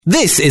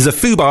This is a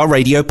Fubar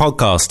Radio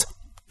podcast.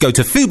 Go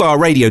to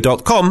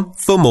fubarradio.com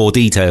for more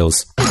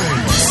details.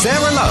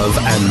 Sarah Love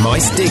and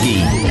Mice Diggy.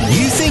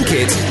 You think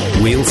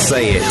it, we'll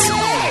say it.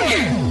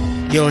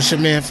 Yo, it's your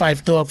man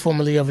Phife Dawg,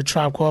 formerly of A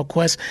Tribe Called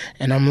Quest,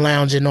 and I'm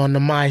lounging on the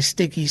My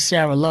Sticky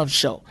Sarah Love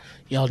show.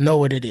 Y'all know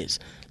what it is.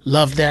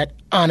 Love that,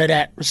 honor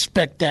that,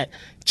 respect that,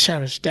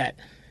 cherish that.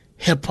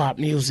 Hip-hop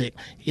music,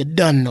 you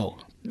done know.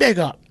 Big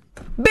up.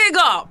 Big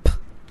up.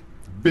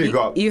 Big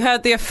up. You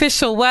heard the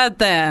official word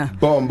there.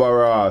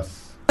 Bombaras.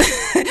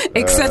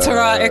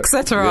 Etc.,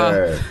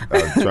 etc. Yeah,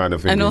 I'm trying to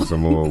think of some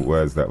more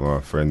words that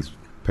my friends'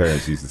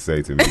 parents used to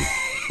say to me.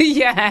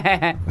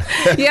 Yeah,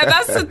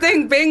 that's the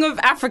thing. Being of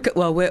African,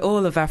 well, we're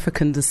all of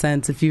African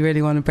descent. If you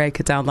really want to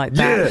break it down like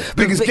that, yeah,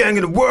 biggest gang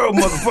in the world,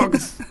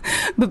 motherfuckers.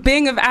 But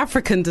being of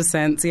African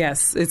descent,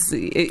 yes,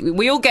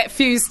 we all get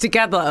fused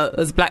together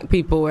as black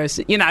people. Where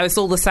it's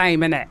all the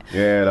same, innit?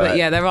 Yeah, but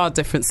yeah, there are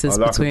differences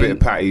I like between. a bit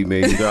of patty, me.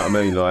 You know what I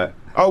mean? Like,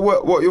 oh,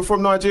 what? You're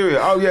from Nigeria?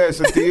 Oh, yeah.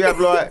 So do you have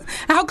like?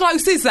 How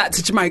close is that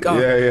to Jamaica?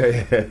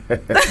 Yeah.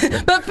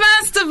 But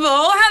first of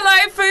all,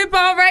 hello,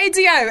 Fubar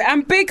Radio,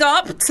 and big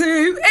up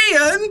to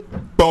Ian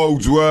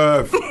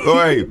Boldsworth.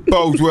 Oi,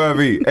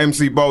 Boldsworthy,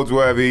 MC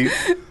Boldsworthy.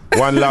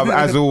 One love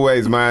as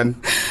always, man.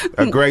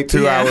 A great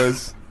 2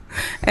 hours.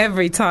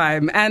 Every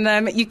time.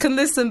 And you can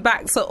listen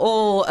back to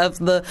all of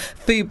the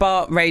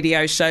Fubar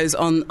radio shows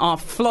on our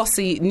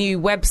flossy new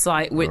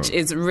website, which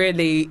is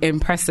really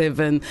impressive,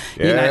 and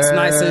it's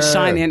nice and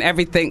shiny and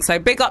everything. So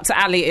big up to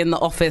Ali in the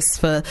office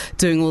for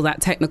doing all that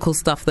technical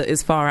stuff that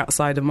is far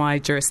outside of my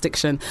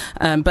jurisdiction.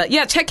 But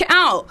yeah, check it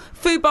out.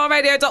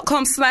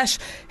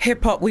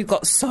 FubarRadio.com/hip-hop. We've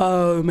got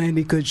so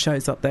many good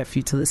shows up there for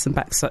you to listen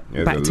back to,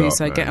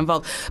 so get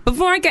involved.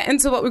 Before I get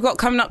into what we've got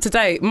coming up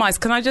today, Mice,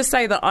 can I just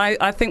say that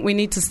I think we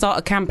need to start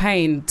a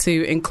campaign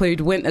to include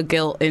winter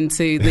guilt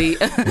into the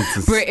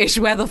British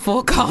weather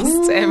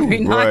forecast every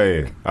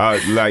night.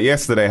 Like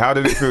yesterday, how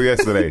did it feel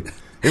yesterday?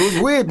 It was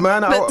weird,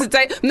 man. But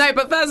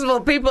first of all,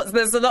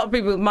 there's a lot of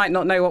people who might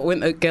not know what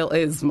winter guilt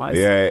is, Mice.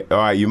 Yeah, all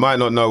right, you might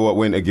not know what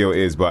winter guilt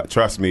is, but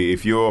trust me,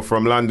 if you're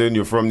from London,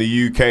 you're from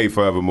the UK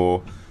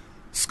furthermore,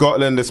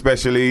 Scotland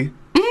especially,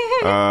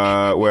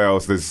 where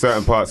else? There's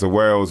certain parts of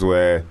Wales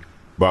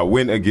but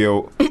winter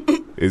guilt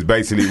is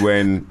basically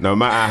when no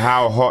matter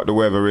how hot the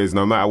weather is,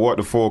 no matter what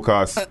the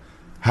forecast,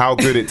 how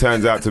good it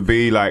turns out to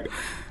be, like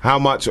how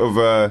much of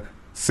a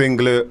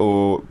singlet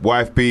or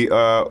wife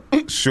beater,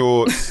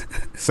 shorts,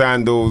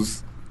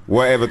 sandals,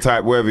 whatever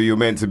type weather you're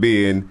meant to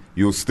be in,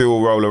 you'll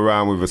still roll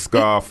around with a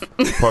scarf,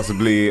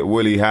 possibly a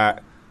woolly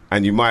hat,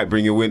 and you might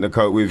bring your winter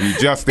coat with you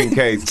just in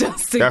case.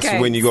 That's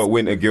when you got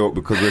winter guilt,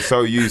 because we're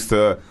so used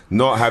to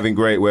not having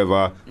great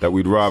weather that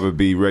we'd rather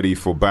be ready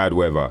for bad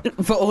weather.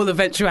 For all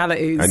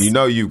eventualities. And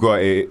you've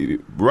got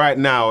it. Right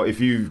now, if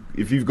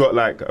you've got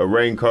like a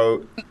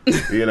raincoat,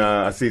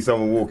 I see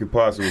someone walking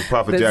past with a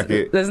puffer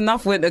jacket. There's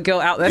enough winter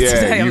guilt out there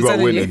today. Yeah, you got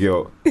winter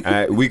guilt.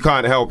 We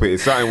can't help it.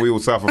 It's something we all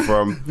suffer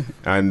from,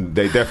 and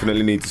they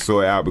definitely need to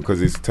sort it out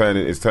because it's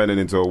turning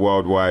into a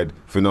worldwide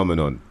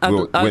phenomenon.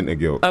 Winter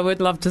guilt. I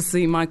would love to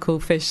see Micall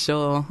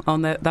Fisher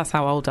on there. That's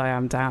how old I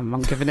am. Damn,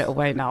 I'm giving it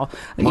away now.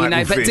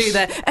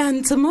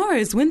 And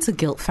tomorrow's winter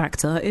guilt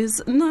factor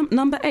is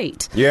number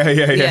 8. Yeah.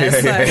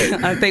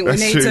 I think we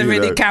need to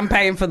really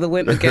campaign for the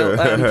winter guilt.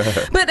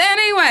 But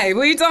anyway,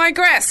 we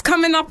digress.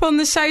 Coming up on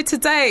the show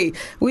today,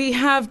 we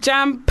have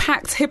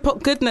jam-packed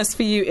hip-hop goodness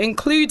for you,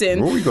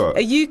 including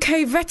a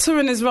UK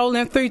veteran is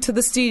rolling through to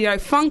the studio.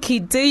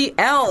 Funky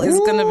DL is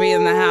going to be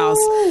in the house.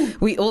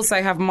 We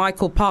also have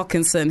Micall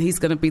Parknsun. He's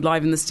going to be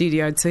live in the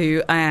studio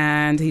too,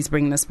 and he's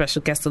bringing a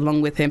special guest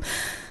along with him.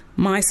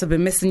 Mice, have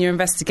been missing your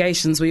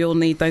investigations. We all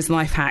need those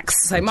life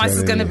hacks. So Mice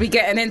is going to be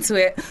getting into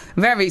it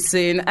very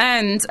soon.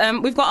 And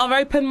we've got our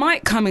open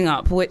mic coming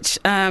up, which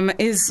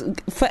is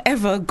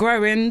forever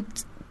growing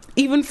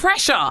even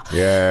fresher.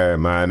 Yeah,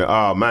 man.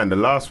 Oh, man, the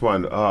last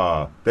one.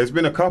 There's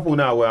been a couple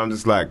now where I'm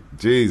just like,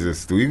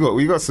 Jesus,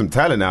 we got some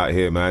talent out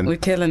here, man. We're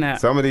killing it.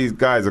 Some of these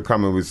guys are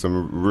coming with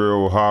some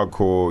real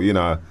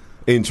hardcore,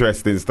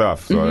 interesting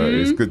stuff. So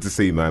it's good to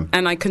see, man.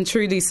 And I can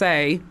truly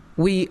say,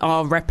 we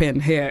are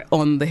repping here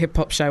on the Hip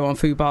Hop Show on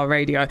Fubar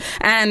Radio.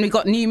 And we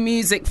got new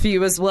music for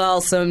you as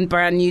well. Some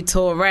brand new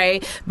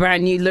Torre,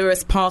 brand new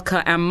Lewis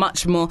Parker, and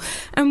much more.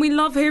 And we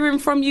love hearing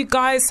from you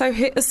guys, so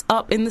hit us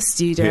up in the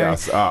studio. Hit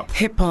us up.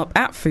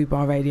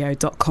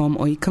 hiphop@fubarradio.com,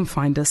 or you can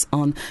find us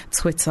on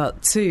Twitter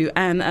too.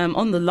 And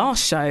on the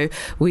last show,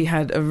 we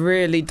had a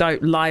really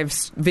dope live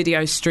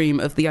video stream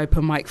of the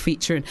open mic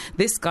featuring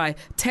this guy,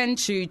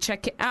 Tenchu.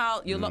 Check it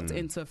out. You're locked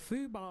into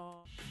Fubar.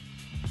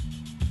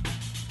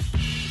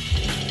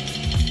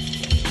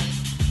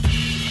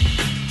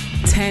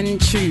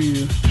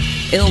 Tenchu,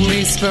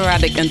 Ilmu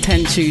Sporadic and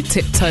Tenchu,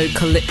 Tiptoe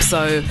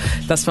Calypso.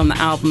 That's from the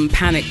album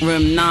Panic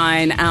Room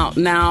 9, out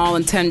now.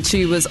 And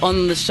Tenchu was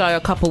on the show a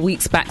couple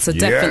weeks back, so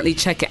definitely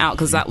check it out,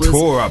 because that was...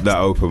 Tore up that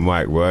open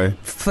mic, boy.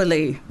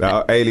 Fully.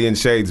 That Alien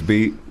Shades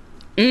beat.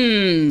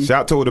 Shout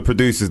out to all the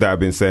producers that have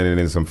been sending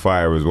in some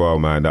fire as well,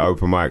 man. The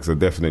open mics have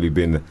definitely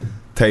been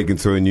taken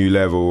to a new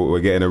level. We're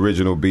getting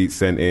original beats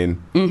sent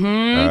in,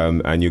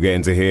 and you're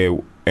getting to hear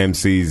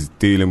MCs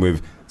dealing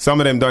with.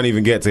 Some of them don't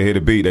even get to hear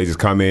the beat; they just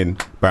come in,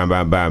 bam,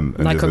 bam, bam,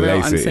 and like just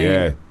lace it.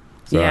 Yeah.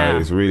 So yeah.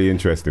 It's really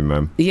interesting,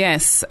 man.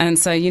 Yes, and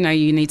so, you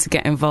need to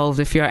get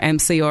involved if you're an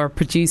MC or a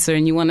producer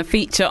and you want to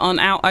feature on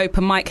our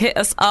open mic. Hit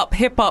us up,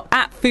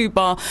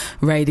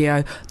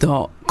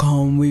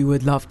 hiphop@foodbarradio.com. We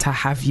would love to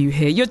have you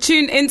here. You're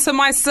tuned into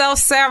myself,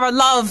 Sarah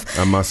Love.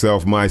 And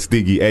myself, My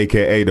Stiggy,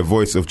 a.k.a. the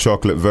voice of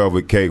Chocolate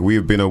Velvet Cake.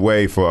 We've been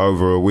away for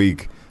over a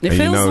week. It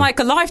feels like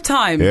a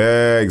lifetime.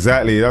 Yeah,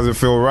 exactly. It doesn't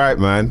feel right,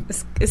 man.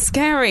 It's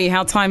scary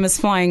how time is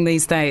flying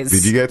these days.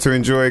 Did you get to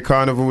enjoy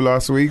Carnival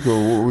last week,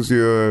 or what was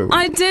your...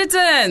 I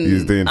didn't. You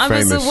was doing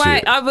famous away.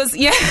 shit. I was,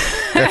 yeah.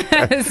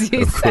 As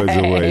you of course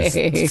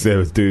say. Always.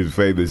 Sarah's doing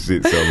famous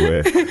shit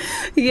somewhere.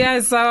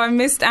 Yeah, so I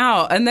missed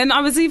out. And then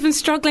I was even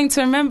struggling to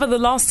remember the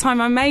last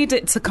time I made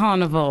it to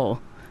Carnival.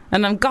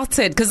 And I'm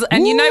gutted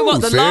you know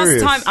what?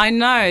 Serious? Last time, I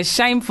know, it's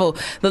shameful.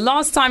 The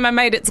last time I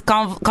made it to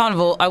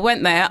Carnival, I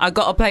went there, I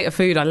got a plate of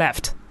food, I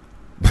left.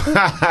 So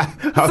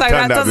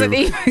that doesn't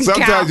even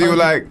Sometimes count. you're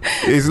like,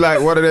 it's like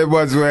one of them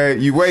ones where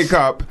you wake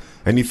up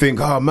and you think,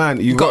 oh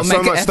man, you've got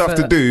so much stuff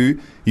to do.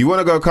 You want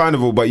to go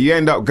Carnival, but you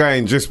end up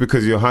going just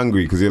because you're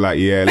hungry. Because you're like,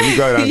 yeah, let me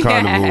go down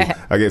Carnival.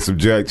 I get some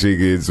jerk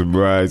chicken, some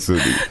rice,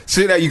 some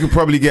shit that you could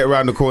probably get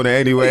around the corner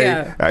anyway.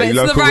 Yeah, at but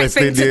your it's the right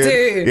thing to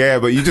do. Yeah,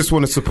 but you just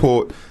want to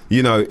support,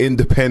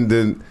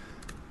 independent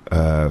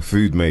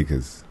food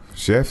makers,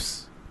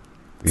 chefs.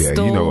 Yeah,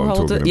 you know what I'm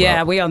talking about.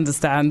 Yeah, we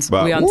understand.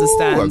 But, we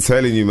understand. I'm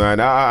telling you, man,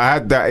 I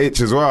had that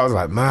itch as well. I was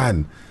like,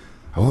 man,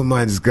 I wouldn't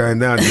mind just going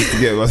down just to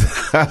get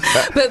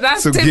but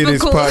that's some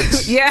typical. Guinness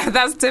punch. Yeah,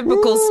 that's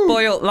typical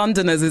spoiled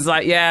Londoners. Is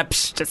like, yeah,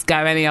 just go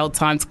any old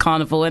time to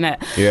Carnival,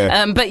 innit?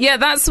 Yeah. But yeah,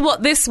 that's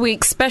what this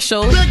week's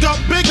special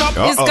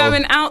is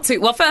going out to.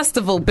 Well, first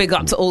of all, big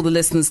up to all the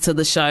listeners to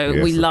the show.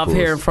 Yes, we love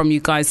hearing from you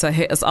guys, so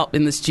hit us up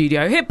in the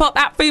studio.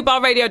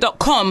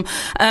 hiphop@foodbarradio.com.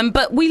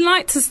 But we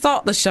like to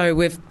start the show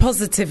with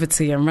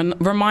positivity and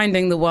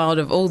reminding the world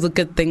of all the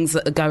good things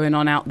that are going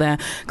on out there.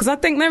 Because I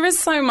think there is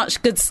so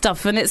much good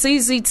stuff, and it's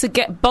easy to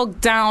get bogged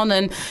down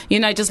and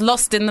just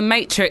lost in the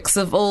matrix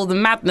of all the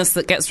madness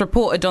that gets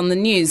reported on the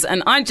news.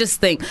 And I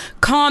just think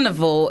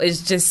Carnival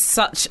is just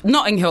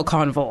Notting Hill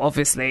Carnival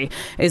obviously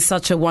is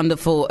such a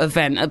wonderful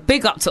event. A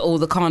big up to all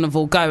the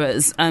Carnival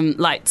goers.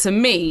 To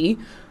me,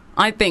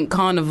 I think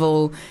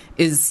Carnival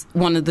is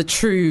one of the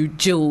true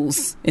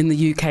jewels in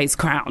the UK's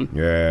crown.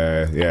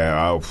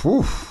 Yeah.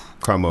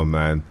 Come on,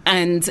 man.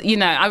 And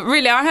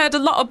I heard a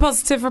lot of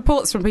positive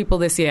reports from people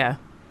this year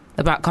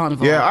about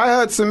Carnival. Yeah, I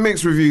heard some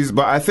mixed reviews,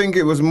 but I think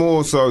it was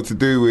more so to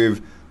do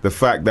with the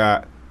fact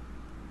that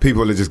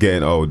people are just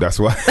getting old. That's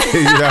why.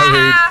 You know what I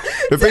mean?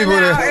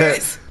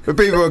 The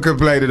people who are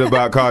complaining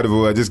about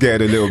Carnival are just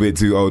getting a little bit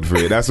too old for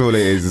it. That's all it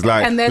is. It's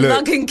like, and they're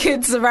lugging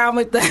kids around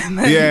with them.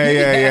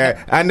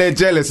 Yeah. And they're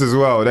jealous as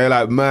well. They're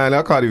like, man,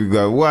 I can't even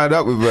go wind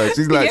up with her.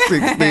 She's like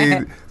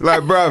 16.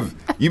 Like, bruv,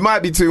 you might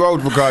be too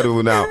old for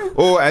Carnival now.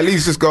 Or at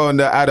least just go on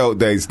the adult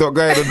days. Stop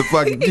going on the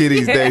fucking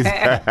kiddies days.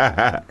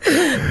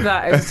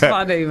 That is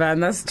funny,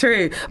 man. That's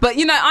true. But,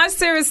 I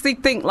seriously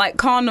think,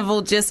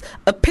 Carnival just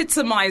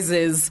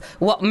epitomizes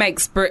what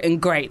makes Britain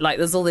great.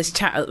 There's all this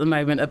chat at the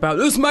moment about,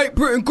 let's make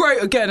Britain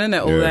great again. Isn't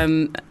it?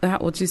 Yeah.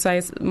 What do you say?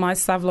 My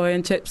Savoy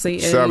and chips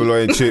eating.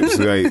 Savoy and chips,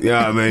 mate. You know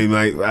what I mean,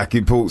 mate?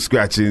 Wacky pork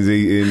scratchings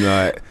eating, do you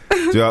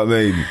know what I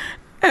mean?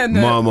 And,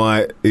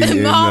 Marmite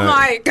eating.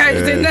 Marmite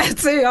goes in there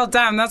too. Oh,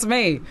 damn, that's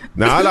me.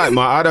 No, I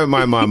don't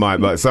mind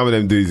Marmite, but some of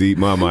them dudes eat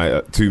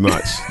Marmite too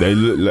much. They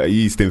look like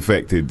yeast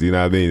infected, you know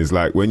what I mean? It's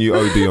like when you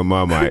OD on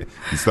Marmite,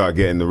 you start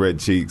getting the red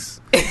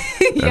cheeks.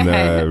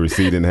 And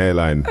receding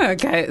hairline.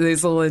 Okay,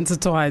 it's all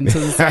intertwined to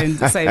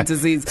the same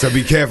disease. So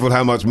be careful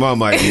how much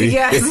Marmite you eat.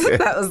 Yes,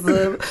 that was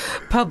the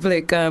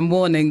public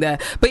warning there.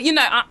 But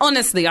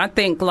honestly, I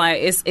think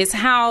it's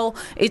how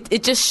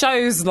it just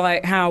shows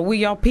how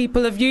we are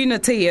people of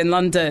unity in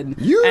London.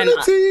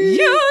 Unity,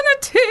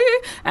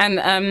 and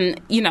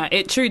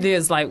it truly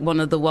is one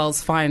of the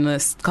world's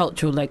finest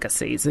cultural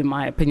legacies, in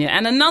my opinion.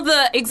 And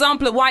another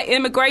example of why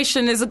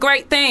immigration is a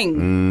great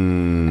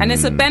thing. And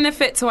it's a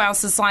benefit to our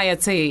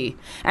society.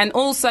 And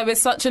also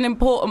it's such an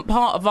important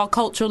part of our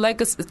cultural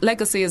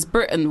legacy as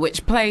Britain,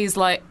 which plays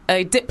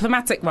a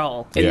diplomatic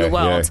role in the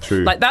world. Yeah,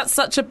 true. That's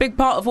such a big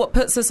part of what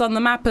puts us on the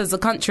map as a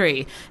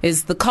country,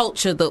 is the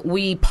culture that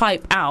we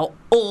pipe out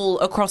all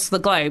across the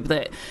globe.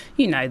 That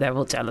they're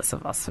all jealous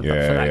of us for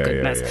that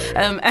goodness.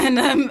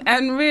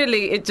 And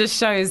really it just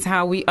shows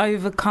how we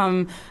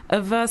overcome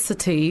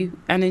adversity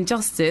and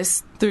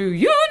injustice through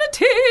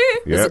unity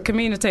as a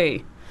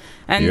community.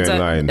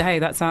 And hey,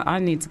 I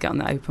need to get on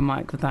the open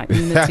mic with that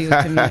unity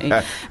with community.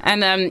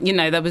 And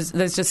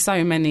there's just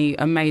so many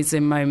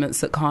amazing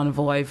moments at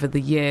Carnival over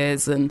the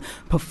years, and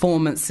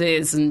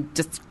performances, and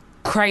just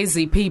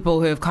crazy people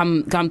who have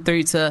come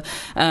through to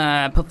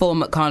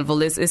perform at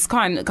Carnival. It's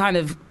kind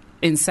of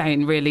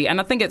insane, really.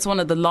 And I think it's one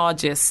of the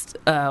largest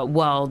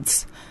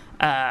world's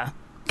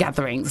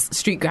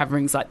street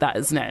gatherings like that,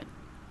 isn't it?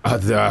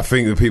 I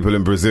think the people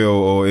in Brazil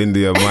or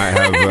India might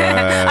have.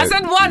 I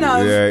said one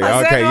of.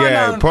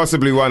 Yeah,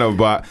 possibly one of.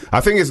 But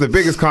I think it's the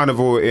biggest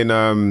carnival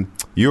in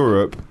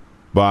Europe.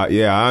 But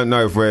yeah, I don't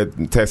know if we're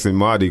testing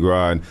Mardi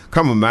Gras. And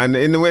come on, man,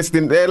 in the West,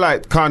 they're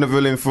like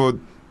carnivaling for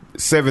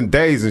 7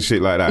 days and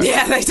shit like that.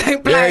 Yeah, they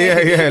don't play.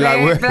 Yeah.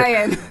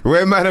 Like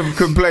where man have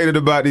complaining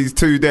about these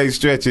 2-day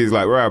stretches,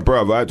 like, right,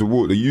 bruv, I had to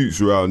walk the youths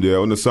around there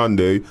on a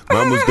Sunday.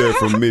 Man was there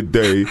from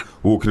midday,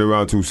 walking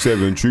around till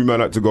 7. True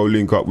man had to go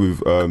link up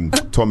with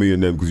Tommy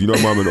and them, because you know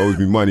mum owes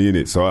me money in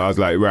it. So I was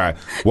like, right,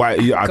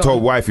 I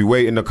told wifey,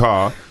 wait in the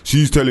car.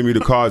 She's telling me the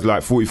car's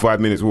like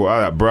 45 minutes walk.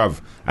 I was like,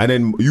 bruv, and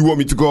then you want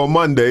me to go on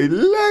Monday?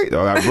 Late.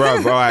 I was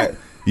like, bruv, all right,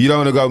 you don't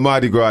want to go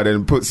Mardi Gras,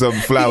 then put some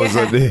flowers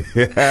on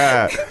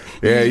there.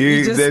 Yeah,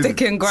 you just stick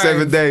and grow.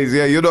 7 days.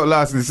 Yeah, you're not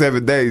lasting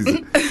 7 days.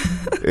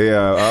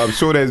 Yeah, I'm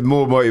sure there's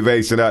more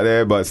motivation out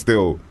there, but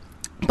still.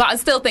 But I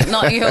still think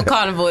Notting Hill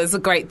Carnival is a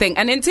great thing.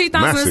 And in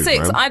 2006,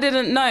 Massive, I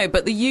didn't know,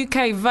 but the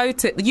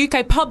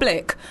UK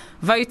public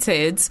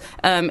voted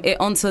it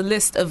onto a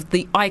list of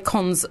the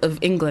icons of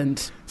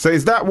England. So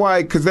is that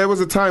why? Because there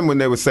was a time when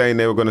they were saying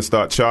they were going to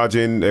start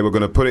charging. They were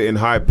going to put it in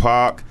Hyde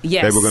Park.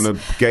 Yes. They were going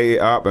to gate it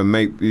up and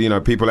make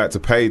people had to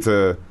pay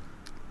to.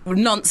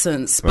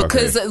 Nonsense,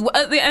 because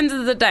at the end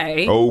of the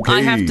day,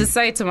 I have to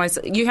say to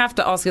myself, you have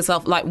to ask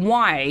yourself, like,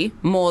 why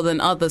more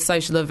than other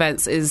social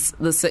events is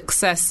the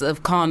success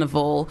of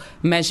Carnival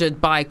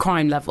measured by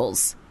crime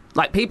levels?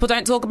 Like, people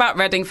don't talk about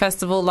Reading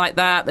Festival like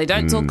that. They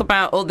don't talk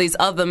about all these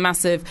other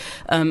massive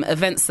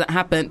events that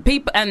happen.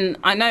 And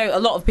I know a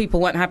lot of people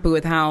weren't happy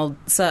with how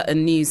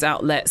certain news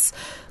outlets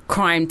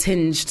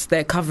crime-tinged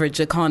their coverage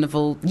of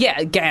Carnival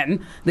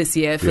again this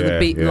year for the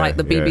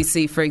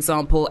BBC, for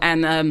example.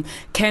 And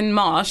Ken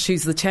Marsh,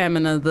 who's the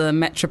chairman of the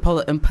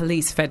Metropolitan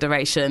Police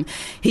Federation,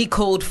 he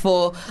called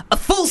for a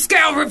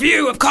full-scale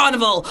review of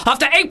Carnival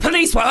after 8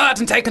 police were hurt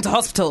and taken to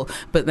hospital.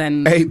 But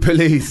then 8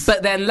 police.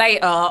 But then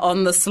later,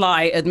 on the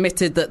sly,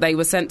 admitted that they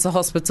were sent to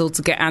hospital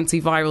to get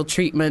antiviral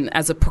treatment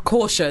as a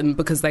precaution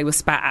because they were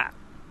spat at.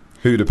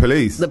 Who, the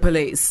police? The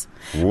police.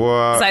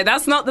 What? So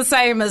that's not the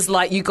same as,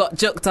 like, you got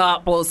juked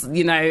up or,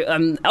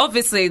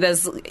 obviously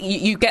there's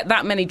you get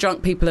that many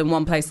drunk people in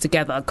one place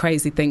together,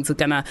 crazy things are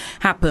going to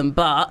happen.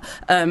 But,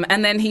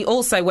 and then he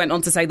also went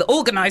on to say the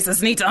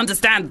organisers need to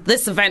understand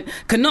this event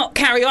cannot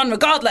carry on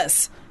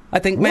regardless. I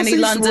think many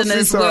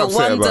Londoners will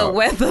wonder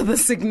whether the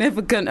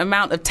significant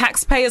amount of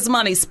taxpayers'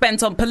 money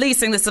spent on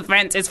policing this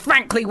event is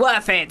frankly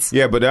worth it.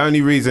 Yeah, but the only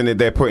reason that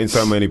they're putting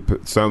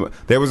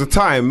there was a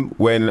time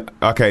when,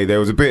 there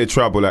was a bit of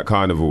trouble at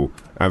Carnival.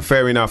 And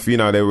fair enough, I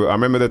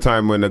remember the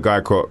time when the guy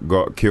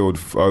got killed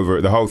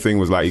over, the whole thing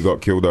was like he got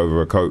killed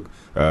over a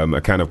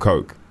can of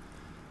Coke,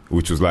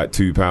 which was like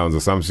 £2 or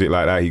some shit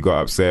like that. He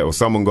got upset, or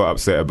someone got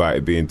upset about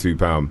it being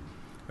 £2.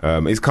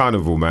 It's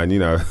Carnival, man,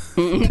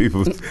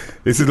 people.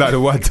 This is like the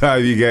one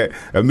time you get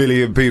 1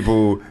 million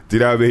people, do you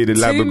know what I mean, in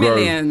Lamb 2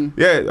 million.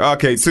 Yeah,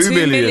 okay, 2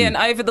 million. 2 million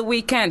over the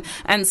weekend.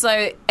 And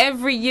so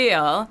every year,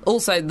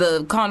 also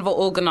the Carnival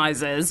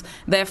organisers,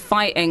 they're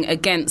fighting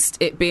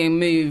against it being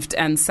moved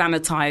and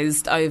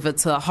sanitised over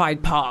to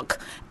Hyde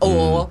Park,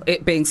 or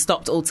it being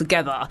stopped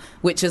altogether,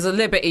 which is a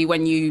liberty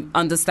when you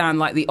understand,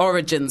 like, the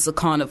origins of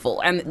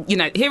Carnival. And,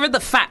 here are the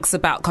facts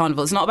about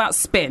Carnival. It's not about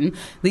spin.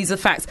 These are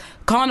facts.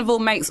 Carnival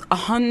makes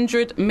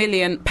 £100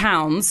 million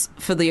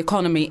for the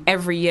economy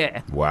every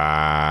year.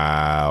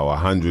 Wow,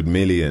 100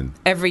 million.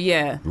 Every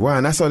year. Wow,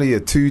 and that's only a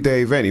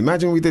 2-day event.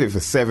 Imagine we did it for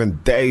 7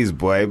 days,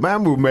 boy.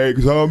 Man, we'll make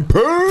some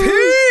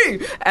pee!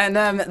 And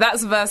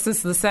that's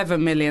versus the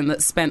 7 million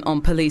that's spent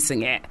on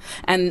policing it.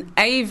 And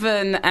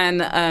Avon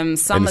and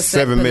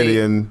Somerset...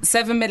 And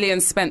 7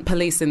 million spent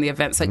policing the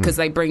event, so because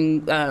they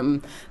bring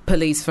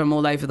police from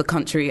all over the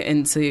country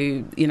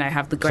into,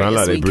 have the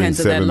greatest weekend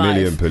of their life. 7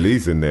 million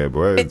police in there,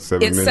 boy. It's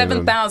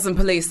 7,000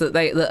 police that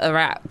are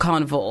at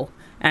Carnival.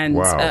 And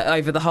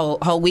over the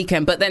whole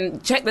weekend. But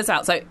then check this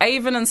out. So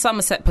Avon and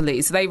Somerset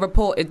Police, they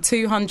reported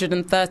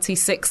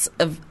 236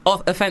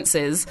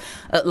 offences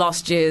at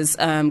last year's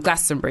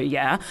Glastonbury,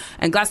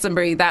 And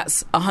Glastonbury,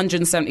 that's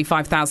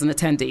 175,000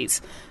 attendees.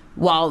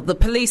 While the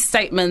police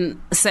statement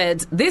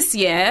said this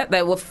year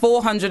there were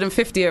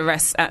 450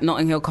 arrests at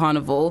Notting Hill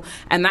Carnival,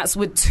 and that's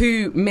with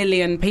 2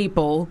 million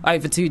people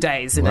over 2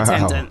 days in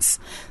attendance.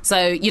 So,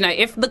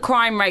 if the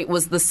crime rate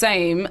was the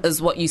same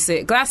as what you see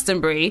at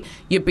Glastonbury,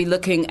 you'd be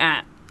looking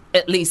at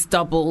least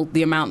double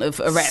the amount of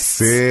arrests.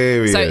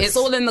 Serious. So it's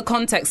all in the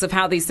context of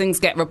how these things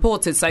get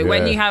reported. So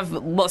when you have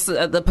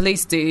the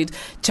police dude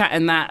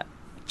chatting that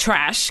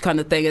trash kind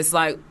of thing, it's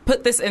like,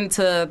 put this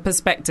into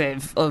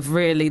perspective of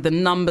really the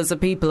numbers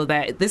of people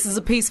there. This is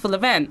a peaceful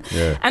event.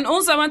 And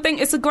also I think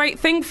it's a great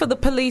thing for the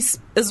police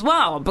as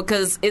well,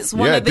 because it's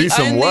one of the do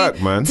some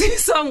work, man. Do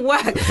some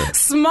work.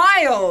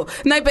 Smile.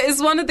 No, but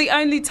it's one of the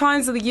only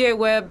times of the year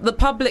where the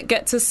public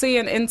get to see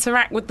and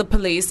interact with the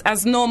police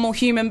as normal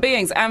human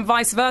beings, and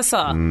vice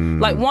versa.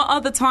 Like, what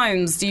other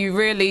times do you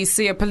really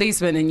see a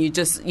policeman and you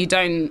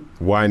don't...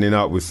 Winding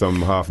up with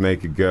some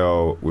half-naked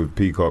girl with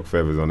peacock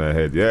feathers on her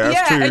head. Yeah,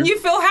 that's true. And you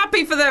feel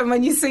happy for them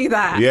when you see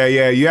that. Yeah,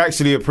 you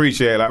actually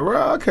appreciate it. Like,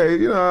 well,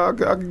 okay, I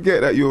can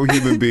get that you're a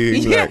human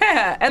being. Yeah,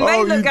 like, and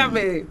they look at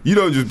me. You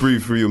don't just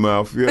breathe through your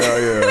mouth. Yeah,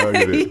 I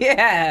get it.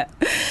 Yeah.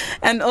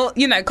 And,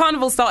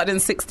 Carnival started in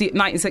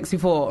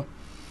 1964.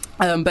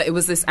 But it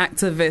was this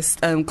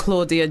activist,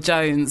 Claudia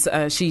Jones.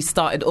 She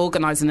started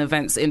organising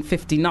events in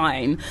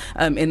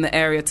 1959 in the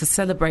area to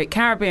celebrate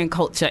Caribbean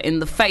culture in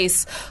the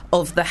face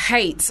of the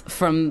hate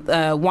from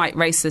white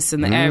racists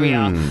in the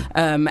area.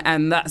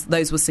 And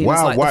those were seen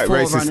as like white the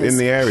forerunners. Racists in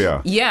the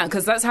area. Yeah,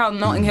 because that's how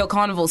Notting Hill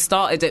Carnival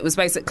started. It was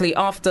basically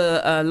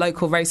after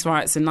local race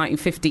riots in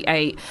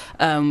 1958,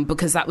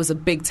 because that was a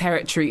big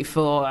territory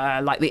for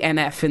like the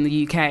NF in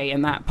the UK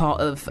and that part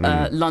of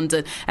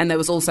London. And there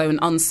was also an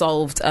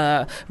unsolved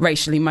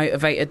racially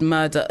motivated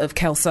murder of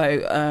Kelso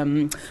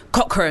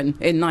Cochrane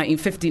in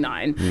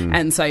 1959,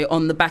 and so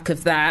on the back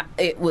of that,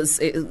 it was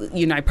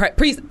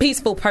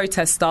peaceful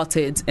protest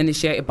started,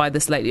 initiated by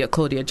this lady,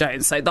 Claudia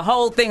Jones. So the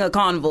whole thing of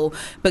Carnival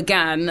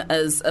began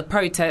as a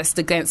protest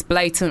against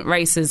blatant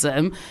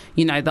racism,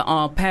 that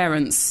our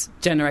parents'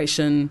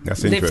 generation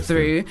lived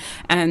through,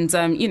 and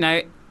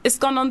it's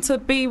gone on to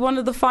be one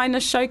of the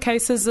finest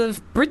showcases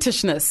of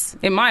Britishness,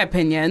 in my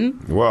opinion.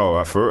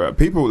 Well, for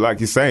people, like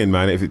you're saying,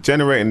 man, if it's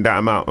generating that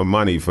amount of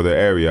money for the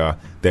area,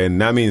 then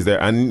that means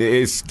that, and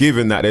it's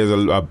given that there's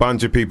a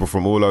bunch of people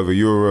from all over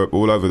Europe,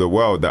 all over the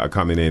world that are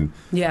coming in.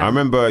 Yeah. I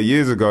remember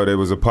years ago there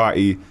was a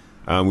party,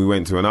 we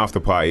went to an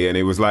after party, and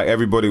it was like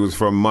everybody was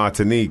from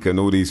Martinique and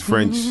all these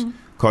French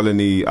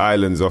colony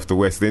islands off the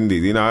West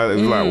Indies. It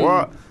was like,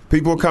 what?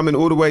 People are coming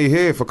all the way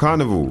here for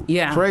Carnival.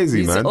 Yeah.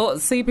 Crazy, man.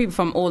 See people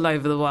from all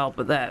over the world,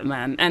 but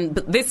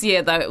this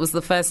year, though, it was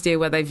the first year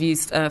where they've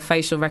used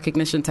facial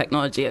recognition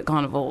technology at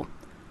Carnival.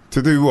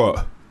 To do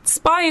what?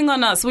 Spying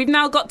on us. We've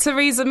now got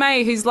Theresa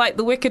May, who's like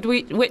the Wicked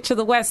Witch of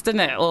the West, isn't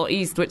it? Or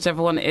East,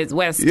 whichever one it is,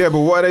 West. Yeah, but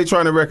what are they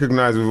trying to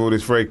recognise with all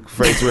this face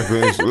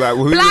recognition? Like,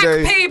 who Black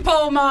are they?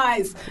 people,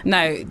 mice.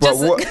 No,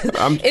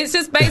 it's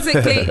just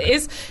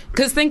basically,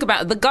 because think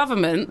about it, the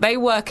government, they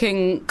work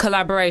in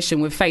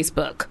collaboration with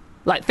Facebook.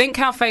 Like, think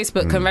how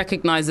Facebook can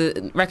recognise it.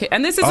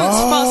 And this isn't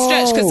far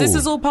stretch, because this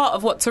is all part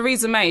of what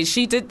Theresa May,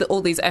 she did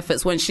all these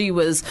efforts when she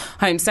was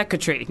Home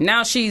Secretary.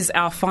 Now she's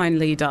our fine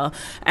leader,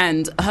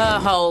 and her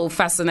whole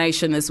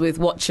fascination is with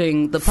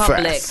watching the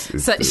public.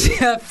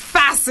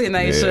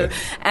 Fascination.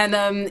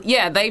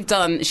 Yeah.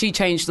 And she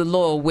changed the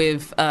law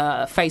with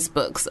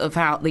Facebook's of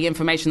how the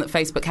information that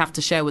Facebook have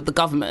to share with the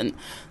government.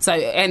 So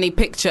any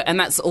picture, and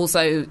that's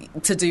also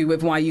to do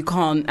with why you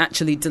can't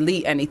actually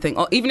delete anything.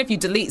 Or even if you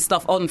delete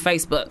stuff on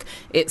Facebook,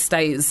 it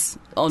stays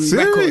on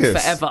record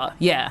forever.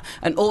 Yeah.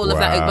 And all of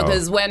that,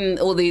 because when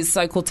all these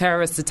so-called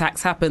terrorist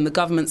attacks happen, the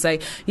government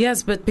say,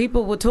 yes, but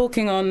people were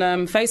talking on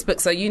Facebook,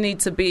 so you need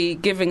to be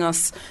giving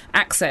us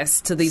access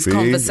to these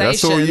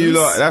conversations. That's all you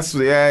lot.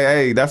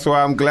 That's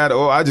why I'm glad.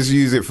 I just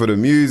use it for the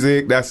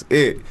music. That's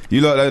it. You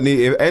lot don't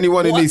need. If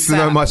anyone who needs to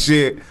know my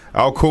shit,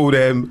 I'll call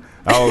them.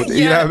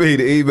 You know what I mean?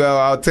 The email,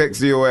 I'll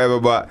text you or whatever,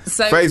 but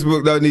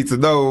Facebook don't need to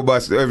know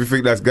about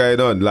everything that's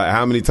going on. Like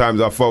how many times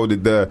I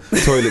folded the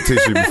toilet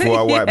tissue before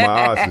I wipe my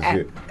ass and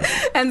shit.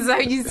 And so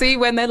you see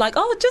when they're like,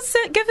 just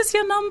give us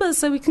your number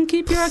so we can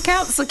keep your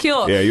account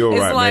secure. Yeah, you're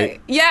right,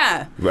 mate.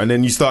 Yeah. And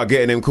then you start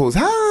getting them calls.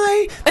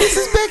 Hi, this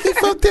is Becky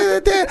from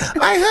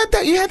I heard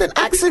that you had an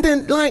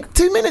accident like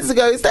 2 minutes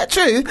ago. Is that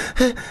true?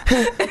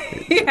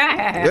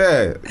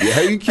 Yeah.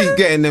 How you keep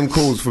getting them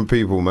calls from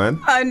people, man?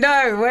 I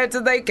know. Where do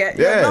they get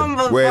your number?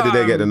 Where did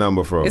they get the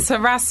number from? It's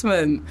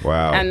harassment.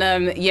 Wow. And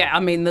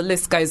the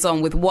list goes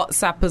on with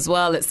WhatsApp as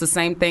well. It's the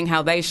same thing,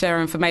 how they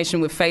share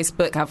information with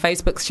Facebook, how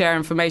Facebook share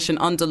information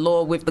under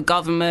law with the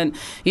government,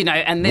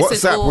 and this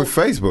is all... WhatsApp with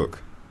Facebook?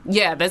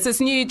 Yeah, there's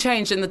this new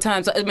change in the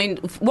terms. I mean,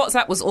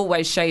 WhatsApp was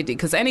always shady,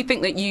 because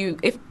anything that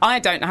if I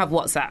don't have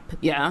WhatsApp,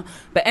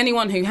 but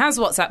anyone who has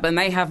WhatsApp and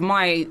they have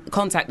my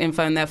contact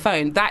info in their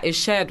phone, that is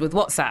shared with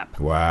WhatsApp.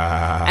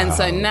 Wow. And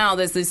so now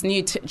there's this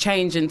new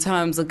change in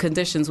terms and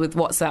conditions with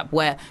WhatsApp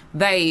where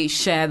they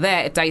share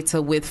their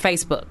data with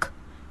Facebook.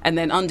 And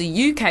then under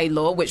UK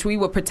law, which we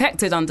were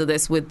protected under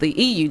this with the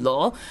EU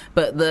law,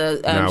 but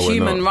the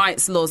human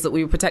rights laws that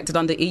we were protected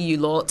under EU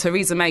law,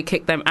 Theresa May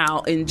kicked them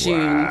out in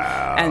June,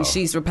 and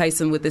she's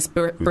replacing with this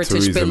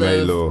British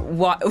Bill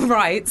of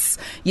Rights,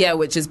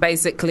 which is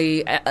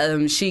basically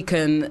she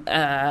can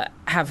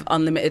have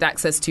unlimited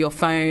access to your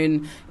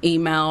phone,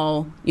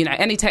 email,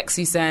 any text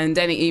you send,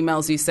 any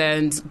emails you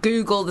send,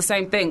 Google, the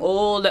same thing.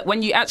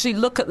 When you actually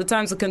look at the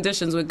terms and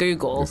conditions with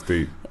Google,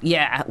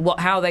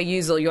 how they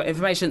use all your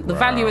information, the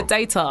value of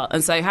data.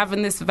 And so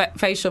having this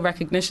facial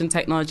recognition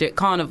technology at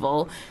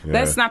Carnival,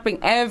 they're snapping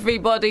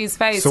everybody's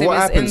face. So what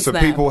happened? So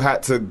people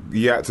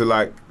you had to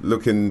like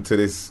look into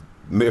this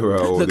mirror,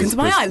 or look into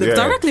my eye, look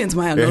directly into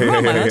my eye.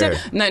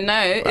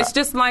 No, it's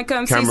just like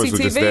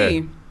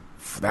CCTV.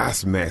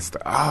 That's messed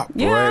up,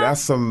 boy. Yeah.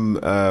 That's some,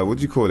 what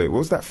do you call it? What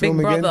was that film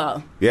Big again?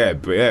 Brother. Yeah,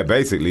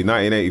 basically,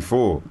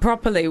 1984.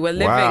 Properly, we're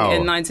living Wow.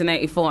 in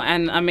 1984.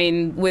 And, I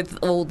mean, with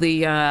all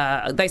the...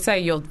 they say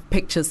your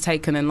picture's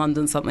taken in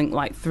London something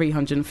like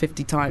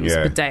 350 times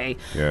per day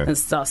and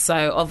stuff.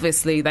 So,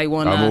 obviously, they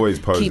want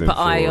to keep an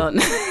eye on...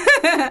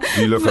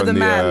 You look on the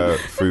man.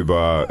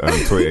 Fubar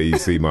Twitter, you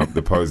see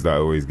the pose that I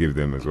always give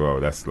them as well.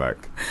 That's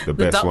like the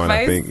best one,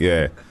 face? I think.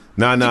 Yeah.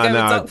 No.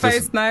 Duck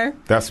face, no?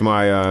 That's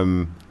my...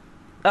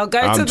 I'll go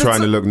I'm to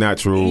trying to look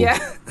natural,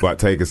 but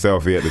take a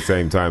selfie at the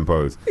same time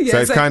pose. So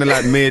it's kind of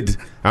like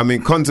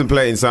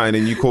contemplating something,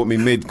 and you caught me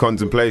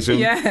mid-contemplation.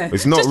 Yeah.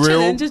 It's not just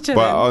real, chilling.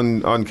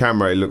 but on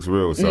camera it looks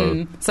real.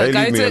 So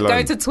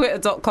go to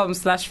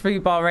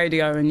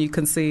twitter.com/FoodBarRadio and you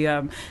can see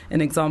an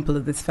example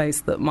of this face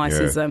that Mice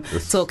is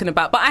talking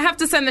about. But I have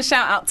to send a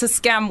shout out to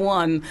Scam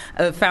One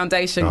of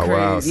Foundation Crew.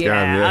 Wow, Scam,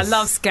 yes. I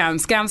love Scam.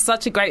 Scam's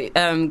such a great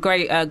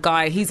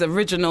guy. He's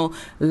original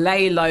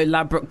Lalo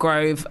Ladbroke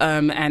Grove,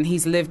 and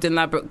he's lived in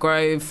Ladbroke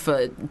Grove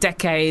for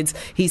decades.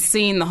 He's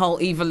seen the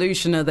whole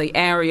evolution of the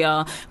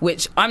area,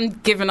 which I'm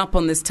giving up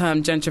on this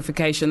term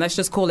gentrification. Let's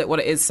just call it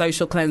what it is,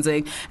 social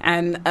cleansing.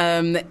 And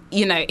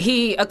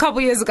he a couple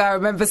years ago, I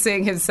remember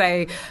seeing him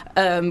say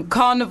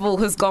Carnival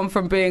has gone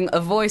from being a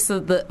voice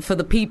for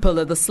the people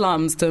of the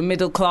slums to a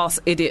middle class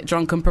idiot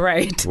drunken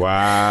parade.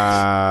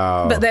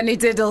 Wow. But then he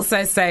did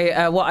also say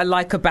what I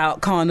like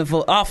about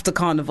Carnival after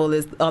Carnival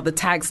are the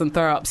tags and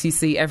throw ups you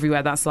see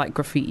everywhere. That's like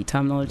graffiti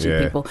terminology,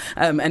 people,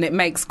 and it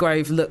makes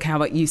Grove look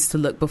how it used to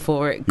look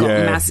before it got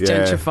mass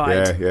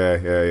gentrified.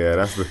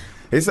 Yeah.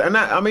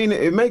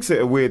 It makes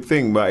it a weird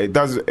thing, but it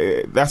does.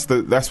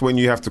 That's when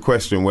you have to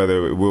question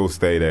whether it will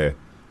stay there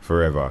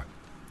forever.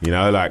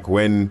 Like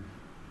when,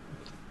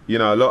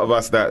 a lot of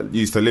us that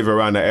used to live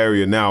around the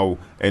area now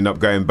end up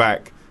going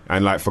back,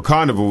 and like for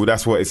Carnival,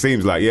 that's what it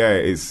seems like. Yeah,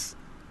 it's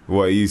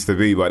what it used to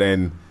be, but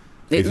then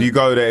if we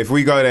go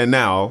there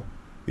now,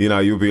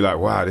 you'll be like,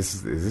 wow,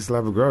 is this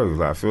Ladbroke Grove?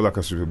 Like, I feel like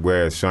I should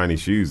wear shiny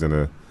shoes and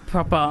a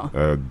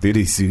proper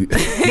Diddy suit.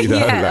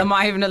 Am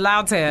I even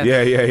allowed here?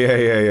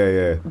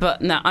 Yeah.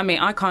 But no, I mean,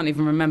 I can't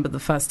even remember the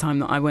first time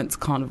that I went to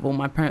Carnival.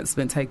 My parents have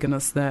been taking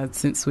us there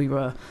since we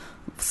were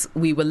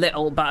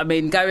little. But I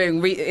mean,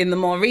 going in the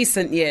more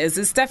recent years,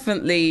 it's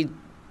definitely...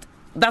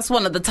 That's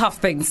one of the tough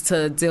things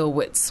to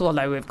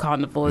swallow with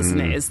Carnival, isn't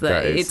it? Is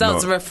that it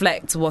does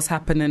reflect what's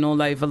happening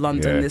all over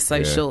London, this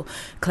social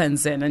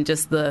cleansing and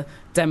just the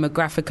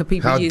demographic of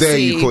people you see. How dare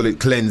you call it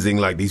cleansing,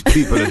 like these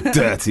people are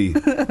dirty.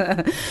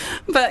 But,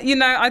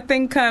 I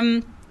think...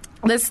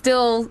 there's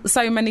still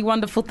so many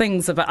wonderful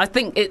things about it. I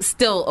think it's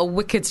still a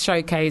wicked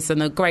showcase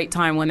and a great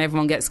time when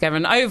everyone gets together.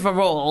 And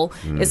overall,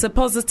 it's a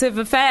positive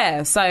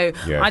affair. So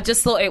I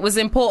just thought it was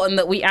important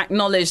that we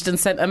acknowledged and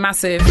sent a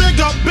massive... Big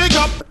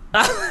up!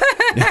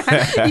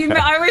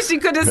 I wish you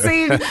could have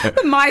seen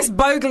Mice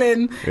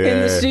bogling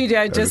in the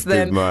studio just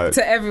then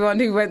to everyone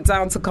who went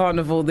down to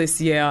Carnival this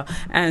year.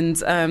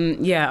 And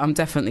I'm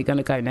definitely going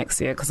to go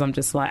next year because I'm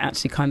just like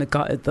actually kind of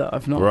gutted that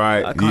I've not.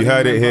 Right, you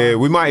heard it here.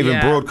 We might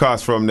even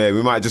broadcast from there.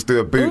 We might just do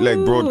a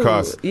bootleg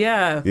broadcast.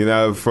 Yeah.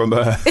 From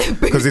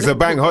because it's a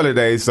bank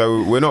holiday,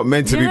 so we're not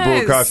meant to be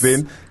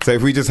broadcasting. So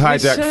if we just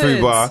hijack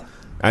Fubar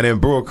and then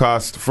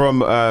broadcast from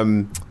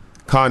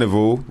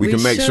Carnival, we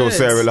can make sure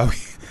Sarah Love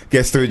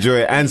gets to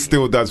enjoy it and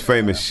still does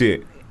famous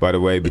shit, by the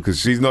way, because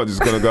she's not just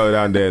going to go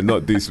down there and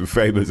not do some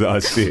famous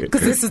ass shit. Because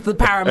this is the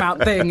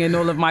paramount thing in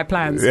all of my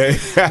plans.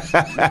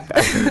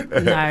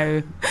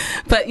 No.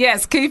 But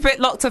yes, keep it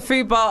locked to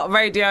Fubar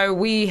Radio.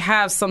 We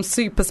have some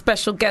super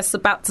special guests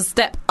about to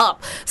step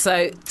up.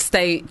 So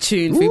stay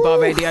tuned,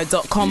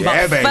 FubarRadio.com.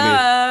 Yeah, but baby.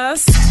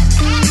 First...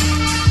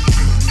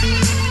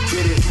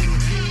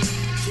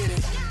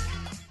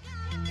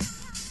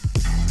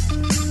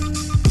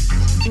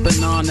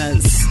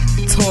 Bananas.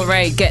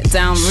 Torre Get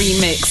Down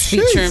remix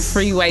featuring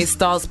Freeway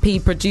Stars P,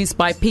 produced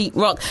by Pete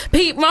Rock.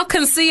 Pete Rock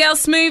and CL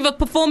Smooth are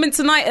performing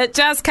tonight at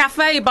Jazz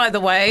Cafe, by the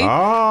way.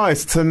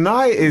 It's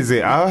tonight, is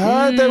it? I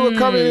heard they were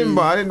coming in,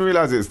 but I didn't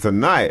realise it's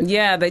tonight.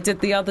 Yeah, they did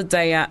the other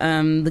day at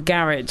the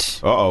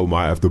garage.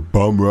 Might have to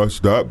bum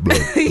rush that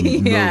blood.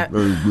 Yeah.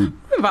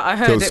 But I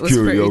heard it was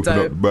pretty dope.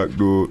 Open up back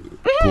door.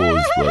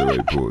 Pause, by the way,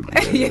 pause.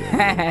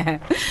 Yeah.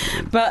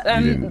 But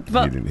you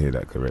didn't hear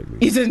that correctly.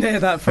 You didn't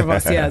hear that from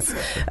us, yes.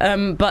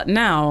 But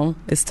now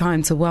it's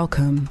time to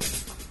welcome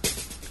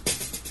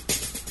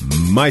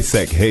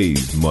Micall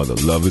Hayes, mother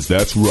lovers,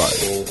 that's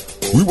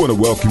right. We want to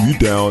welcome you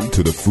down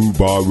to the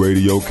Fubar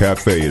Radio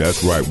Cafe.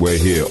 That's right, we're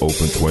here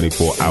open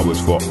 24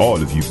 hours for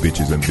all of you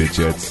bitches and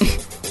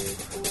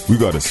bitchettes. We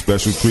got a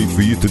special treat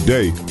for you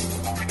today.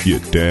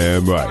 You're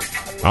damn right.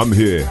 I'm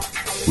here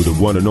with the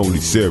one and only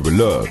Sarah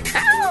Love.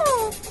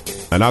 Ow!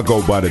 And I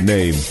go by the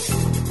name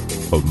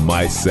of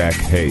Micall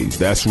Hayes.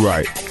 That's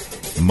right,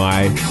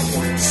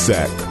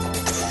 Micall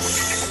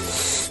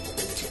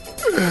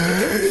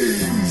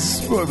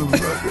Hayes,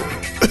 motherfucker.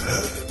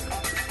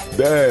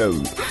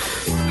 Damn.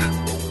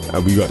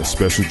 And we got a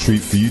special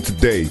treat for you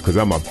today, because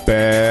I'm a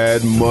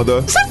bad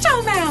mother. Shut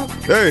your mouth.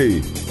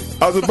 Hey,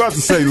 I was about to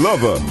say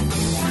lover.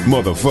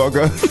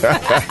 motherfucker.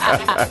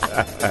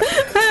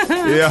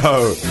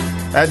 Yo,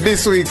 and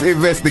this week's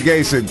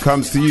investigation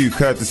comes to you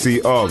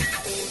courtesy of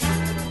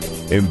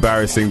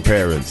embarrassing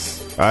parents.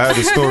 I heard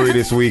a story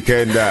this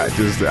weekend that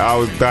I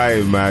was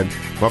dying, man.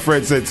 My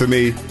friend said to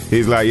me,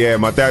 he's like, yeah,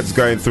 my dad's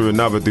going through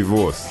another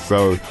divorce.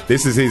 So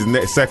this is his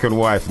second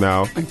wife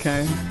now.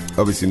 Okay.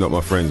 Obviously not my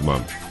friend's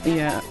mum.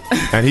 Yeah.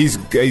 And he's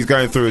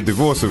going through a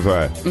divorce with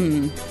her.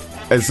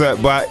 And so,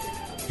 but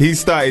he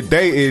started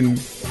dating,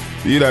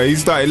 he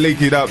started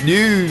linking up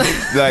new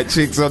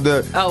chicks on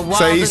the. Oh, wow.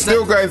 So he's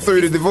still going through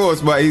the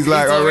divorce, but he's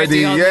like already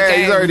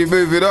he's already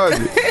moving on.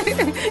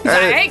 He's like,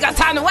 I ain't got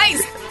time to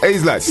waste.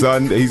 He's like,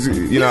 son,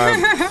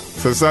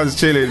 so son's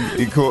chilling.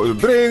 He caught the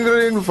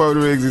ring, the phone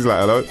rings. He's like,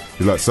 hello.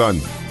 He's like, son,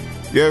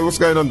 yeah, what's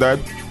going on, dad?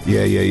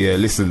 Yeah.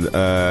 Listen,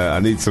 I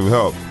need some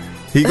help.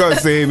 He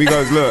goes to him. He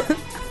goes, look,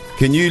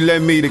 can you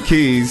lend me the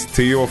keys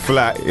to your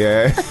flat?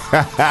 Yeah.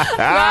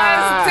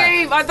 That's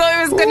deep. I thought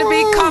it was going to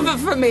be cover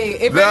for me.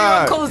 If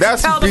anyone calls to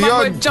tell them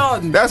I'm with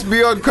John. That's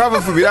beyond cover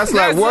for me. That's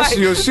like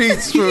washing your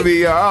sheets for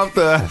me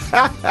after.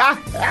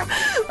 I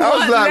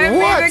was like,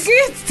 what? Me the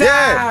keys?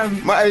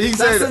 Damn. Yeah. He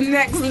said, that's the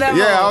next level.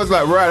 Yeah, I was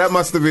like, right, that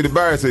must have been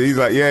embarrassing. He's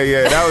like,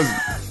 yeah,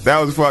 that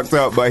was fucked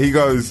up. But he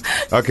goes,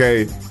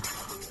 okay,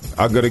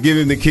 I'm gonna give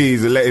him the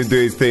keys and let him do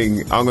his thing.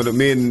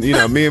 me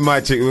and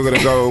my chick, we're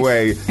gonna go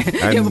away.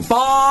 And you have a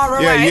bar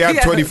away. Yeah, you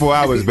have 24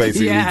 hours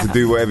basically to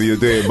do whatever you're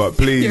doing. But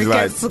please,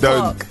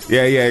 don't.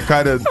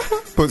 Kind of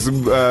put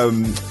some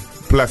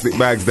plastic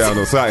bags down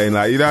or something.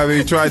 You know what I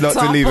mean? Try not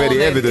to leave any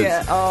evidence.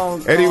 Yeah.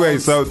 Oh, anyway,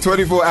 so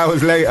 24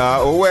 hours later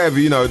or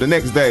whatever, the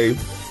next day,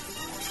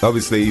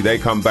 obviously they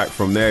come back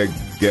from their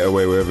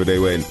getaway wherever they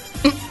went.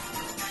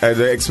 And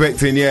they're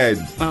expecting, they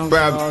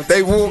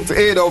walked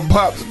in on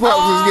Pups. Pups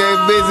was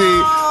getting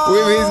busy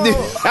with his new...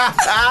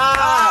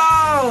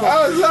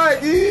 I was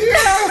like,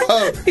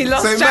 yo! He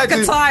lost track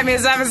of time. He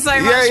was having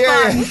so much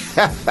fun.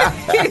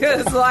 He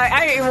was like,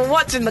 I ain't even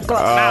watching the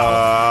clock now.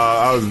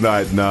 I was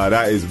like, nah,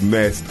 that is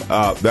messed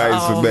up. That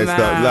is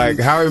messed up.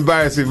 How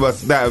embarrassing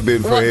must that have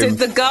been for him? What did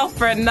the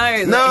girlfriend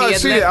know? No, I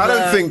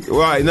don't think...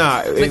 Right,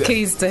 nah. The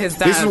keys to his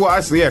dad. This is what I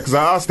said, because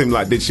I asked him,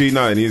 did she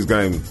know? And he was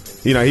going...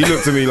 he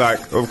looked at me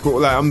of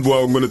course, I'm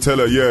going to tell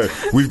her,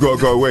 we've got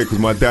to go away because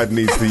my dad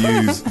needs to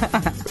use.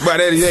 But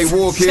then they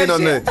walk in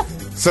on the.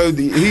 So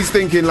he's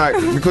thinking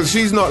because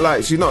she's not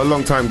a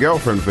long time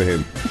girlfriend for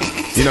him.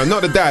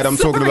 Not the dad. I'm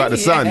talking about the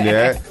son.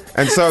 Yeah.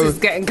 And so it's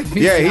getting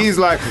confusing. Yeah, he's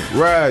like,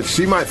 right.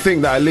 She might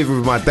think that I live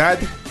with my dad.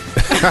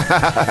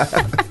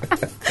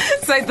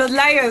 So the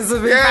layers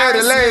of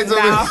embarrassment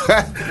now.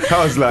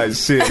 I was like,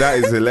 shit, that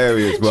is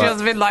hilarious. But she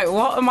has been like,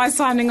 what am I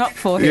signing up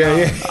for here?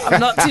 Yeah. I'm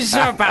not too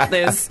sure about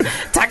this.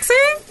 Taxi?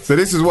 So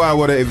this is what I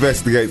want to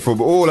investigate for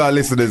all our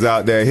listeners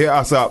out there. Hit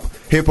us up,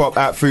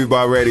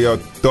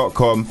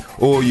 hiphop@foodbarradio.com,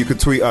 or you could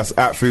tweet us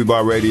at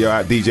foodbarradio,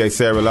 at DJ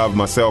Sarah Love,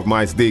 myself,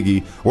 Mice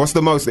Diggy. What's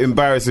the most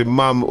embarrassing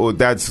mum or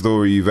dad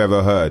story you've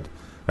ever heard?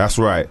 That's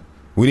right.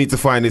 We need to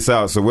find this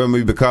out so when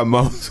we become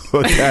mums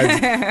or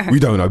dads, we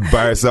don't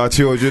embarrass our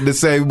children the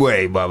same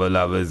way, mama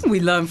lovers. We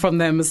learn from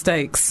their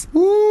mistakes.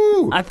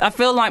 Woo! I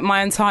feel like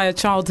my entire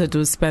childhood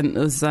was spent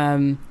as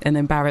an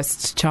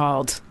embarrassed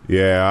child.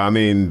 Yeah, I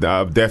mean,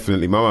 my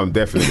mum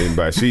definitely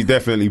embarrassed. She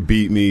definitely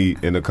beat me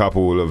in a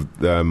couple of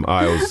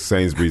aisles,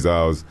 Sainsbury's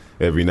aisles,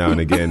 every now and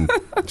again,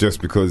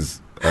 just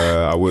because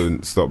I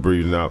wouldn't stop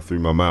breathing out through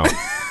my mouth.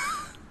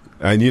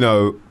 And,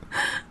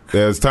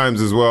 there's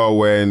times as well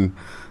when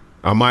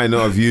I might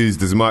not have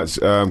used as much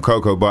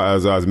cocoa butter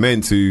as I was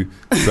meant to,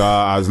 so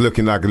I was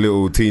looking like a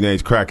little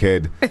teenage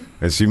crackhead,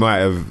 and she might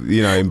have,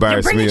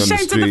 embarrassed me on the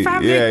street.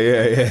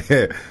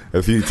 Yeah,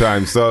 a few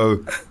times.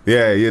 So,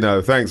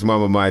 thanks,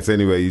 Mama Mice.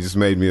 Anyway, you just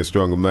made me a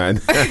stronger man.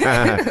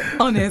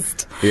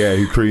 Honest. Yeah,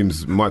 who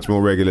creams much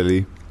more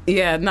regularly.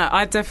 Yeah, no,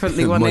 I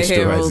definitely want to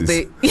hear all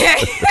the...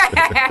 Yeah,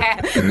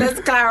 let's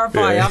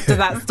clarify after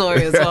that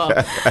story as well.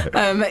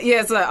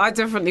 So I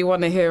definitely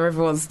want to hear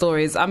everyone's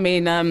stories. I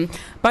mean,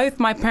 both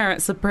my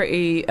parents are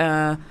pretty...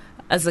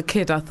 as a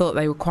kid, I thought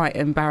they were quite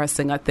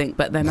embarrassing, I think.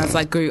 But then as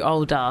I grew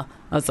older,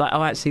 I was like,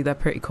 oh, actually, they're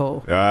pretty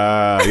cool.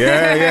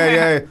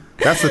 Yeah.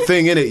 That's the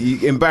thing,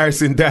 innit?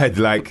 Embarrassing dad.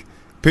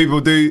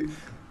 People do...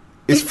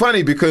 It's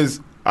funny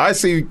because I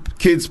see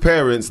kids'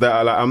 parents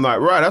that are I'm like,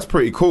 right, that's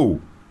pretty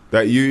cool.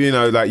 That you're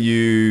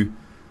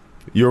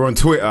on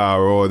Twitter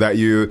or that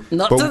you... to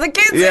the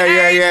kids.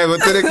 Yeah.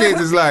 But to the kids,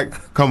 it's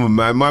like, come on,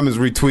 man. Mum is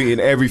retweeting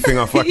everything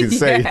I fucking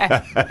say.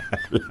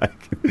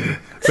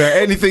 So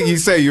anything you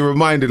say, you're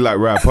reminded,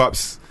 right,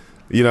 Pops,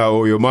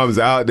 or your mum's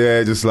out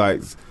there just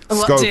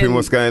scoping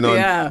what's going on.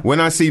 Yeah. When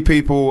I see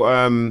people,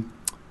 and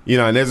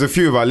there's a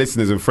few of our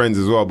listeners and friends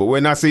as well, but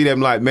when I see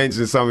them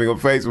mention something on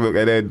Facebook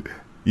and then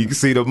you can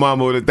see the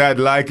mum or the dad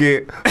like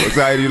it, or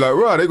something, you're like,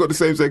 right, they got the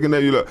same second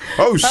name. You're like,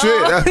 oh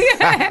shit.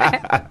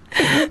 Yeah.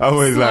 I'm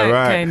always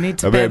right, need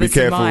to I better be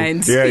careful.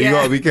 Mind. Yeah, you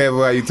got to be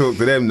careful how you talk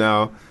to them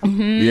now.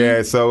 Mm-hmm.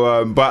 Yeah,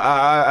 so, but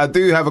I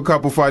do have a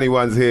couple funny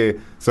ones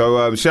here.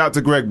 So shout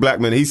to Greg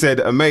Blackman. He said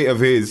a mate of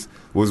his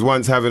was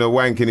once having a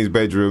wank in his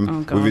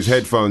bedroom with his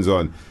headphones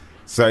on.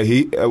 So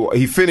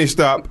he finished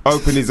up,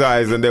 opened his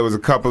eyes, and there was a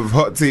cup of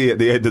hot tea at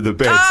the end of the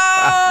bed.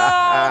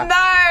 Oh,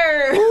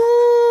 no!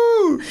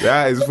 Woo!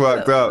 That is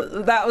fucked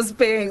up. That was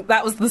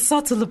the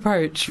subtle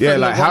approach. Yeah,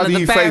 like how do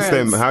you face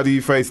them? How do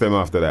you face them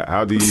after that?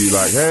 How do you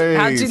like, hey,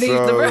 how do you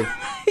leave the room?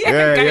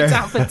 Go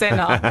down for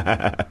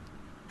dinner.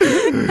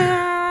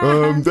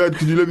 Dad,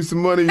 can you lend me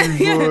some money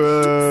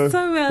for...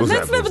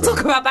 let's never talk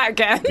about that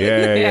again.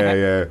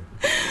 Yeah.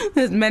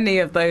 There's many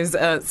of those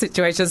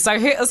situations. So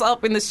hit us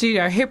up in the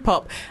studio,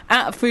 hiphop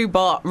at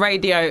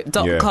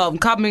FubarRadio.com.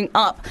 Coming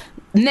up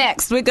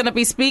next, we're going to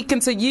be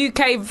speaking to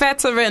UK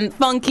veteran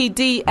Funky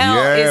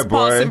DL is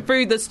passing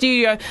through the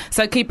studio,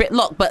 so keep it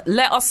locked. But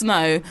let us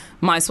know,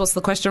 Mice, what's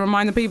the question?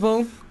 Remind the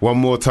people. One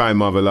more time,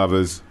 mother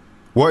lovers.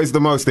 What is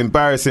the most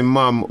embarrassing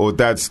mum or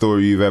dad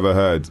story you've ever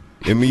heard?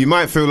 I mean, you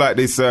might feel like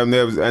this, and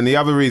the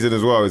other reason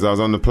as well is I was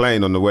on the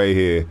plane on the way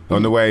here,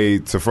 on the way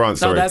to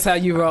France. Sorry. That's how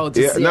you roll.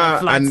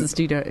 Fly to the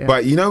studio. Yeah.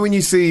 But you know when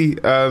you see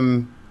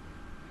a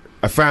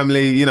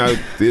family, you know,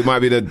 it might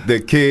be the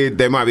kid.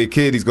 There might be a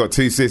kid. He's got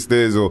two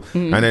sisters,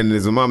 and then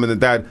there's a mum and a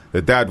dad.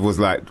 The dad was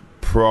like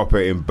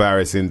proper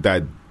embarrassing.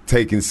 Dad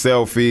taking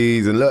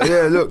selfies and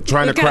look,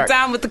 trying to crack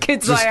down with the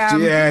kids.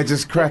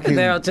 Just cracking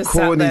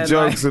corny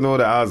jokes and all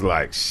that. I was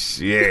like,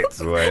 shit.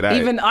 Boy,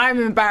 even I'm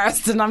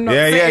embarrassed, and I'm not.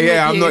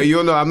 Yeah. I'm not.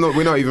 You're not. I'm not.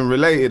 We're not even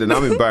related, and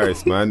I'm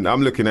embarrassed, man.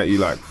 I'm looking at you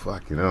like,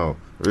 fucking hell.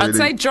 Really? I'd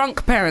say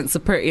drunk parents are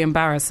pretty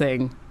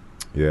embarrassing.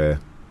 Yeah.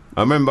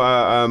 I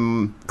remember,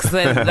 because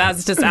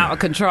that's just out of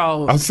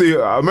control. I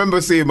remember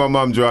seeing my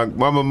mum drunk.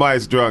 Mama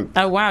Mice drunk.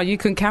 Oh wow, you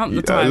can count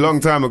the time. A long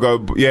time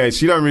ago. Yeah,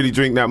 she don't really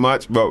drink that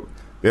much, but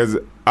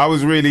I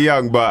was really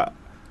young, but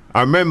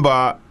I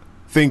remember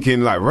thinking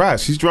like, right,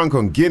 she's drunk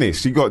on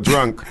Guinness. She got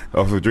drunk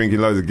off of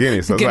drinking loads of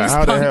Guinness. I was Guinness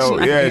like, how the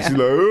hell? Yeah, she's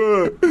like,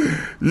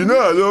 you know,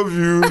 I love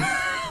you.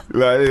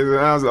 Like,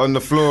 I was on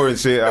the floor and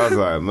shit. I was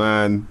like,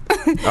 man.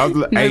 I was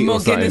like no more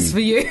Guinness for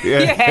you.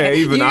 Yeah,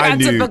 even you I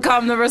knew. You had to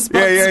become the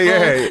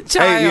responsible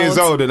child. 8 years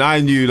old, and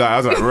I knew, like, I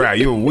was like, right,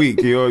 you're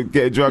weak. You're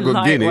getting drunk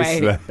on Guinness.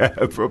 Like,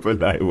 proper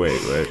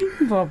lightweight, man.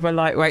 Proper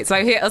lightweight.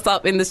 So hit us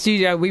up in the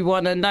studio. We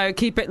want to know.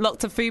 Keep it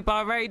locked to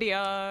Fubar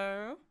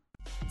Radio.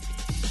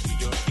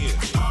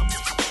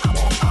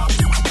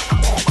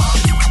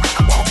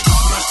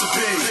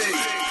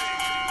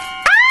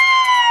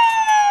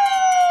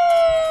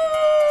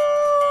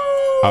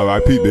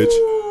 R.I.P. bitch.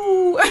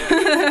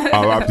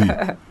 R.I.P.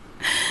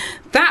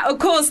 That, of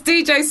course,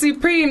 DJ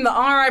Supreme, the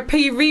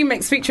R.I.P.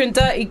 remix featuring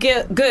Dirty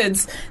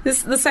Goods. This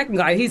is the second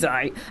guy, he's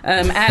alright.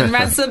 And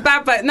Ransom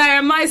Bad Bones.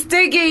 No, My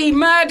Stiggy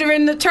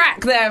murdering the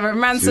track there.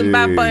 And Ransom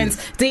Bad Bones,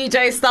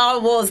 DJ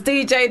Star Wars,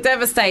 DJ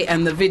Devastate.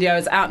 And the video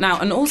is out now.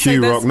 And also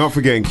Q-Rock, not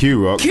forgetting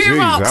Q-Rock.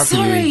 Q-Rock,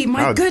 sorry,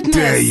 my goodness.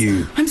 How dare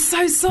you? I'm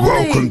so sorry.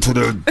 Welcome to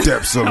the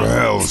depths of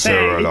hell,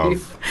 Sarah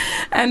Love.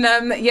 And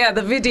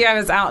the video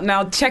is out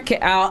now. Check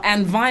it out.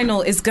 And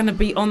vinyl is going to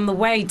be on the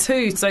way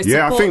too. So I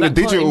think the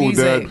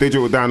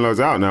digital download's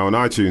out now on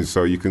iTunes,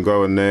 so you can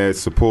go on there,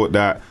 support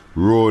that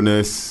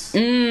rawness. Shout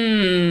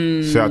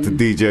out to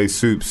DJ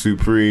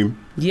Supreme.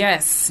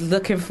 Yes,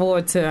 looking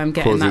forward to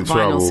getting that vinyl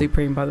trouble.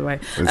 Supreme, by the way.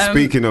 And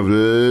speaking of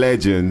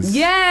legends,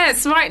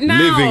 yes, right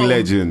now, living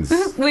legends,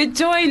 we're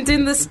joined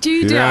in the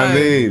studio. You know what I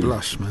mean?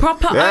 Blush, man.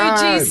 Proper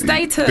OG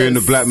status. Doing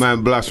the black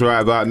man blush right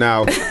about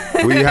now.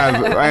 We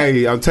have,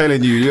 hey, I'm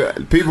telling you,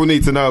 people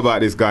need to know about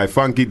this guy,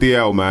 Funky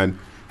DL, man.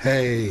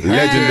 Hey,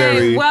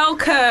 legendary.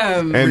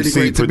 Welcome, MC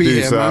really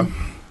producer. Here,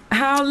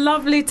 how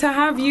lovely to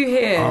have you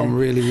here. I'm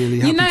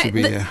really happy to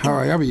be here. How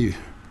are you?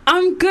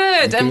 I'm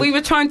good. And we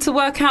were trying to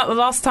work out the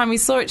last time we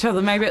saw each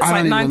other. Maybe it's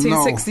like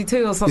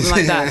 1962 or something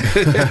like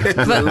that.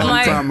 But a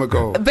long time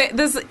ago. But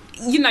there's,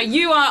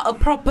 you are a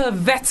proper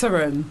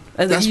veteran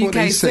of the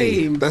UK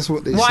scene. That's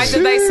what they say. Why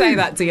do they say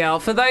that, DL?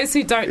 For those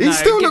who don't know, he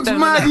still looks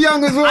mad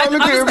young as well.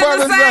 Look at him,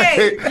 brother.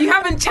 You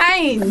haven't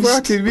changed.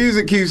 Fucking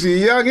music keeps you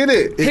young,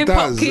 innit? It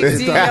does.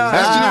 Keeps you young. Do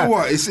you know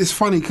what? It's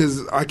funny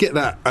because I get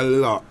that a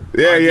lot.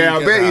 Yeah,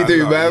 I bet you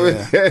do,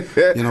 man.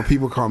 Yeah.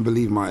 People can't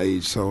believe my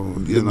age, so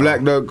the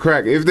black don't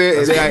crack. If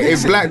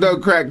black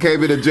don't crack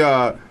came in a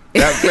jar,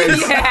 that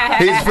face,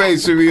 his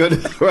face should be on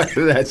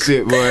that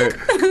shit, boy.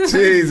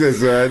 Jesus,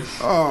 man.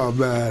 Oh,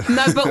 man.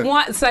 No, but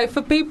what? So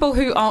for people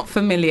who aren't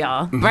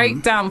familiar,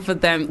 break down for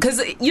them,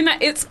 because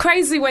it's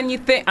crazy when you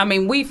think. I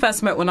mean, we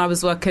first met when I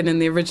was working in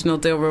the original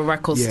Deal Real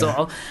record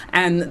store,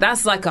 and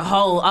that's like a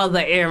whole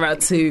other era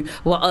to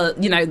what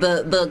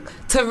the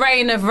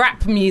terrain of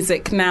rap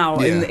music now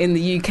in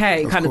the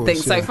UK kind of thing.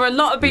 So for a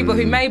lot of people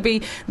who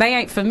maybe they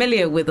ain't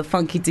familiar with the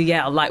Funky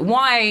DL, like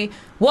why?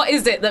 What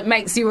is it that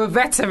makes you a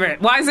veteran?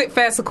 Why is it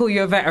fair to call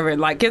you a veteran?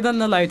 Like, give them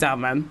the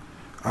lowdown, man.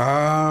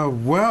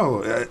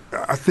 Well,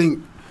 I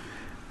think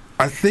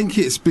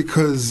it's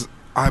because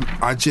I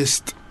kind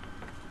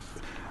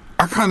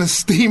of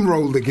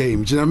steamrolled the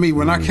game. Do you know what I mean?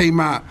 When I came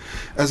out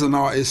as an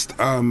artist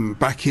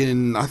back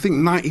in, I think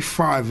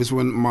 95 is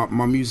when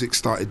my music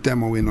started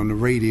demoing on the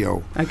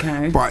radio.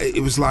 Okay. But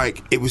it was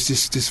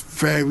just this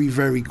very,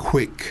 very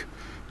quick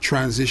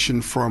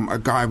transition from a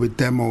guy with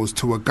demos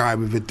to a guy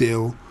with a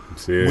deal.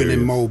 Serious.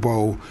 winning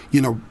Mobo.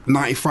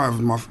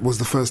 95 was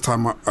the first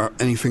time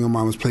anything of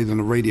mine was played on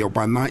the radio.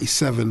 By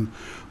 97,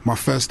 my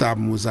first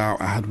album was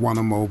out. I had won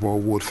a Mobo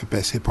Award for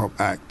Best Hip Hop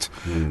Act.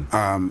 And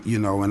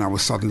I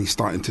was suddenly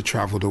starting to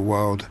travel the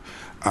world.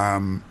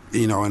 And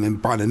then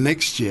by the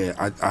next year,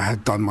 I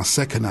had done my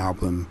second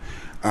album.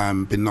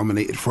 Been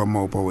nominated for a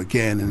Mobo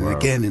again and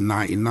again in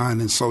 99,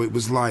 and so it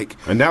was like.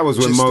 And that was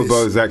when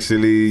Mobos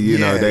actually,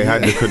 they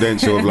had the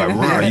credential of like,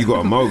 wow, you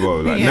got a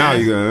Mobo. Like now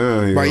you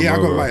got.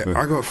 But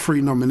I got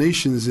 3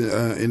 nominations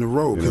in a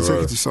row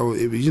consecutive. So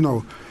it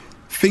was,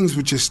 things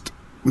were just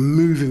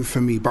moving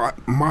for me. But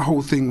my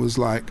whole thing was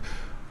like,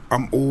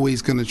 I'm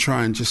always going to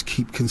try and just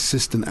keep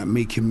consistent at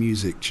making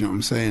music. Do you know what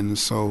I'm saying?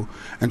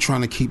 And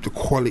trying to keep the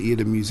quality of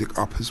the music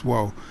up as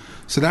well.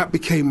 So that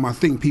became my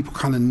thing. People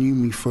kind of knew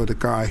me for the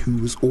guy who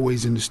was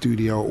always in the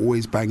studio,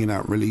 always banging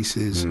out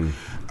releases,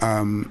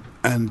 and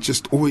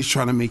just always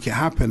trying to make it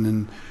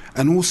happen.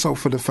 And also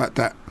for the fact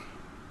that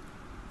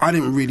I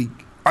didn't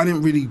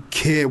really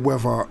care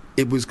whether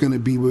it was going to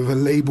be with a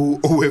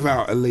label or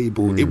without a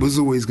label. It was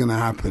always going to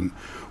happen,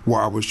 what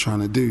I was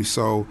trying to do.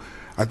 So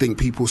I think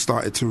people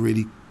started to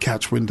really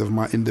catch wind of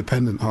my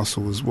independent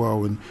hustle as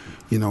well, and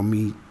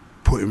me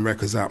putting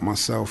records out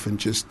myself and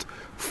just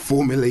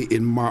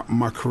formulating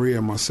my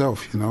career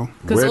myself,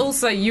 Because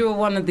also you were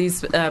one of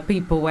these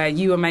people where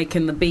you were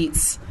making the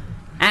beats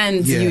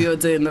and you were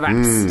doing the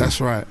raps. That's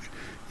right.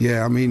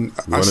 Yeah, I mean,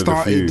 I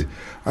started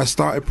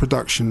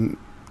production.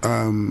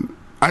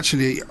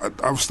 Actually,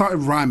 I started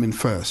rhyming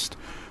first.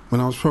 When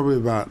I was probably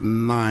about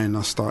 9,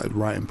 I started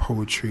writing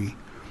poetry.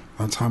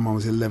 By the time I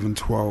was 11,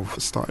 12, I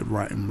started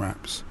writing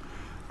raps.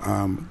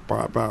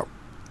 By about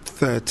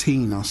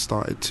 13, I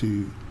started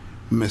to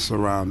mess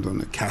around on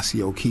the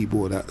Casio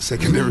keyboard at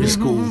secondary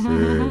school,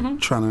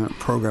 trying to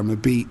program a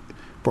beat,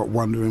 but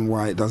wondering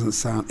why it doesn't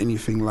sound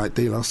anything like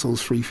De La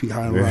Soul's 3 Feet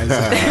High and Rise.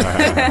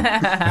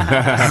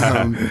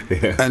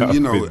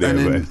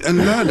 And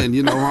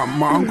learning.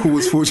 My uncle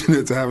was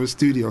fortunate to have a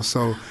studio,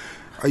 so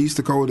I used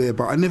to go there,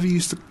 but I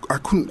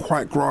couldn't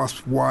quite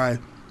grasp why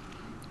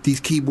these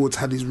keyboards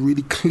had these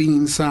really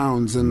clean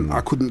sounds, and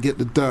I couldn't get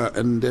the dirt.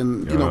 And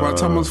then, by the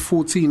time I was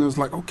 14, I was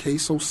like, okay,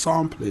 so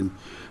sampling,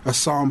 a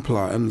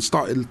sampler, and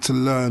started to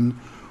learn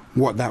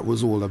what that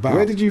was all about.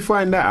 Where did you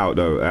find that out,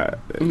 though,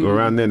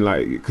 around then?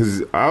 Like,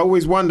 because I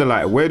always wonder,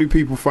 like, where do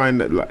people find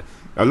that? Like,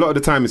 a lot of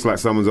the time it's like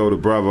someone's older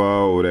brother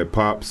or their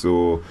pops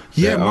or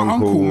their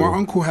uncle. My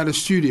uncle had a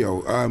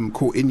studio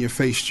called In Your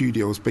Face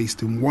Studios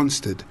based in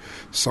Wanstead.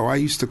 So I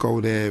used to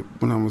go there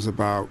when I was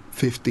about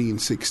 15,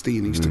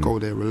 16. I used to go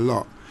there a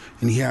lot.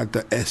 And he had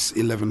the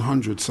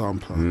S1100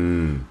 sampler.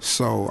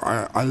 So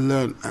I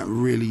learned at a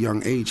really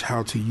young age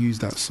how to use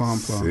that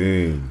sampler.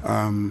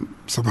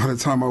 So by the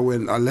time I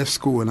left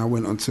school and I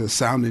went onto a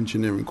sound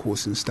engineering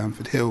course in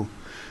Stamford Hill,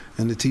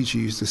 and the teacher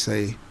used to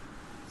say,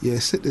 yeah,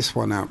 sit this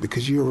one out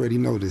because you already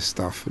know this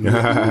stuff,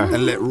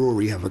 and let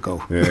Rory have a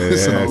go.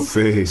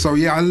 So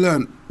I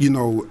learned,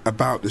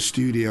 about the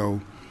studio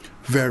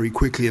very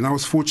quickly, and I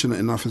was fortunate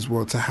enough as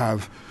well to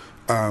have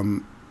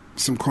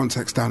some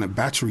contacts down at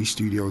Battery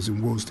Studios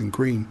in Willesden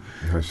Green.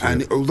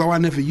 And although I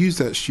never used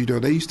that studio,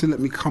 they used to let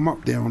me come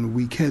up there on the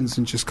weekends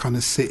and just kind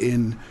of sit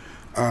in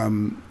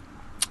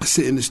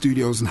the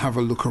studios and have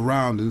a look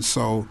around. And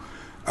so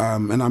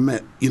and I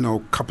met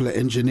a couple of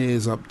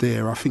engineers up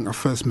there. I think I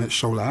first met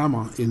Shola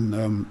Hammer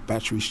in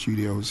Battery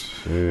Studios.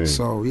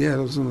 So that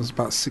was when I was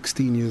about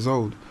 16 years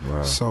old.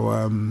 Wow. So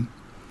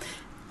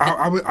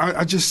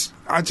I just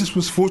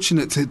was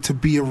fortunate to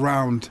be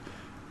around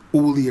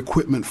all the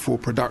equipment for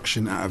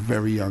production at a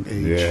very young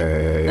age.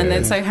 And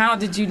then, so how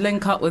did you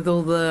link up with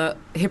all the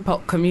hip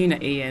hop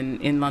community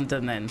in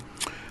London then?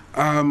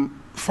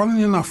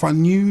 Funnily enough, I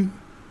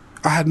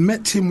had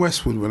met Tim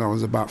Westwood when I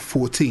was about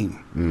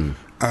 14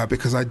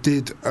 because I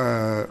did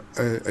a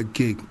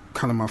gig,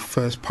 kind of my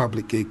first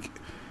public gig,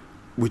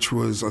 which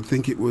was, I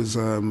think it was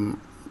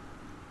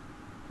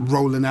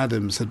Roland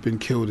Adams had been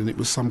killed, and it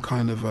was some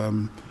kind of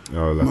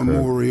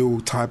memorial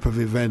type of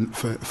event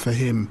for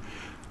him.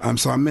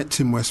 So I met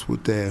Tim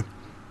Westwood there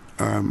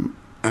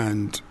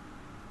and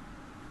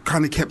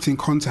kind of kept in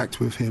contact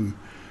with him.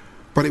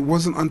 But it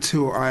wasn't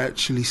until I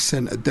actually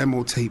sent a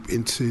demo tape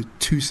into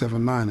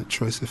 279 at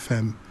Choice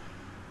FM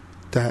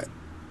that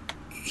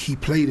he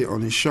played it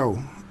on his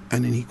show.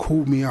 And then he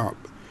called me up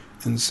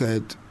and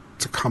said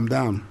to come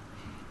down.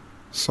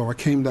 So I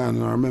came down,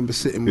 and I remember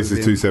sitting with him.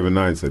 This is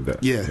 279 said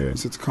that? Yeah, he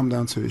said to come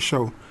down to his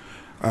show.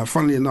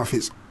 Funnily enough,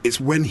 it's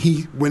when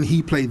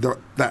he played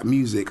that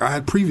music. I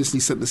had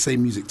previously sent the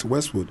same music to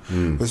Westwood.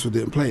 Westwood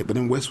didn't play it, but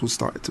then Westwood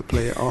started to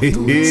play it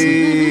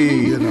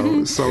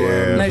afterwards. So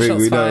no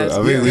shots fired.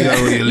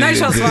 No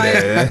shots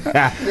fired.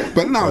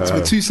 But no, it's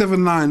for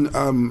 279.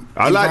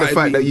 I like the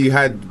fact that you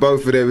had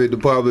both of them in the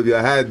palm of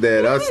your hand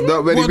there. That's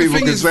not many people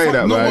can say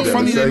that. No,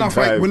 funny enough,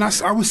 when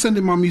I was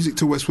sending my music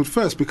to Westwood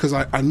first because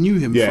I knew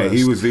him. Yeah, first.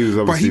 he was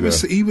obviously.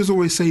 But he was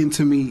always saying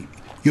to me,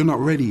 "You're not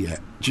ready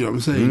yet." Do you know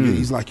what I'm saying?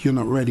 He's like, "You're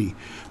not ready."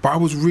 But I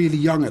was really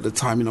young at the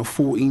time,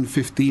 14,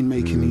 15,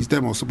 making these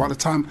demos. So by the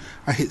time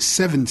I hit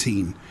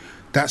 17,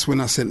 that's when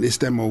I sent this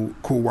demo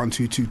called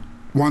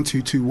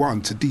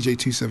 1221 to DJ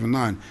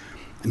 279,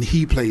 and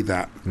he played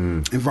that,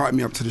 invited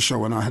me up to the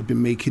show, and I had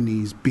been making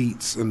these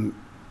beats and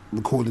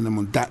recording them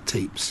on DAT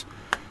tapes.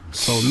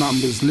 So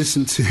numbers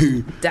listen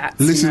to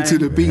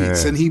the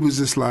beats, and he was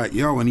just like,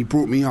 yo, and he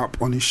brought me up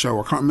on his show.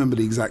 I can't remember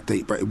the exact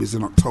date, but it was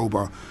in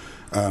October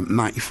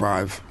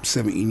 95,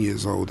 17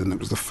 years old, and it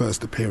was the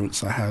first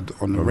appearance I had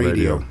on the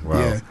radio. Wow.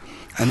 Yeah.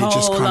 And it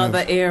just whole kind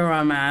other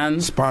era,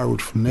 man.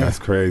 spiraled from there. That's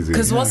crazy.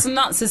 Because what's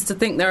nuts is to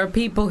think there are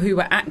people who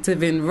were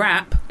active in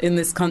rap in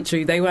this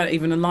country. They weren't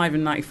even alive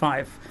in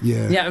 95. Yeah.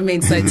 You know what I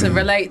mean? So to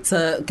relate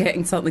to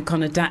getting something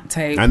on a DAT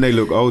tape. And they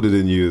look older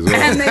than you as well.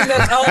 And they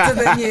look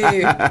older than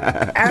you.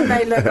 And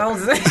they look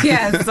older than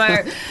yeah,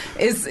 so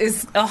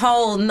it's a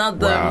whole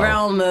nother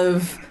realm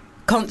of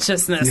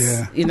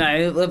consciousness, you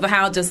know, of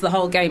how just the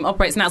whole game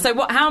operates now.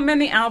 So how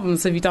many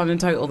albums have you done in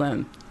total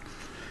then?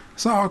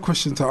 It's a hard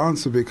question to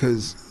answer,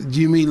 because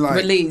do you mean like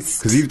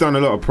Released? Because you've done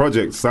a lot of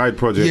projects, side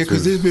projects. Yeah,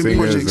 because there's been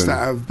projects and that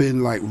have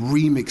been like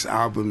remix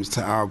albums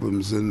to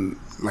albums, and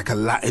like a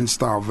Latin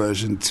style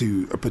version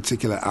to a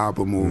particular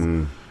album.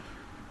 Or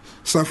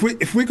so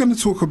if we're going to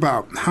talk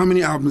about how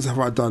many albums have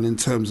I done in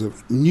terms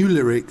of new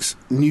lyrics,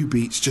 new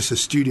beats, just a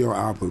studio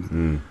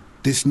album,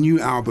 this new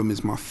album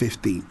is my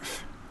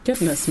 15th.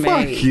 Goodness me.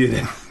 Fuck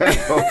yeah.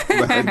 Oh,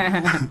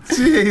 man.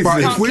 Jesus. But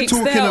if Can't we're keep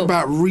talking still.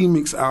 about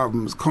remix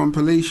albums,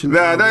 compilation Nah,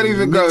 albums, don't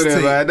even go there,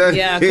 mixtape, man. Don't-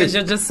 Yeah, because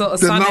you're just sort of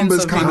the sunning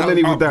numbers some kind people. How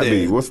many would up that there.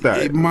 be? What's that?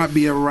 It might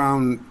be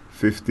around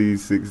 50s,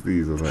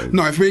 60s or something?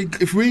 No, if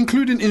we're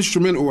including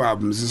instrumental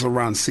albums, it's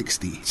around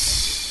 60.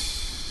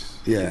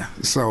 Yeah,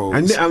 so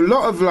And a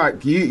lot of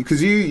like you, because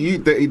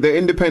the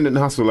independent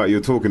hustle like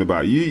you're talking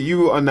about, you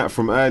were on that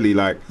from early.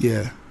 Like,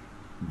 yeah,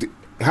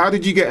 how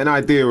did you get an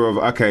idea of,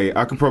 okay,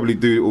 I could probably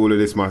do all of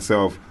this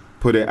myself,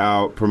 put it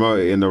out, promote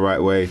it in the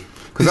right way?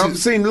 Because I've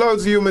seen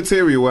loads of your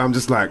material where I'm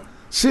just like,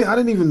 shit, I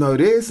didn't even know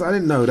this, I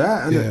didn't know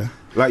that. And Yeah.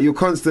 like you're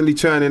constantly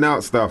churning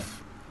out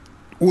stuff.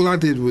 all I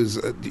did was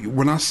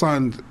when I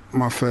signed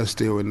my first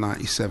deal in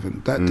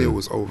 '97, that deal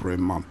was over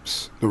in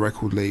months. The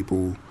record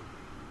label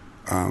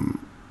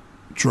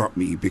dropped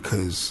me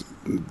because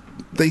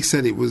they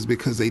said it was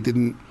because they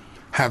didn't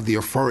have the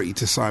authority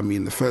to sign me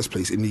in the first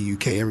place. In the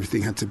UK,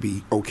 everything had to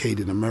be okayed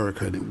in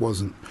America, and it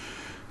wasn't.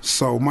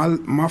 So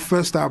my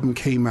first album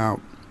came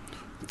out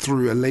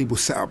through a label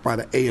set up by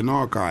the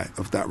A&R guy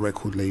of that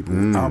record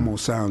label, Almo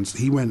Sounds.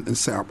 He went and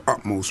set up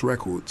Utmost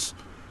Records.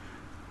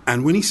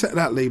 And when he set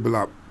that label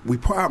up, we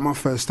put out my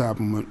first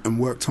album and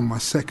worked on my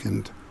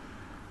second.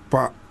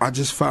 But I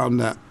just found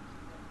that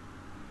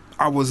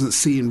I wasn't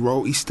seeing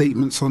royalty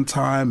statements on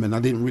time, and I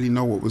didn't really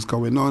know what was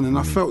going on, and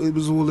I felt it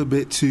was all a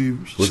bit too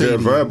Was shady. it a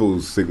verbal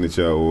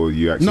signature or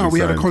you actually No, we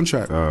had a signed?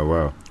 contract. Oh,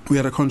 wow. We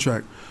had a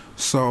contract.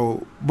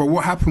 So, but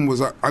what happened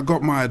was I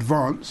got my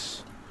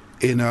advance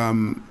in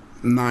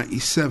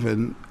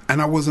 '97,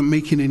 and I wasn't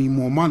making any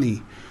more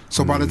money.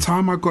 So by the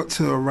time I got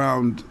to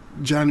around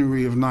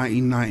January of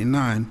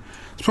 1999,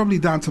 it's probably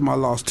down to my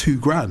last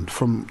 $2,000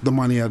 from the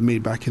money I'd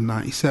made back in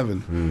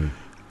 '97.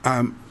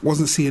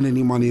 Wasn't seeing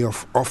any money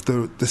off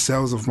the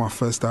sales of my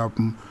first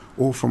album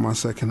or from my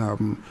second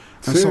album.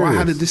 And so I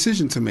had a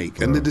decision to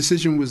make. And the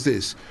decision was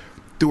this: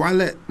 do I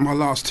let my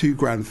last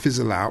 $2,000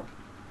 fizzle out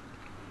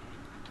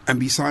and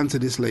be signed to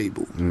this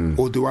label,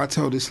 or do I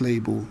tell this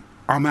label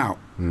I'm out,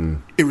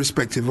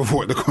 irrespective of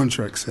what the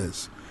contract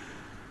says?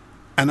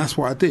 And that's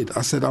what I did.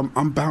 I said,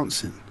 I'm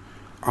bouncing.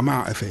 I'm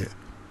out of here.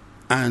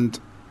 And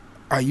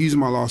I used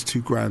my last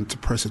 $2,000 to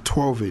press a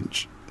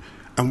 12-inch.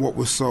 And what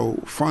was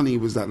so funny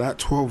was that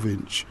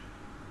 12-inch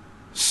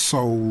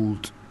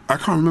sold, I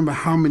can't remember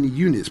how many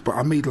units, but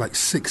I made like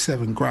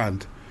 $6-7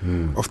 grand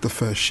off the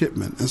first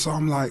shipment. And so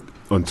I'm like,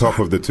 On top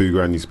of the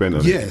 $2,000 you spent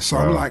on it? yeah, so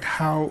I'm Wow. like,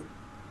 how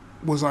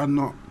was I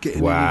not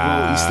getting Wow,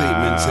 any royalty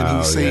statements? And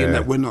he's saying yeah.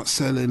 that we're not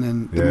selling.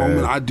 And the Yeah.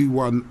 moment I do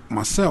one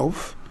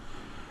myself,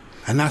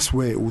 and that's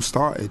where it all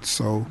started.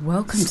 So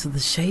Welcome to the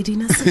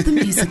shadiness of the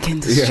music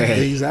industry. Yeah.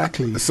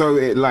 exactly. So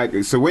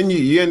when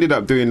you ended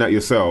up doing that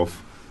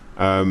yourself,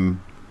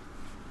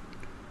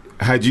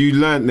 had you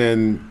learnt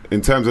then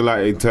in terms of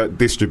like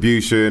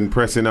distribution,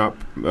 pressing up,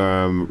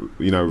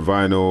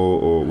 vinyl,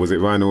 or was it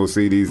vinyl or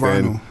CDs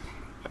Vinyl.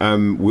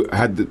 then?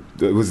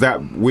 Was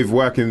that with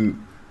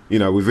working,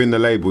 within the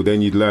label?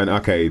 Then you'd learn,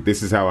 okay,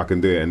 this is how I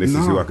can do it, and this is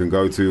who No. I can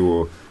go to,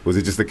 or was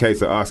it just a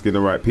case of asking the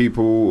right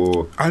people?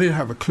 Or I didn't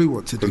have a clue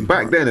what to do.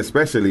 back but- then,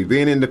 especially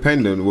being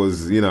independent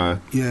was, yeah.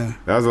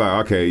 I was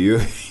like, okay, you're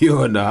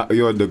on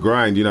the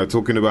grind,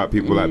 talking about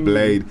people like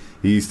Blade.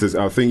 I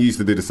think he used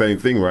to do the same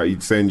thing, right?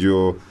 You'd send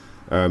your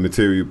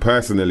material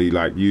personally,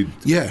 like you'd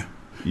Yeah.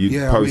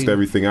 post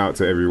everything out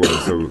to everyone.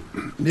 So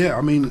Yeah,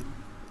 I mean,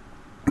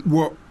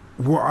 what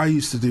I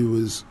used to do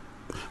was,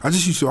 I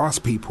just used to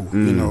ask people.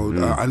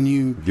 I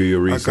knew do your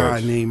a research.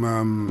 guy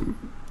named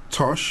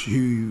Tosh,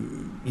 who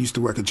used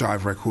to work at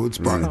Jive Records,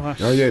 but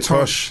Oh yeah,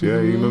 Tosh. Yeah,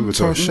 you remember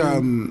Tosh?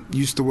 Tosh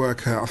used to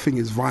work at, I think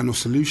it's Vinyl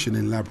Solution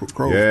in Ladbroke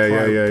Grove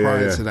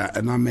prior to that,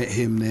 and I met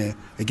him there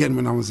again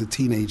when I was a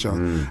teenager.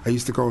 I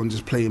used to go and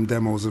just play him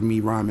demos of me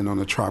rhyming on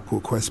a Tribe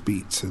Called Quest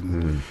beats,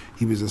 and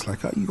he was just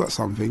like, "Oh, you got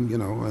something," you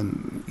know,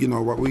 and you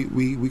know what,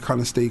 we kind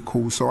of stayed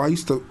cool. So I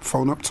used to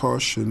phone up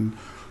Tosh and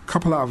a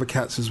couple of other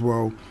cats as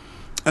well,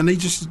 and they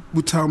just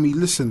would tell me,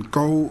 "Listen,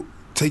 go."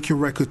 Take your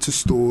record to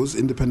stores,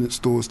 independent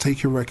stores,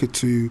 take your record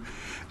to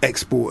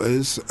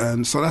exporters.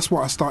 And so that's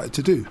what I started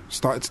to do.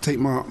 Started to take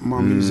my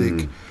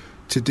music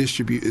to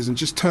distributors and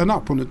just turn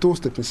up on the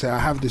doorstep and say, I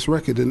have this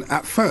record. And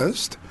at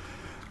first,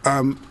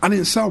 I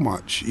didn't sell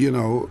much, you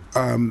know.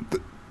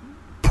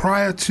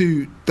 Prior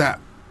to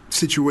that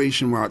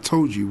situation where I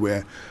told you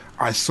where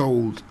I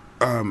sold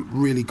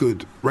really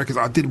good records,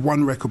 I did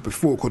one record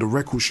before called a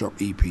Record Shop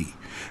EP.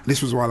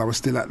 This was while I was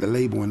still at the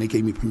label and they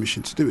gave me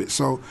permission to do it.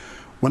 So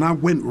when I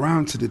went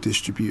round to the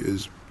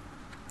distributors,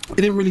 it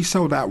didn't really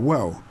sell that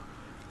well.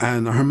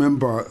 And I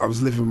remember I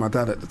was living with my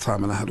dad at the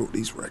time and I had all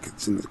these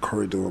records in the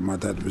corridor and my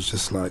dad was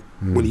just like,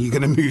 when are you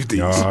going to move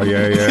these? Oh,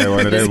 yeah,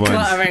 one of them ones.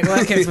 Clutter ain't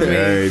working for me.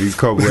 Hey, these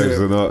cobwebs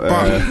are not...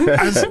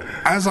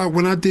 But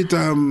when I did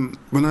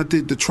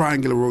the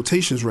Triangular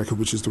Rotations record,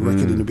 which is the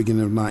record in the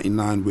beginning of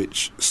 '99,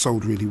 which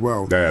sold really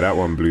well. Yeah, that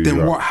one blew Then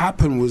you up. what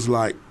happened was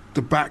like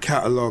the back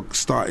catalogue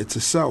started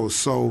to sell.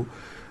 So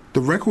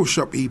the Record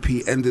Shop EP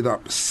ended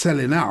up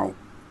selling out,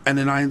 and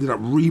then I ended up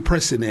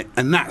repressing it,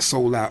 and that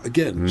sold out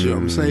again. Do you know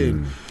what I'm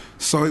saying?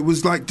 So it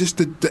was like just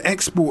the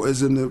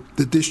exporters and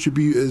the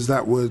distributors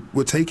that were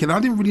taking. I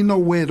didn't really know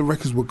where the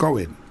records were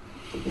going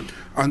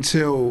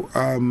until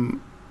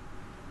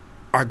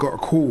I got a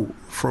call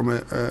from a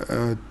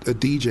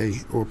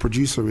DJ or a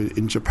producer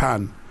in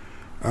Japan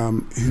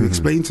who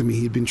explained to me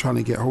he'd been trying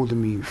to get hold of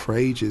me for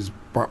ages,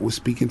 but was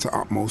speaking to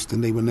Utmost,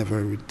 and they were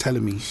never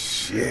telling me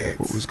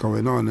what was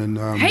going on. And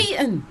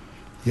hating.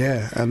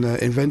 Yeah, and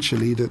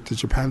eventually the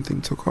Japan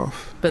thing took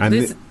off. But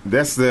and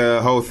that's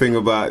the whole thing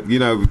about, you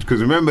know, because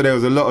remember there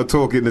was a lot of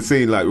talk in the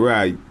scene like,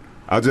 right,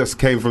 I just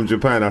came from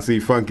Japan, I see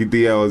Funky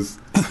DL's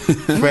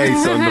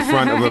face on the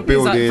front of a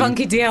building. He's like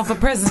Funky DL for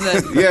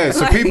president. Yeah,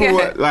 so people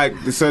were like,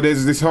 so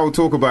there's this whole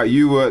talk about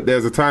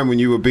there's a time when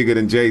you were bigger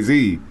than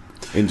Jay-Z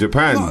in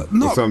Japan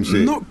or some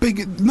shit. Not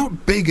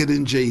bigger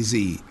than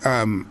Jay-Z,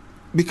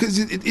 because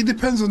it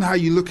depends on how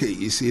you look at it,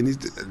 you see. And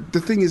the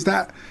thing is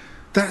that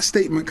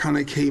statement kind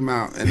of came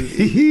out, and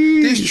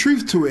there's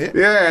truth to it.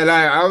 Yeah,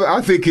 like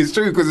I think it's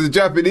true because a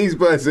Japanese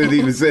person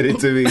even said it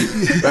to me.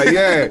 Like,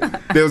 yeah,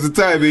 there was a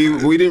time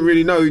we didn't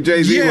really know who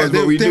Jay-Z was,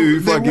 but we knew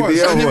who fucking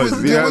DL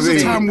was. There was a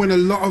time when a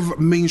lot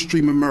of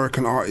mainstream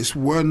American artists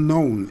were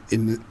known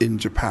in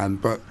Japan,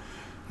 but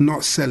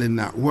not selling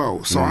that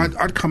well. So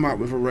I'd come out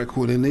with a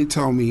record, and they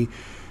tell me,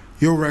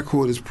 your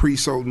record is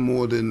pre-sold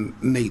more than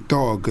Nate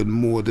Dogg and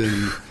more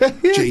than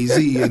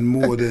Jay-Z and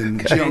more than,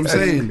 do you know what I'm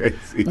saying?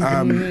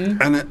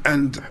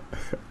 And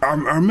I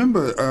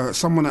remember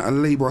someone at a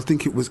label, I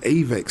think it was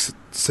Avex,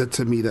 said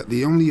to me that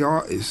the only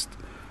artist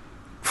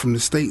from the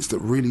States that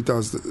really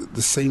does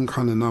the same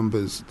kind of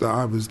numbers that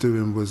I was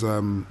doing was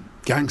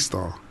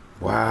Gangstar.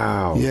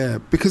 Wow. Yeah,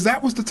 because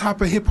that was the type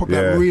of hip-hop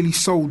that really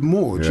sold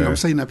more, do you know what I'm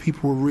saying, that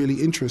people were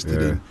really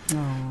interested in.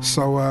 Oh.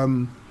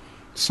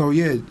 So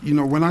yeah, you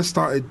know, when I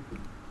started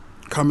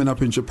coming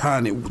up in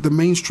Japan, the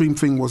mainstream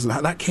thing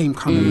wasn't that came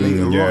kind of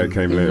later on. Yeah, it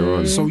came later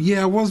on. So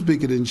yeah, I was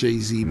bigger than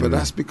Jay-Z, but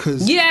that's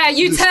because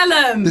tell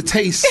them the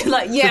taste,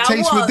 like the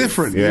tastes were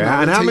different. Yeah, you know,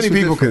 and how many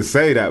people can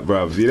say that,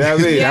 bruv? You know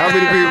what I mean? How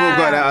many people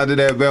got that under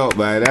their belt,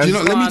 man? Do you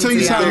know, let me tell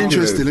you something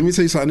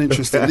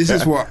interesting. This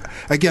is what,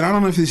 again, I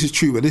don't know if this is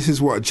true, but this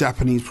is what a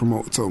Japanese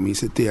promoter told me. He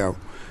said, DL,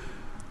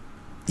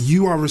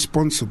 you are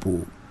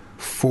responsible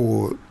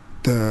for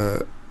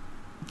the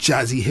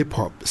jazzy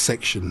hip-hop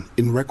section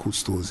in record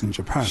stores in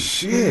Japan.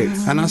 Shit.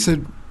 And I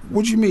said,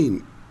 what do you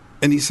mean?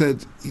 And he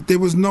said, there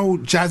was no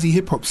jazzy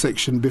hip-hop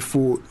section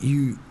before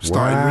you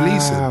started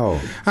releasing.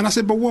 And I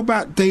said, but what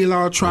about De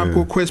La, Tribe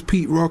Called Quest,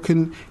 Pete Rock?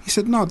 And he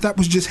said, no, that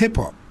was just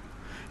hip-hop.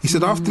 He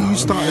said, after you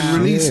started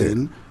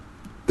releasing,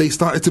 they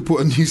started to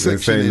put a new section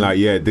saying in. like,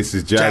 yeah, this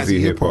is jazzy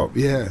hip-hop.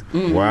 Yeah.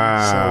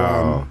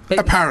 Wow. So,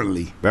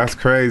 apparently. That's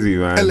crazy,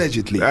 man.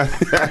 Allegedly.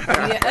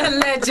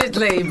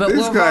 Allegedly, but this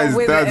we'll guy's roll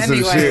with done it some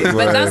anyway. shit,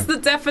 but that's the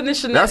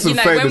definition that's of,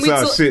 some famous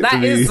ass shit that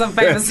to is me. some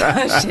famous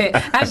ass shit.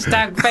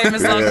 Hashtag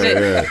famous ass shit.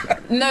 Yeah.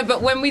 No,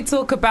 but when we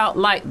talk about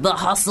like the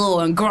hustle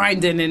and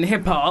grinding in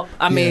hip hop,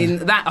 I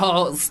mean, that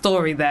whole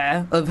story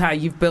there of how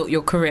you've built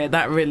your career,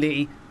 that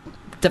really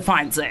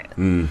defines it.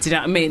 Do you know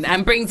what I mean?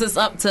 And brings us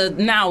up to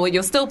now where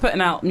you're still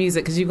putting out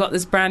music because you've got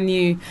this brand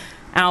new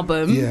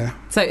album. Yeah.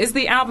 So is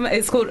the album,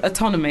 it's called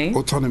Autonomy.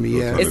 Autonomy,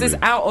 yeah. Is this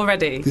out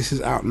already? This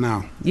is out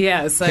now.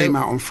 Yeah, so came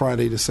out on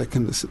Friday the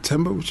 2nd of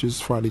September, which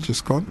is Friday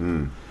just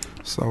gone.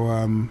 So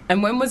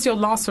and when was your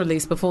last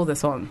release before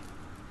this one?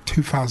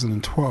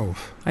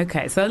 2012.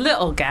 Okay, so a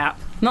little gap.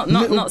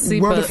 Not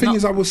super. Well, the thing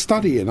is, I was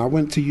studying. I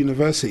went to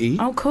university.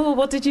 Oh, cool.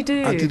 What did you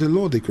do? I did a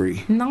law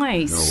degree.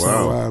 Nice.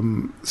 Oh,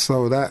 wow.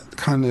 So that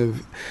kind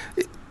of...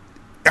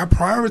 I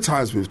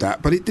prioritized with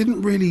that, but it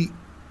didn't really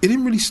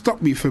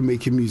stop me from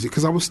making music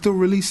because I was still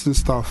releasing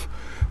stuff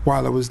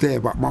while I was there,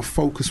 but my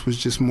focus was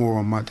just more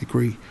on my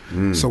degree.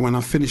 So when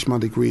I finished my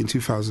degree in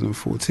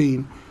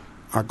 2014,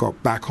 I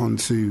got back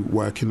onto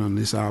working on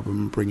this album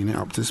and bringing it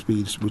up to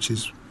speed, which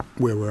is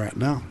where we're at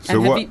now. So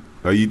what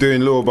are you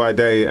doing, law by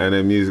day and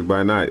then music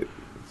by night?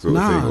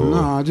 No,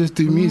 I just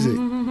do music.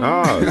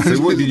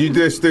 So what did you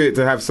just do it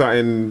to have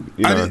something?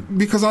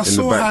 Because I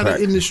saw how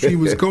the industry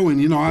was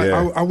going.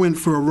 I went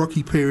through a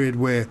rocky period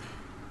where,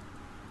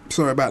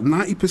 about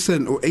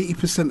 90% or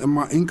 80% of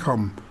my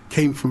income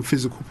came from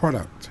physical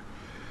product.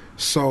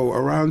 So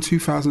around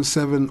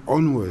 2007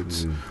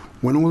 onwards,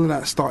 when all of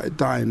that started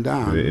dying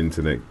down, the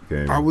internet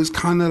came. I was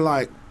kind of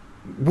like,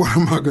 what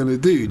am I going to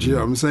do? Do you know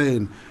what I'm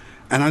saying?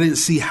 And I didn't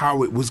see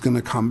how it was going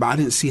to come back. I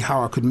didn't see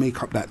how I could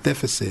make up that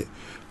deficit,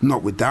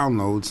 not with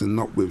downloads and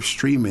not with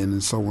streaming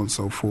and so on and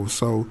so forth.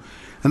 So,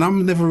 and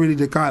I'm never really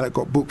the guy that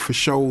got booked for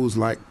shows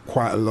like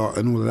quite a lot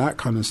and all of that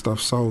kind of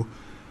stuff. So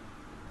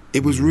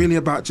it was really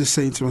about just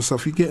saying to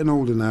myself, you're getting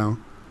older now,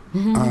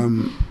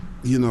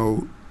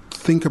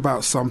 think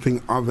about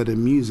something other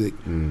than music.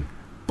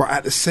 But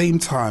at the same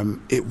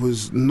time, it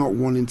was not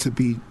wanting to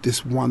be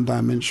this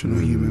one-dimensional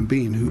human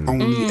being who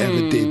only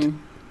ever did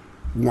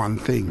one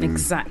thing.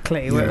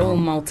 Exactly. We're all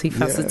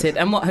multifaceted.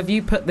 And what, have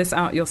you put this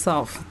out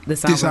yourself,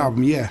 this album? This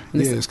album,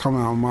 it's come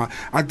out on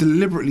I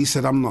deliberately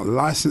said I'm not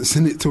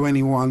licensing it to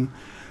anyone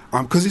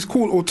because it's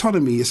called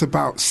autonomy. It's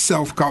about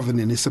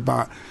self-governing. It's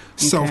about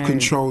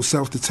self-control,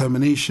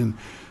 self-determination.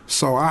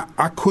 So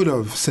I could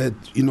have said,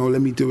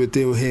 let me do a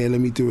deal here,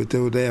 let me do a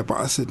deal there. But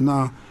I said,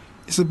 nah,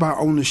 it's about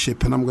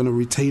ownership, and I'm going to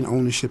retain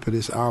ownership of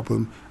this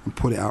album and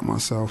put it out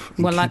myself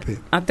and keep it.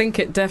 I think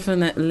it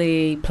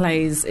definitely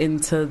plays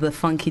into the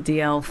Funky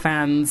DL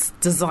fans'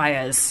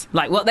 desires.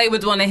 Like what they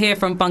would want to hear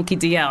from Funky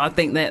DL, I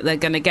think that they're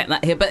going to get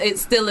that here. But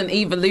it's still an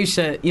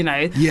evolution,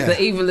 The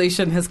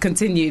evolution has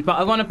continued. But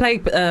I want to play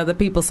the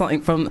people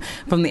something from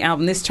the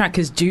album. This track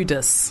is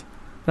Judas.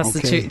 That's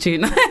the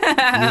tune.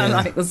 I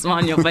like the smile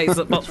on your face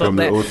that popped from up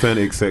there. The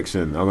authentic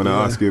section. I'm going to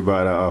ask you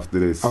about that after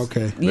this.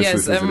 Okay.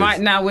 Yes, and right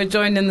now we're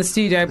joined in the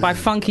studio by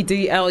Funky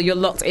DL. You're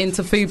locked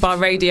into Fubar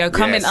Radio.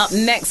 Coming up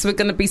next, we're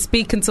going to be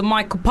speaking to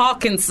Micall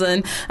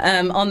Parknsun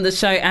on the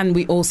show, and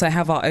we also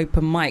have our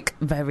open mic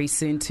very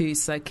soon too,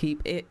 so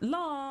keep it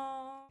locked.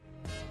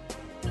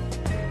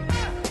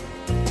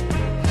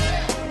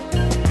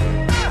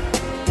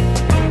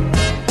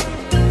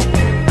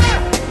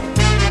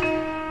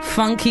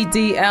 Funky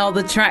DL,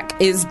 the track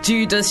is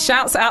Judas.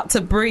 Shouts out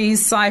to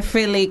Breeze, Cy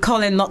Philly,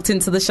 Colin locked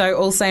into the show,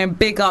 all saying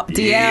big up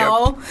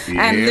DL,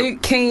 and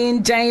Luke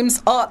Keane,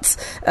 James Ott,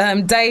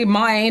 Day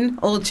Mine,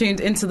 all tuned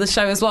into the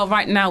show as well.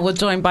 Right now we're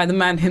joined by the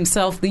man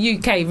himself, the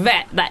UK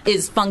vet, that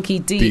is Funky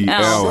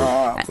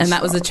DL. And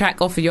that was a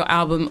track off of your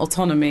album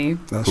Autonomy.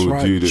 That's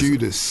right,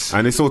 Judas.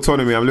 And it's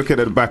Autonomy. I'm looking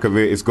at the back of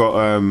it. It's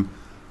got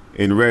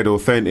in red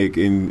authentic,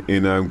 in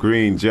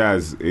green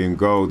jazz, in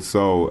gold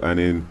soul, and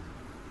in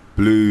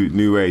blue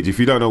new age. If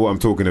you don't know what I'm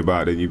talking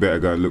about, then you better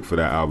go and look for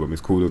that album.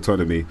 It's called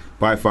Autonomy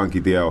by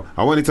Funky DL.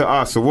 I wanted to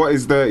ask, so what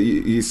is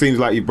it seems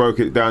like you broke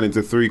it down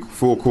into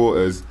 4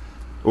 quarters: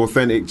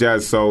 authentic,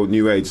 jazz, soul,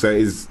 new age. So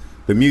is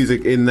the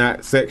music in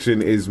that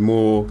section is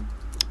more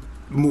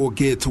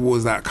geared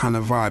towards that kind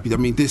of vibe. I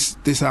mean,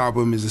 this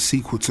album is a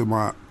sequel to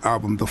my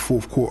album The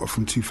Fourth Quarter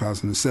from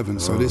 2007.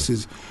 So this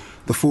is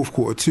the fourth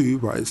quarter too,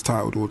 but it's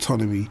titled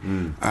Autonomy.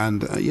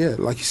 And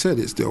like you said,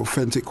 it's the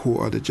authentic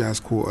quarter, the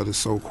jazz quarter, the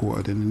soul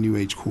quarter, then the new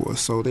age quarter.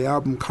 So the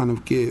album kind of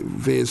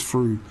veers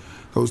through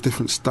those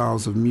different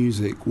styles of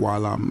music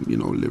while I'm,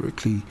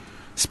 lyrically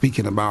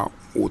speaking about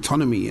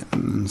autonomy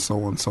and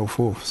so on and so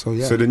forth. So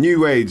yeah. So the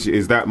new age,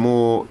 is that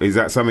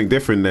something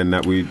different than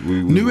that we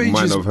new age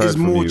might have heard is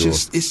more from you?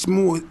 Just it's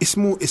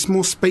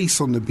more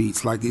space on the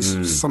beats. Like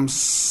it's some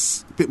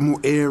bit more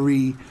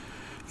airy,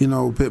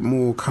 a bit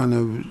more kind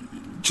of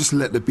just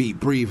let the beat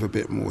breathe a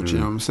bit more. Do you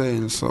know what I'm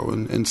saying? So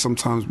and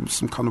sometimes with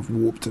some kind of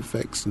warped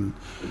effects and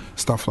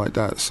stuff like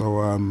that.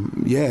 So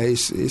it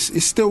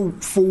still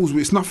falls.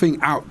 It's nothing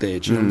out there.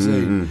 Do you know what I'm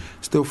saying?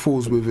 Still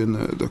falls within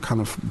the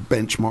kind of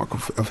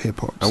benchmark of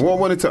hip hop. And what I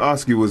wanted to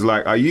ask you was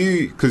like, are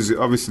you, because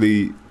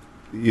obviously,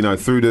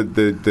 through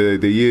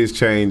the years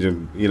change,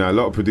 and a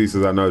lot of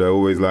producers I know, they're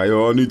always like,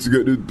 I need to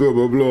get this, blah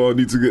blah blah, I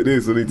need to get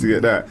this, I need to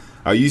get that.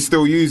 Are you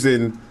still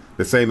using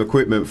the same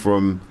equipment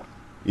from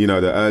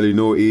the early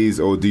noughties,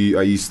 or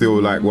are you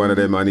still like one of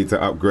them, I need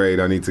to upgrade,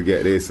 I need to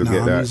get this or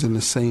get that? I'm using the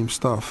same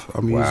stuff.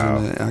 I'm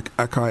using the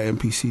Akai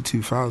MPC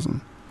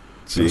 2000.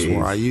 Jeez. That's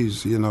what I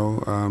use,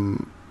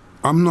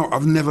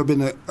 I've never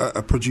been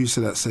a producer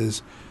that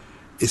says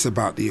it's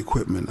about the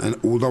equipment, and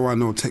although I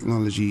know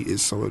technology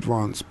is so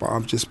advanced, but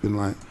I've just been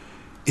like,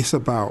 it's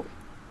about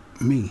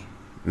me.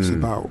 It's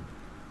about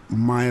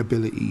my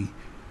ability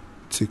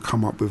to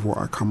come up with what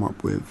I come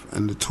up with,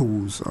 and the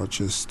tools are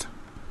just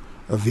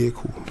a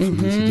vehicle for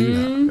me to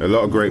do that. A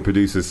lot of great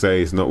producers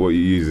say it's not what you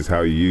use, it's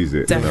how you use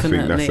it. Definitely.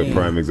 And I think that's a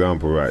prime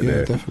example right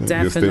there. Definitely.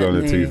 You're still on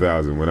the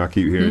 2000. When I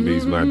keep hearing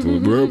these man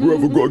talking, bro,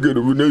 I've got to get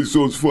a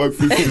Renaissance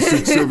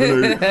 556,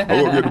 78. I've got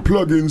to get the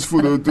plugins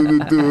for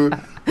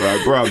the.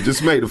 Right, bro,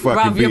 just make the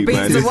fucking beat,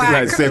 man. This is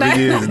like 7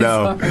 years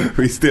now.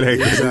 We still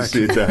ain't got this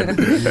shit done.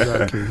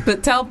 Exactly.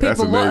 But tell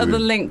people what are the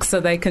links so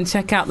they can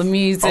check out the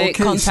music,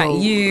 contact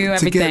you,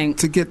 everything.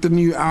 To get the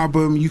new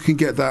album, you can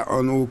get that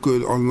on all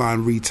good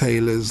online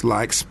retailers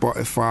like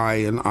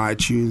Spotify and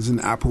iTunes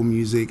and Apple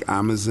Music,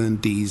 Amazon,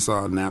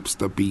 Deezer,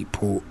 Napster,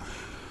 Beatport,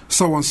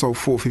 so on and so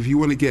forth. If you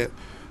want to get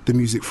the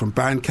music from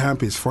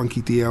Bandcamp, it's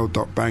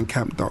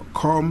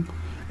funkydl.bandcamp.com,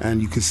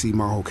 and you can see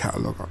my whole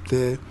catalogue up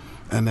there.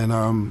 And then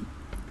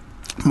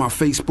my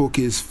Facebook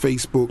is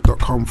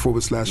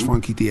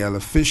facebook.com/FunkyDL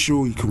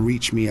official. You can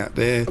reach me at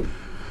there.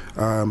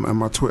 And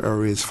my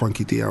Twitter is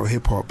FunkyDL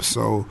Hip Hop.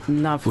 So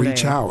Lovely.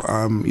 Reach out.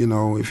 You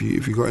know, if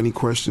you got any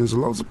questions,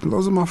 lots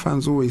of my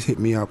fans always hit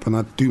me up, and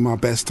I do my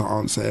best to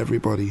answer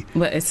everybody.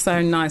 Well, it's so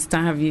nice to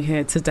have you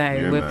here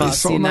today with man. us.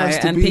 It's so nice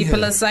to and be people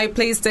here. are so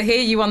pleased to hear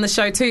you on the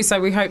show too.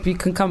 So we hope you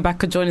can come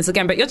back and join us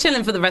again. But you're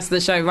chilling for the rest of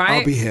the show, right?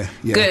 I'll be here.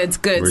 Yeah. Good.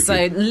 Wicked.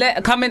 So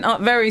coming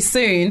up very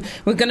soon,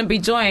 we're going to be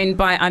joined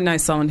by, I know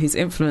someone who's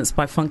influenced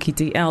by Funky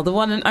DL, the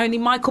one and only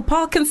Micall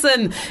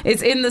Parknsun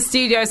is in the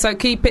studio. So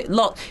keep it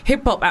locked.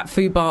 Hip hop at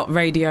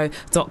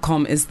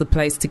FubarRadio.com is the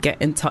place to get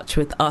in touch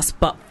with us.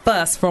 But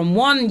first, from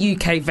one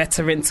UK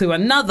veteran to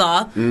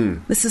another,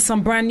 this is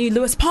some brand new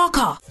Lewis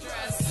Parker.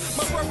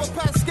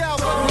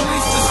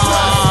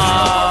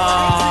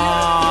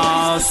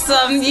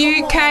 Some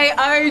UK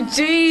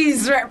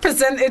OGs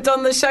represented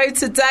on the show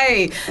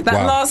today.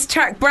 That last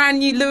track, brand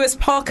new Lewis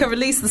Parker,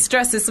 Release the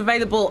Stress, is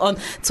available on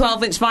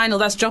 12-inch vinyl.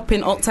 That's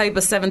dropping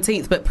October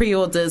 17th, but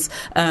pre-orders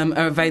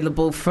are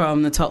available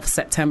from the 12th of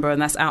September,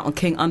 and that's out on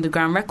King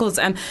Underground Records.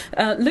 And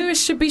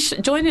Lewis should be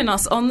joining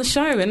us on the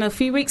show in a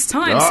few weeks'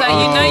 time. So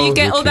you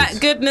get all that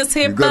goodness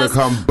here. You gotta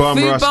come bum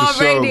rush the Fubar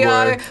show,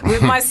 Radio boy.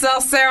 with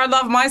myself, Sarah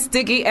Love, my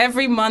Stiggy,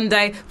 every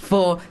Monday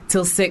 4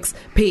 till 6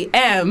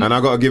 p.m. And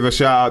I got to give a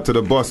shout out to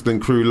the Boston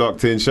crew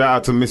locked in. Shout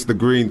out to Mr.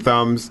 Green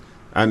Thumbs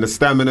and the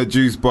Stamina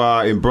Juice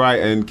Bar in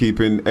Brighton,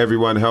 keeping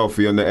everyone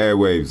healthy on the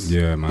airwaves.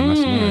 Yeah, man, that's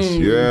nice.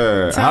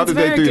 Yeah. Sounds How did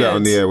they very do that good.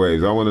 on the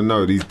airwaves? I want to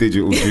know these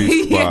digital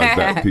juice bars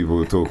that people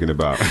were talking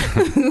about.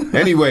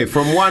 Anyway,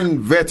 from one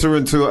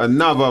veteran to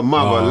another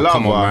mother lover.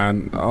 Come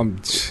on, man. I'm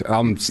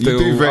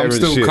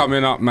still shit.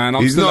 coming up, man.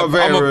 He's not a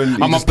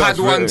veteran. I'm He a just does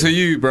pad one to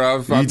you,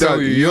 bruv. I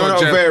tell you, you're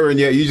not a veteran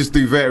yet. You just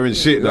do veteran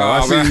shit, though.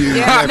 Nah, I see you.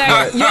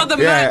 You're the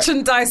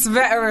merchandise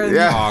veteran.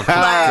 Yeah.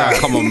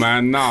 Come on,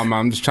 man. Nah, man.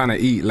 I'm just trying to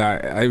eat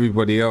like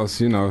everybody else,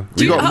 you know.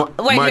 We got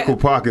Micall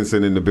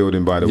Parknsun in the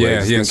building, by the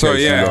way.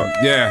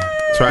 Yeah.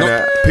 Trying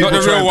Not the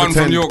real one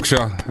from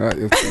Yorkshire.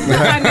 It's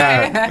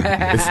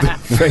the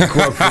fake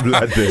one from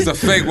London. It's a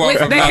fake one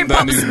from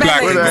London. Who's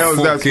black. What the hell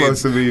is that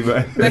supposed to be,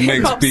 man? The Makes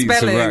hip-hop beats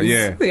spellings. around,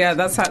 yeah. Yeah,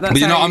 that's how. But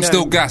you know, I'm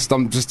still gassed.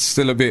 I'm just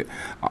still a bit.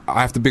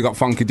 I have to big up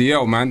Funky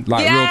DL, man.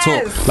 Like real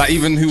talk. Like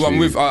even who I'm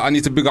with, I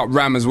need to big up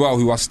Ram as well,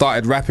 who I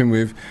started rapping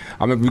with.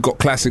 I remember we got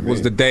Classic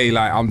was the day.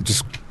 Like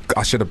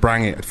I should have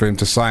brang it for him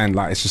to sign.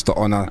 Like it's just an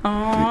honour.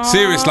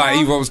 Serious. Like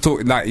even I was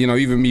talking. Like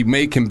even me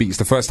making beats.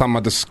 The first time I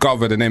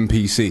discovered an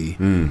MPC,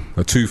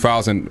 a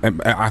 2000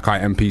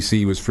 Akai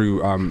MPC was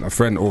through a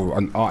friend or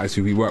an artist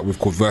who we worked with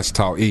called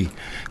Versatile E.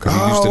 Because he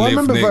used to live.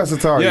 I remember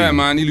Versatile E. Yeah,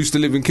 man. He used to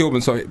live in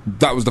Kilburn. So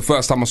that was the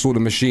first time I saw the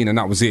machine, and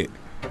that was it.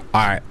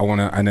 I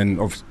wanna, and then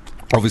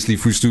obviously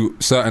through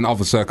certain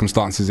other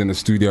circumstances in the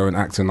studio and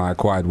acting, I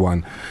acquired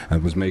one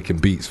and was making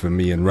beats for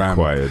me and Ram.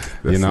 Acquired.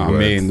 You know what I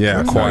mean?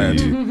 Yeah, acquired.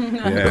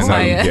 That's how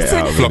you get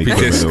out of Floppy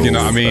any disk, you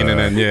know what I mean?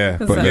 criminal, And then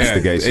but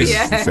investigation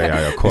to say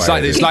I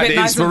acquired. It's Keep like it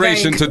the nice and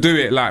inspiration vague. to do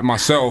it. Like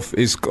myself,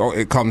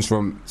 it comes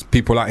from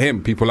people like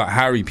him, people like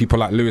Harry, people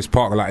like Lewis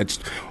Parker. Like it's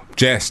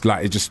just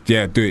like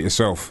do it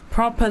yourself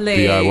properly.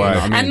 DIY. You know what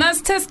I mean? And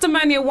that's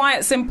testimony of why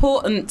it's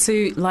important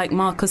to, like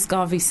Marcus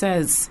Garvey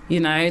says,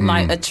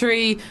 like a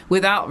tree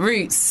without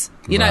roots.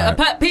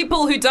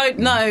 People who don't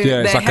know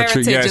their it's like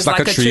heritage a tree, is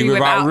like a tree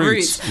without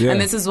roots. Yeah. And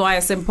this is why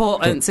it's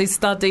important to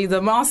study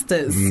the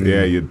masters.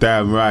 Yeah, you're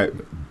damn right,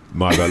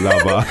 mother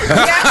lover.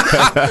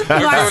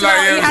 You have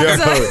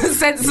to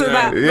censor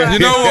that. You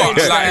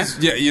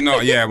know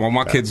what? Well,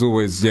 my kids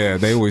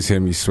they always hear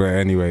me swear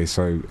anyway.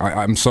 So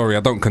I'm sorry,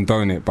 I don't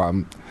condone it, but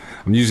I'm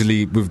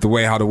usually with the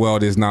way how the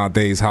world is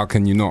nowadays. How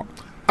can you not?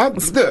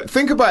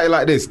 Think about it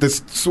like this: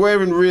 does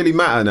swearing really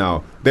matter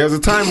now? There was a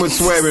time when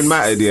swearing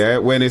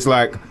mattered, when it's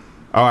like,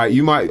 all right,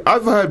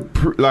 I've heard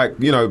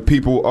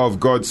people of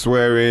God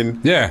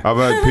swearing. Yeah, I've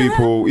heard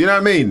people. You know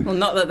what I mean? Well,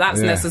 not that that's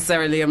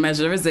necessarily a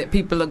measure, is it?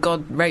 People of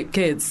God rape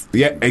kids.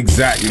 Yeah,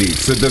 exactly.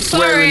 So the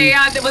swearing.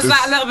 Sorry, was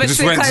that a little bit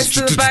too close to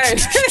the bone?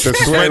 The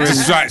swearing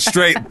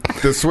straight.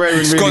 The swearing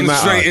It's really gone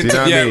matters. straight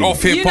into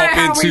off hip hop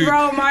how we into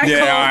roll,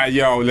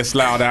 Michael. let's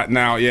allow that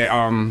now.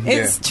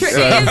 It's true.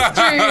 It is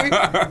true.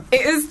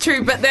 It is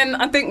true. But then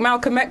I think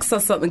Malcolm X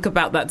says something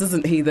about that,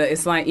 doesn't he? That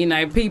it's like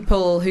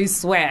people who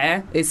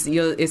swear, it's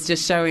just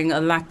is showing a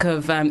lack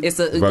of it's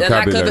a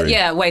lack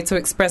of way to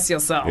express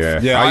yourself.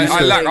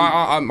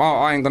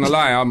 I ain't gonna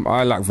lie,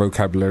 I lack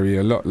vocabulary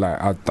a lot.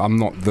 Like I'm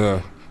not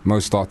the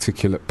most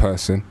articulate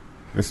person.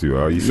 Yes, you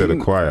are. You said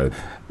acquired.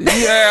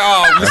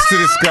 Yeah, listen to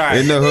this guy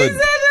in the hood.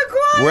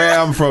 Where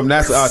I'm from,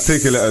 that's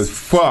articulate as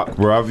fuck,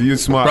 bruv. You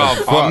smart as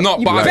fuck. I'm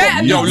not, but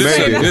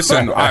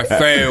listen, I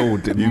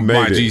failed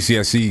my it.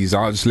 GCSEs.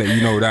 I'll just let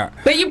you know that.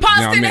 But you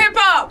passed in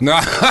hip-hop. No.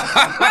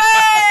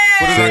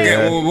 What did I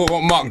get?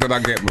 What mark did I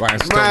get?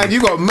 Man,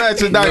 you got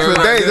merchandise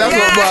for days. That's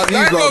what mark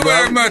you got,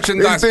 bro.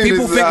 Merchandise.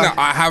 People think that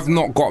I have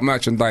not got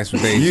merchandise for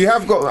days. You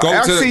have got.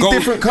 I see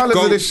different colours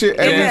of this shit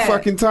every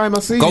fucking time I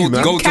see you,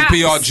 man. Go to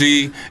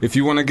PRG. If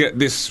you want to get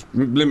this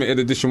limited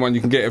edition one,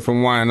 you can get it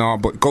from Y&R.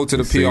 But go to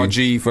the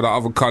PRG for the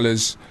other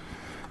colours.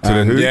 To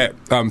the who? Yeah,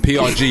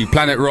 PRG,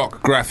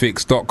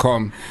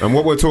 planetrockgraphics.com. And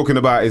what we're talking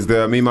about is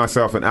the Me,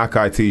 Myself and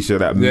Akai t-shirt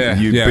that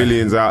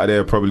billions out of there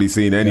have probably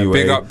seen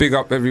anyway. Big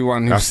up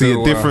everyone who's I see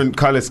a different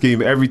colour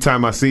scheme every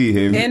time I see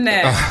him. In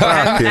there.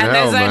 and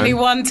there's only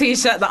one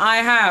t-shirt that I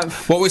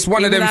have. Well, it's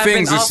one of them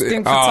things.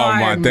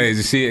 My days.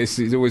 You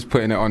see, he's always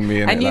putting it on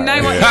me. And you know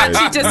what? You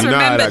actually just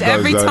remembered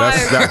every time.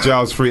 That's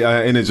Giles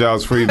inner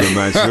Giles Friedman,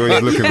 man. She's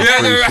always looking for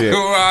free shit.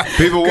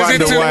 People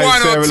wonder why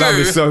Sarah Love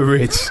is so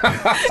rich.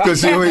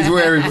 Because she's always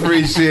wearing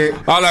free shit.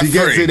 She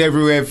gets it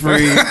everywhere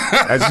free,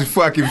 and she's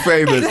fucking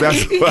famous.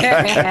 That's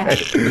why.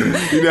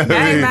 You know what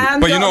I mean? Man,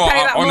 but you know,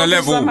 on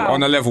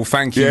a level,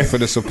 thank you for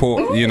the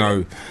support. You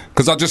know,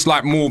 because I just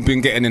like more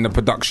been getting in the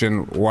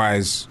production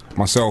wise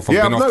myself.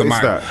 I've been off the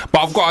mic, but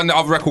I've got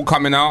another record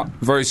coming out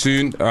very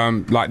soon,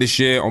 like this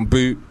year on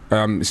Boot.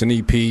 It's an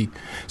EP.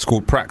 It's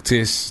called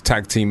Practice.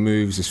 Tag Team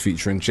Moves. It's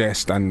featuring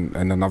Jest and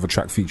another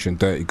track featuring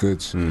Dirty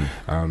Goods.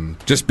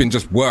 Just been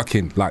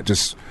working, like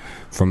just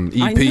from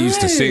EPs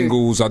to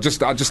singles. I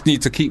just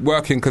need to keep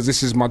working because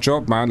this is my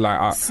job, man.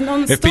 Like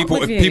if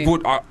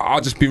people,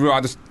 I'll just be real. I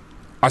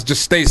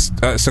just stay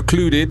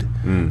secluded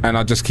and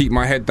I just keep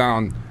my head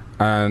down.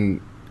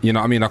 And you know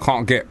what I mean? I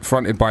can't get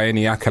fronted by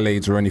any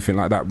accolades or anything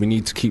like that. We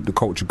need to keep the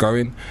culture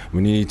going.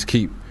 We need to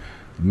keep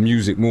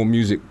more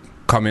music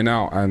coming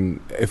out. And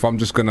if I'm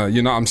just gonna,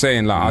 you know what I'm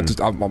saying? Like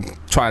I'm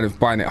trying to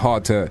find it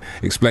hard to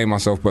explain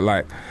myself. But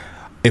like,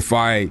 if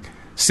I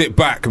sit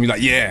back and be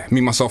like, yeah, me,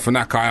 myself and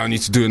Akai, I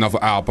need to do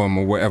another album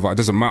or whatever, it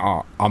doesn't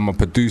matter. I'm a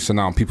producer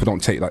now and people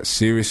don't take that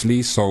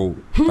seriously, so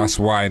that's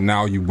why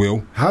now you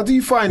will. How do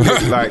you find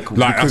it? Like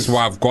that's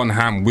why I've gone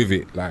ham with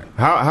it. Like,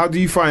 how do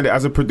you find it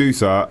as a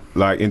producer?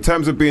 Like, in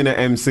terms of being an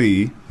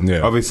MC,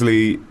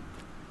 obviously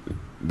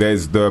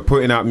there's the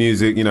putting out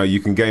music. You know, you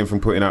can gain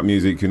from putting out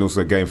music. You can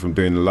also gain from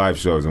doing the live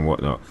shows and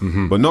whatnot.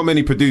 But not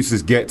many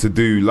producers get to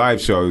do live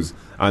shows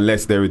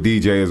unless they're a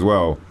DJ as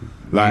well.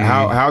 Like,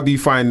 how do you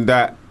find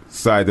that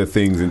side of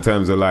things in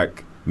terms of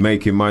like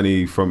making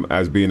money from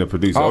as being a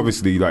producer?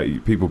 Obviously,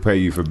 like, people pay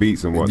you for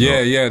beats and whatnot.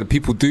 Yeah, the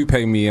people do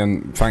pay me,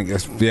 and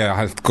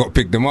I've got to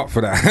pick them up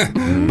for that.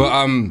 But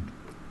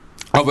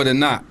other than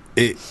that,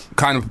 it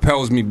kind of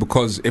propels me,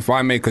 because if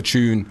I make a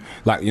tune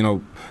like, you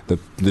know,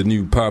 the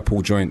new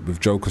Purple joint with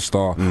Joker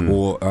Star,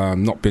 or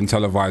Not Been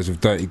Televised with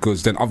Dirty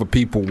Goods, then other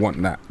people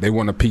want that. They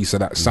want a piece of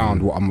that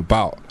sound, what I'm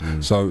about.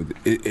 So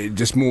it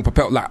just more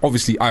propelled. Like,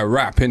 obviously I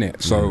rap in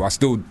it, so I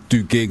still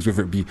do gigs,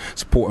 whether it be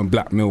supporting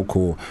Black Milk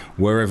or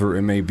wherever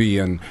it may be.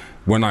 And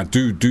when I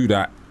do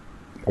that,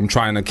 I'm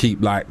trying to keep,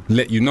 like,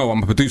 let you know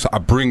I'm a producer. I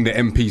bring the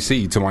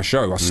MPC to my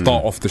show. I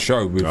start off the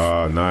show with,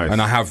 nice.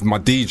 And I have my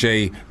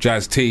DJ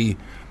Jazz T.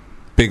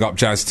 Big up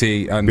Jazz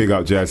T. And big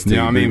up Jazz T, you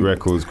know what I mean?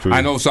 Records crew.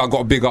 And also I got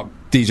to big up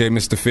DJ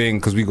Mr. Thing,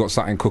 because we got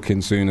something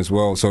cooking soon as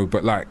well. So,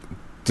 but like,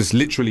 just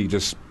literally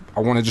I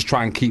want to just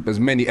try and keep as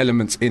many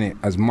elements in it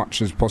as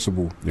much as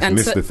possible. It's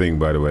Mr. Thing,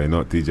 by the way,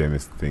 not DJ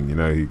Mr. Thing. You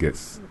know, he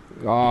gets...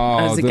 As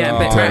a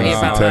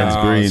about turns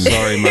green.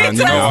 Sorry, man.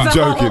 You know, I'm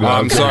joking.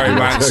 I'm sorry,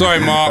 man. Sorry,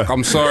 Mark.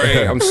 I'm sorry.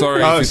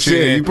 Oh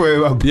shit! You put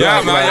him up.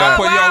 Yeah,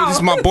 man. This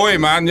is my boy,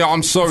 man. Yeah,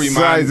 I'm sorry, man.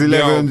 Size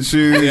 11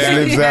 shoes.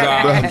 Lives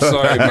out. I'm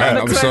sorry, man.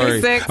 I'm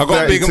sorry. I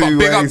got big up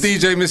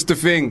DJ Mr.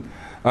 Thing.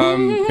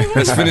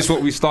 Let's finish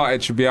what we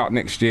started. Should be out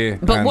next year.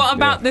 But what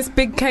about this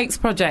Big Cakes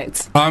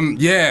project?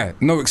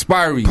 No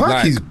expiry.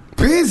 Parky's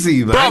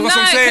busy, man. I know, that's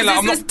what I'm saying. Like,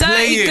 I'm not Dirty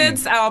playing.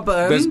 Goods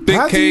album. There's Big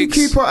How Cakes.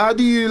 do you keep up? How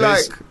do you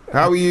like?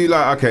 How are you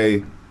like?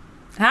 Okay.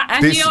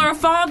 And you're a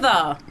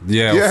father.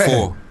 Yeah.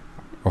 4.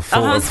 A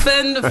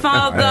husband, a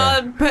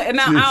father, putting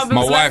out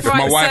albums.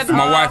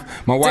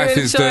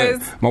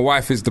 My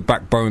wife is the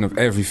backbone of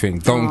everything.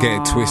 Don't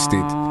get it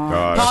twisted.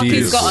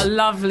 Parky's got a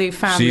lovely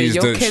family.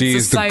 Your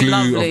kids are so glue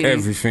lovely. Of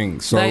everything.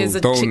 So those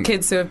are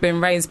kids who have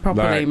been raised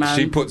properly, man.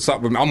 She puts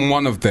up with me. I'm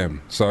one of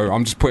them, so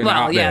I'm just putting it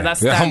out there.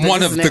 That's I'm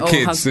one of the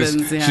kids.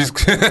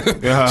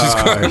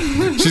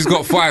 She's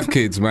got 5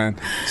 kids, man.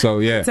 So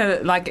yeah.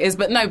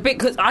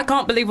 Because I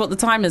can't believe what the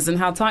time is and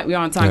how tight we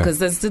are on time, because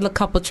there's still a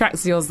couple of tracks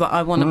of yours that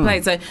I want to play.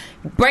 So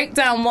break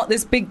down what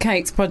this Big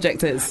Cakes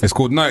project is. It's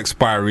called No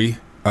Expiry.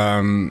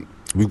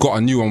 we've got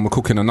a new one. We're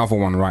cooking another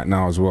one right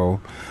now as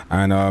well.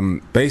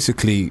 And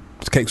basically,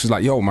 Cakes was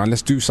like, yo, man,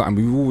 let's do something.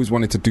 We've always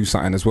wanted to do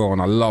something as well.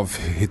 And I love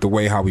the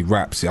way how he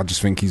raps. I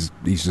just think he's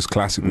just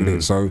classic with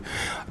it. So,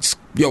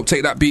 yo,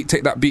 take that beat,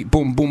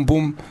 boom, boom,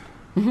 boom.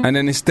 And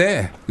then it's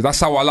there. That's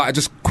how I like it.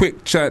 Just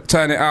quick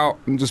turn it out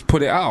and just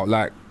put it out.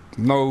 Like,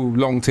 no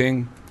long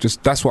thing.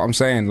 Just, that's what I'm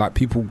saying. Like,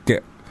 people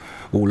get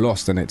all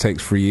lost and it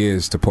takes 3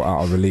 years to put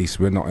out a release.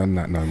 We're not in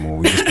that no more.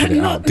 We just put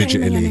it out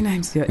digitally. Any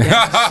names yet? Yeah.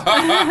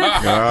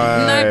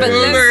 No, but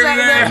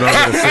I'm not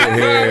going to sit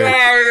here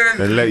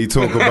and let you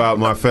talk about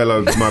my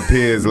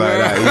peers like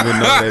that, even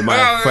though they might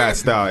have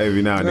fast out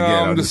every now and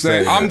again. I'm just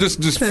saying. I'm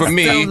just for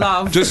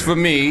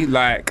me,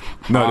 like,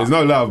 no, there's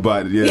no love,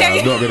 but I'm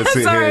not going to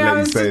sit here and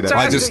let you say that.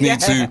 I just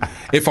need to,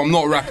 if I'm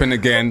not rapping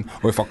again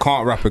or if I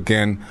can't rap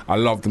again, I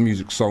love the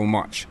music so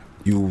much.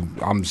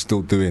 I'm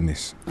still doing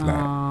this.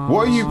 Like,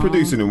 what are you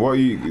producing and what are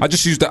you? I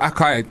just use the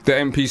Akai, the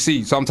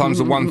MPC. Sometimes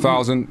the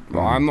 1000.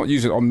 I'm not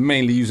using. I'm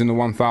mainly using the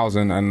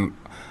 1000, and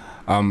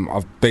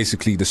I've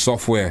basically the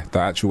software, the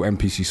actual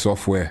MPC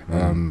software,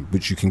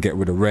 which you can get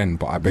with a Ren.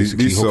 But I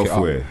basically hook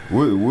software. It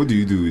up. What do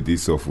you do with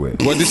this software?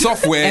 Well, the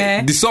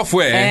software.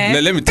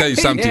 Let me tell you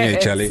something here,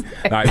 Charlie.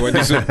 Like,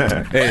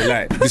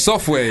 the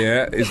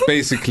software, is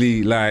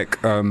basically like.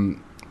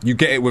 You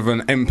get it with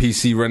an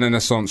MPC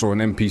Renaissance or an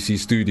MPC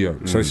Studio.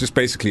 So it's just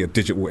basically a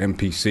digital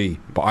MPC.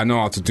 But I know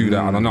how to do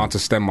that, and I know how to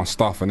stem my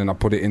stuff, and then I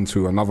put it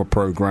into another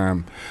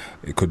program.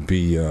 It could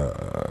be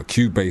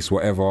Cubase,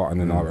 whatever, and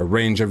then I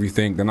arrange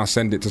everything. Then I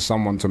send it to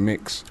someone to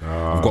mix.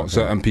 I've got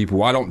certain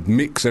people. I don't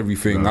mix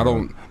everything. I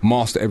don't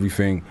master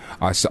everything.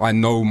 I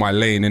know my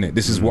lane in it.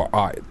 This is what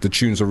the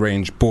tunes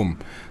arranged. Boom.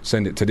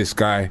 Send it to this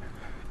guy.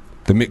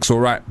 The mix all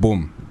right.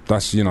 Boom.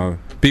 That's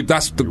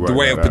that's the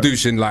way of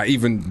producing. Like,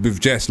 even with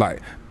Jess,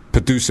 like,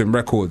 producing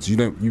records, you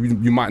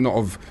might not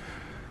have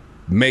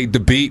made the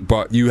beat,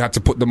 but you had to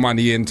put the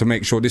money in to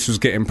make sure this was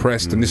getting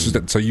pressed, and this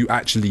was so you're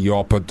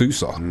a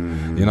producer.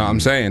 You know what I'm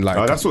saying?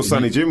 Like, that's what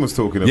Sonny Jim was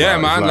talking about. Yeah,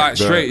 man, like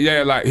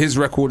straight, like his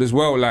record as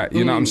well. Like,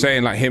 you know what I'm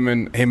saying? Like him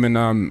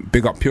and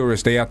Big Up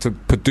Purist, they had to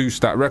produce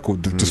that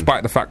record,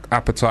 despite the fact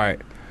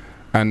Appetite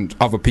and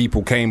other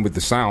people came with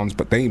the sounds,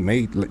 but they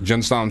made. Like, do you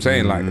understand what I'm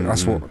saying? Like,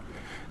 that's what.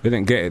 They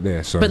didn't get it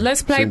there, so. But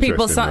let's play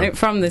people something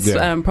from this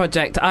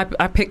project.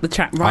 I picked the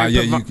track right.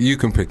 You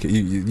can pick it.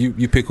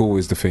 You pick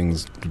always the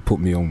things to put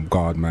me on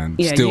guard, man.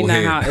 Yeah, Still you know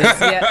here. How it is.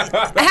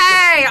 Yeah.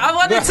 Hey, I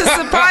wanted to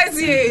surprise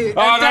you.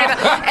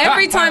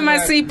 Every time I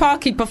see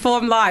Parky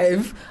perform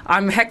live,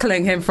 I'm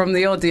heckling him from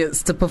the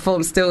audience to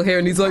perform Still Here,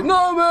 and he's like,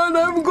 "No, man, I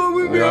haven't got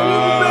with me.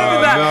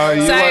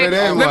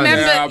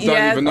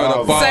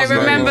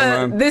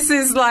 Remember, this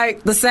is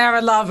like the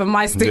Sarah Love and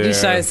My Sticky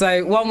show.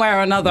 So one way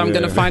or another, I'm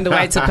going to find a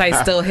way to play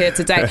Still Here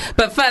today.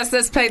 But first,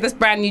 let's play this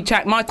brand new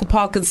track. Micall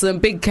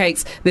Parknsun, Big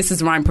Cakes. This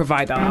is Rhyme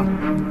Provider.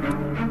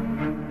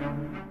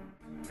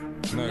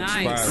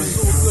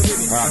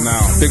 Nice. Right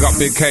now, big up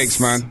Big Cakes,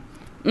 man.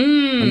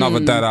 Another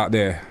dad out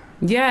there.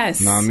 Yes.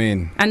 Know what I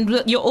mean?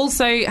 And you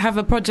also have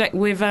a project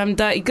with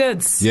Dirty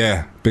Goods.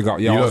 Yeah, big up.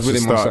 Yeah, I was with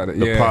him on Saturday.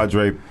 The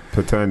Padre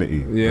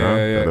Paternity.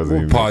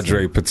 Yeah.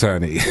 Padre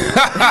Paternity.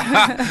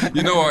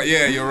 You know what?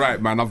 Yeah, you're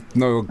right, man. I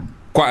know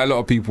quite a lot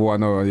of people I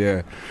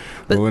know,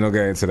 but we're not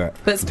getting into that.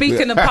 But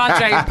speaking of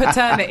Padre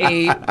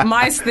Paternity,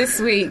 Mice this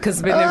week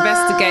has been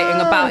investigating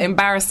about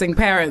embarrassing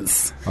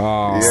parents.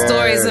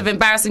 Stories of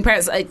embarrassing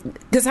parents.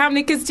 Because how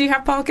many kids do you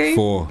have, Parky?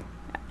 4.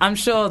 I'm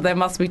sure there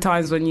must be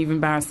times when you've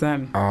embarrassed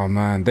them. Oh,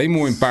 man. They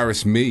more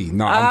embarrass me.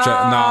 No.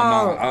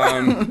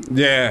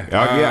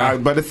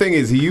 But the thing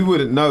is, you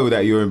wouldn't know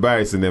that you're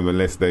embarrassing them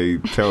unless they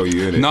tell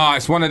you, innit? No,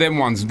 it's one of them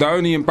ones. The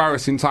only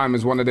embarrassing time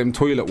is one of them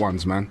toilet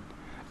ones, man.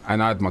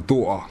 And I had my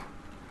daughter.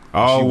 She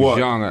was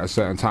young at a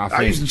certain time.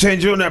 I used to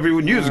change your nappy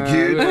when you was a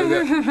kid.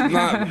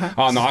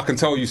 I can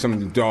tell you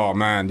something. Oh,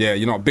 man,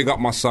 big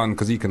up my son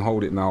because he can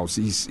hold it now.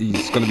 He's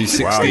going to be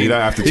 16. Wow, you don't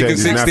have to change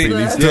his nappy.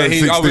 He's 16. I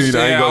ain't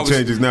got to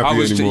change his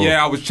nappy anymore.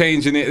 Yeah, I was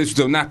changing it. This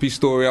was a nappy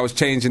story. I was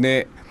changing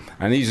it.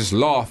 And he just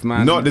laughed,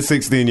 man. Not the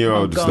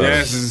 16-year-old.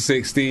 Yes, this is a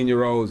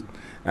 16-year-old.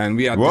 And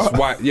we had this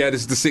white. Yeah, this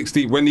is the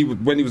 16 when he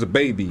was a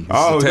baby.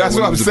 That's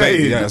what I'm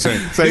saying. Yeah, so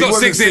he's not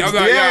 16. I'm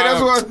like,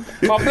 that's what.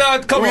 Oh,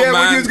 blood, come on, man.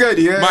 When you was good,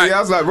 I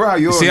was like, bro,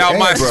 you're. See how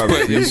my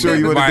you sure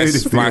you want to do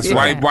this?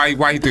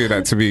 Why you do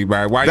that to me,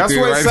 man? That's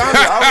what it sounded.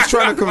 I was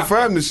trying to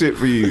confirm the shit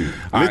for you.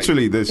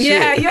 Literally, the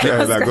shit.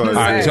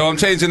 Yeah. So I'm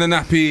changing the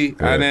nappy,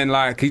 and then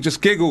like he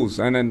just giggles,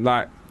 and then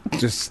like.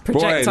 Just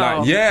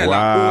projectile.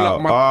 all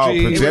up my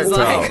jeans. It was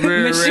like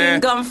machine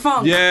gun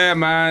funk. Yeah,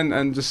 man,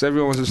 and just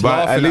everyone was just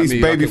laughing at me. But at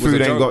least baby like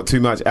food ain't got too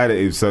much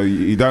additives, so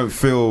you don't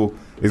feel.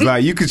 It's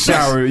like you could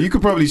shower. You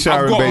could probably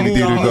shower in baby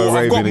doodle and go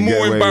raving and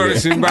get away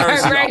with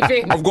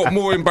it. I've got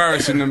more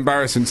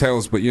embarrassing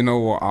tales, but you know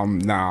what?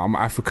 I'm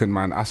African,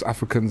 man. Us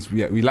Africans,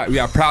 we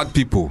are proud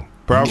people.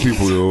 Proud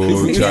people,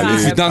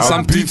 Charlie. We've done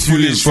something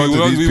foolish.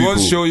 We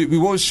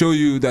won't show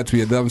you that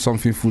we have done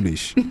something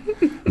foolish.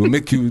 We'll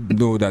make you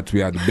know that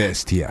we are the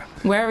best here.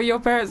 Where are your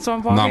parents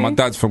from, Parky? No, my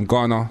dad's from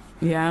Ghana.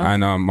 Yeah.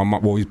 And my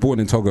mom, he's born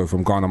in Togo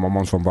from Ghana. My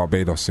mom's from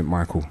Barbados, St.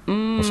 Michael.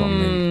 That's what I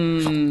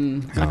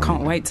mean. I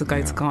can't wait to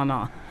go to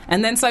Ghana.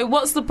 And then, so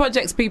what's the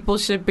projects people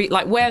should be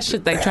like? Where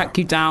should they track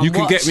you down? You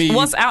can get me.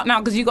 What's out now?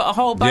 Because you got a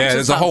whole bunch. Yeah,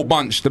 there's a whole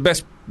bunch. The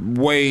best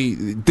way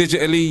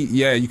digitally,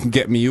 you can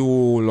get me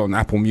all on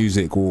Apple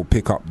Music or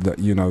pick up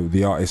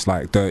the artists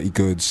like Dirty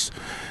Goods,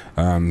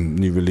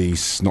 new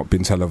release, not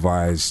been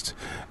televised.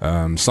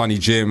 Sunny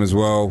Jim as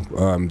well,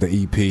 the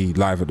EP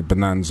live at the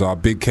Bonanza.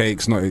 Big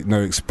Cakes,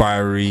 no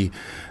expiry.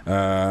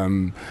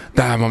 Damn,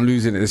 I'm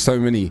losing it. There's so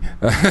many.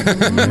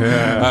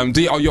 I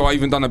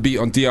even done a beat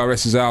on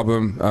DRS's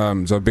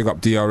album. So big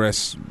up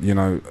DRS.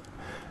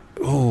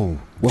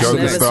 What's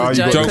Joker Star. You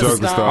got Joker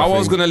Star. I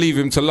was gonna leave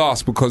him to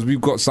last because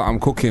we've got something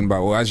cooking.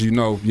 But as you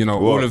know,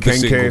 all of the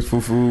singles.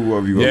 Fufu, what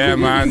have you got? Yeah,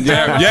 man.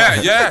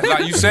 Yeah.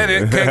 Like you said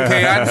it, Kenke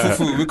and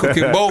Fufu. We're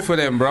cooking both of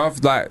them, bruv.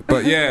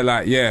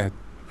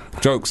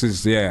 Jokes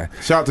is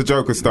Shout out to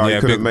Joker Star. You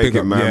couldn't make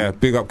it, man. Yeah,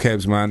 big up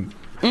Kebs, man.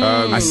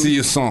 I see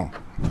your song.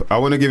 I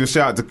want to give a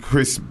shout out to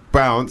Chris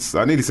Bounce.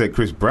 I nearly said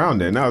Chris Brown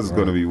then. That was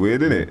going to be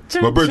weird, isn't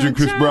it? My brother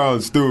Chris Brown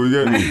still,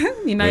 you get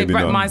me?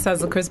 Brett Mice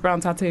has a Chris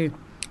Brown tattoo.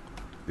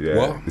 Yeah,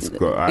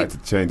 what? I had to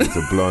change it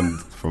to blonde,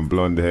 from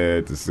blonde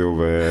hair to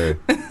silver hair.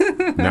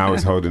 Now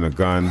it's holding a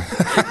gun.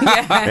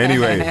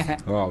 Anyway,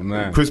 oh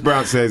man. Chris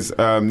Brown says,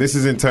 this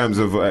is in terms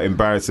of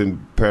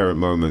embarrassing parent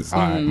moments.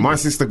 My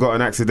sister got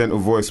an accidental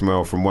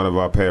voicemail from one of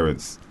our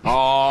parents.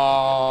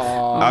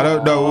 I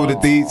don't know all the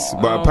deets,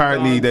 but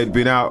apparently they'd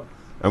been out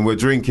and were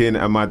drinking,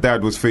 and my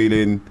dad was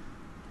feeling,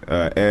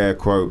 air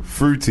quote,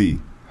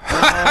 fruity.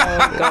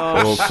 Oh,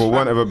 gosh. Or for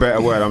want of a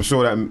better word, I'm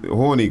sure that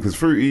horny, because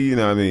fruity, you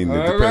know what I mean?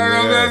 It depends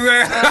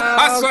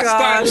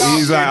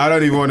He's like, I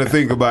don't even want to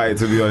think about it,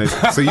 to be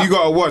honest. So you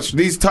got to watch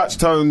these touch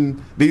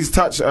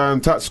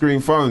screen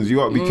phones. You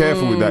got to be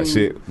careful with that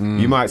shit.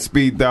 You might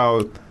speed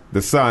dial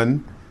the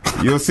son.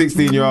 Your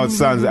 16-year-old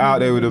son's out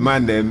there with a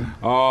man and then, you know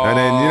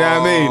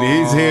what I mean?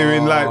 He's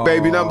hearing like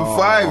baby number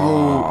 5.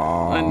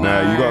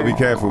 Nah, you got to be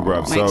careful,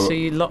 bruv. Make sure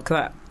you lock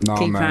that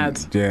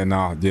keypad.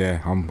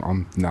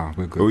 Man.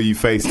 We're good. All you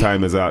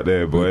FaceTimers out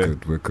there, boy.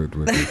 We're good.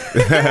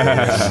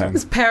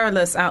 It's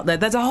perilous out there.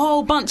 There's a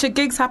whole bunch of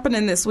gigs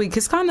happening this week.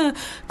 It's kind of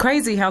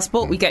crazy how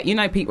sport we get.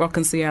 Pete Rock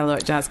and Cielo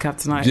at Jazz Cab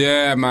tonight.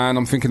 Yeah, man,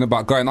 I'm thinking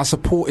about going. I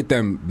supported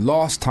them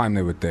last time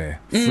they were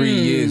there, 3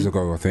 years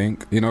ago, I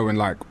think. When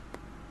like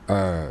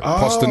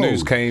Poster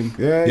News came.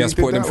 Yeah,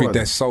 supported them through.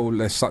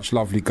 They're such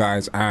lovely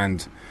guys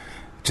and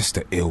just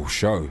an ill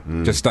show.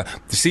 Just to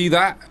see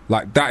that,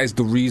 like, that is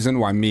the reason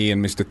why me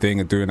and Mr. Thing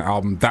are doing an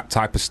album, that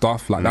type of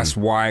stuff. Like, that's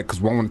why, because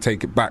I want to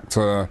take it back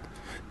to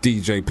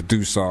DJ,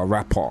 producer,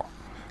 rapper.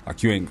 Like,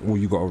 all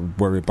you got to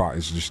worry about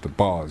is just the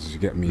bars. You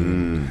get me? You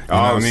know what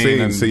I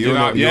mean? So you're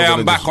not.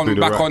 I'm back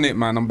on it,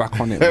 man. I'm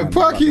back on it.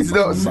 Parky's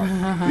not.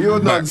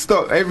 You're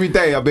non-stop. Every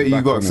day, I bet you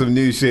got some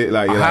new shit.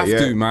 Like, I have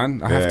to,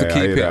 man. I have to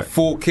keep it.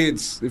 4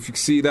 kids, if you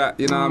see that,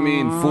 you know what I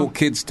mean? 4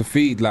 kids to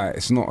feed. Like,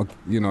 it's not,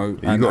 You got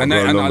to grow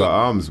longer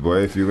arms, boy,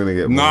 if you're going to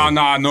get more.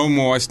 Nah, no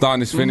more. It's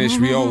done. It's finished.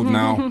 We old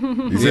now.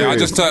 I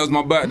just told it was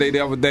my birthday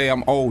the other day.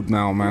 I'm old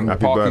now, man.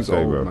 Happy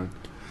birthday, bro. Man.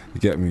 You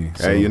get me?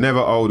 So. Hey, you're never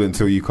old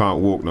until you can't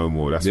walk no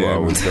more. That's what I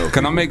always tell people.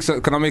 Can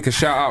I make a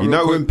shout out? You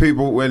know when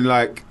people,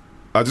 like,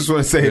 I just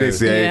want to say this,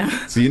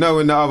 So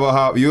when the other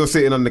half, you're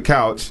sitting on the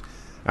couch,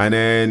 and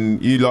then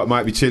you lot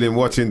might be chilling,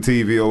 watching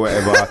TV or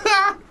whatever,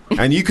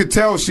 and you could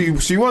tell she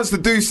wants to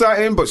do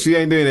something, but she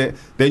ain't doing it.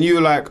 Then you're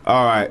like,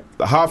 all right,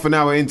 half an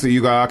hour into it,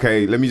 you go,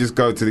 okay, let me just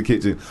go to the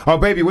kitchen. Oh,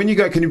 baby, when you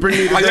go, can you bring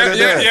me the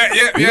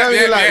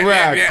you're like,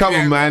 right, come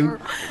on, man.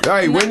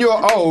 Hey, when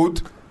you're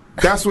old.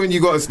 That's when you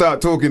got to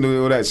start talking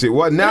to all that shit.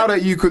 What now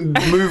that you can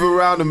move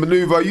around and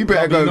maneuver, you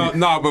better go.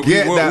 But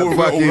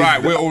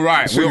we're all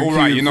right.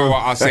 You know what?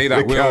 I'll say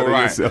that we're all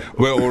right.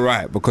 We're all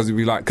right because we'd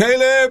be like,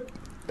 Caleb.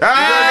 You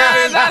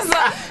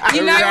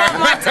know what,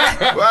 my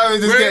dad? Why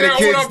just get the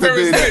kids to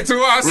do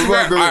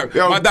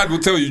that? My dad will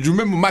tell you. Do you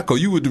remember, Michael?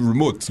 You were the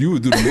remote. You were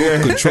the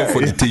remote control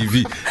for the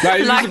TV.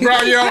 That's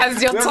your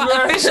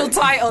official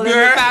title in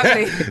the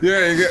family.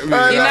 Yeah, you get me.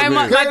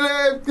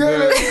 Caleb,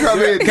 come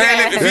in.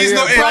 Caleb, if he's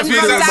not in,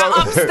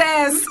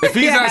 upstairs. If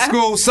he's at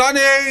school, Sonny.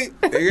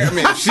 You get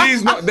me. If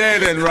she's not there,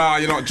 then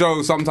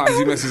Joe. Sometimes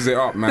he messes it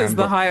up, man. It's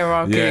the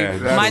hierarchy.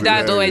 Yeah, my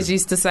dad always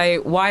used to say,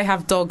 "Why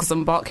have dogs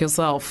and bark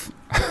yourself?"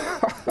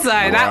 So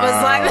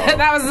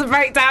that was the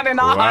breakdown in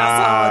our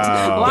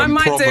household. Why am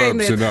I doing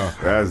this?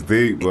 That's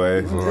deep,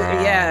 boy.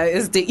 Yeah,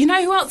 it's deep. You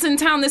know who else in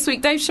town this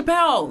week? Dave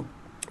Chappelle.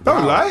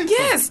 Don't lie.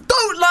 Yes,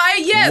 don't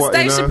lie. Yes, what,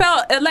 Dave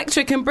Chappelle,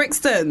 Electric in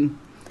Brixton.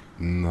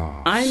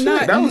 No, I know.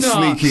 Shit, that was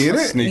sneaky,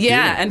 isn't it?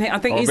 Yeah, and I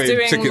think he's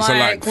doing tickets are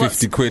like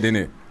 50 quid,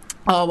 innit?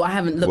 Oh, I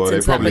haven't looked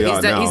into that, but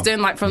he's doing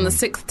like from the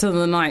 6th to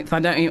the 9th.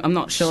 I'm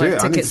not sure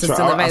if tickets are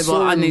still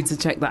available. I need to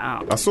check that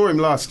out. I saw him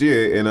last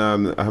year in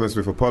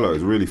Hammersmith Apollo. It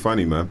was really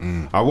funny,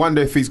 man. I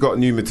wonder if he's got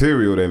new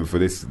material then for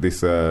this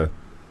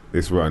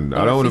This run.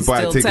 I don't want to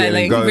buy a ticket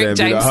and go there and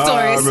be like,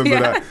 I remember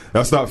that.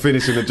 I'll start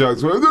finishing the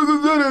jokes. Do the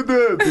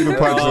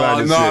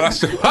punchline and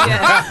shit. Do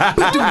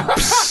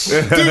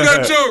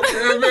that joke.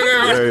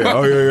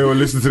 Oh, yeah. Well,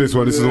 listen to this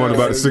one. This is the one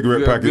about the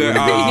cigarette packet.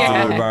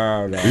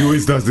 He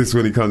always does this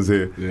when he comes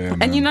here. Yeah,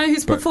 and you know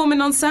who's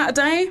performing on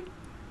Saturday?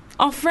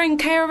 Our friend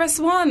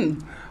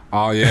KRS-One.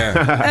 Oh, yeah.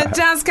 At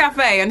Jazz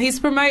Cafe, and he's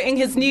promoting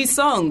his new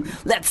song,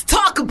 Let's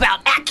Talk About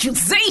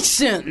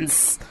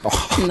Accusations.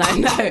 Oh. No.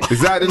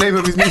 Is that the name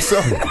of his new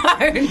song? No.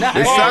 It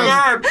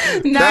sounds,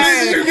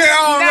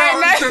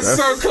 That's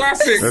so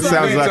classic. That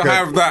sounds like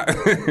have that.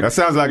 That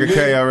sounds like a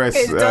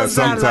KRS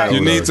subtitle.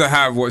 You need to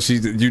have what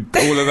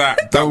all of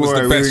that. That was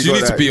the best. You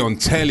need to be on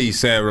telly,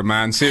 Sarah,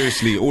 man.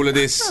 Seriously, all of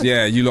this,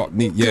 you lot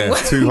need,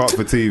 Too hot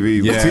for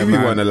TV. Yeah, TV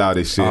man. won't allow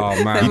this shit.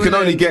 Oh, man. You can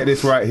only get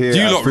this right here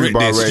You at lot wrote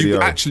Fubar this.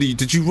 Radio.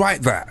 Did you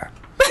write that?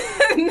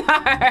 No.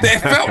 It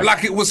felt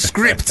like it was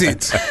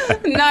scripted.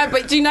 No,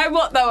 but do you know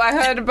what, though? I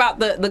heard about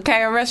the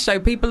KRS show.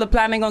 People are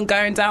planning on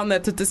going down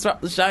there to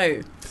disrupt the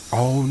show.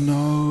 Oh,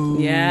 no.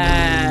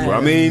 Yeah. Well,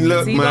 I mean,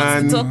 look, he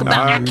man. wants to talk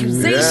about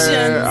accusations.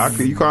 Yeah,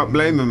 you can't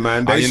blame them,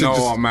 man. They should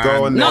just man.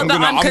 go on there. Not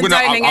that I'm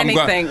condoning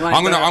anything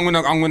like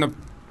that. I'm gonna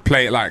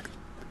play it like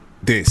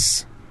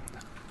this.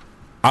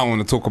 I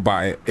want to talk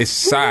about it. It's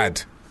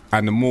sad.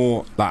 And the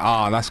more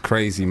that's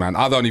crazy, man.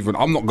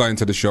 I'm not going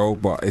to the show,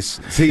 but it's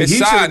sad. He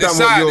should have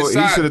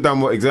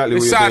done exactly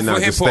what you're doing now.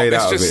 Just stayed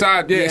out of it. It's just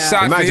sad. Yeah, it's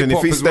sad. Imagine for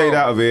if he stayed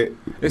out of it.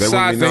 It's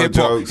sad for hip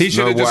hop. He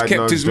should have just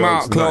kept his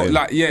mouth closed.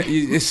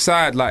 It's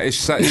sad.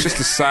 It's just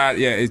a sad.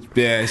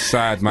 It's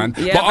sad, man.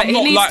 Yeah, but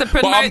he needs to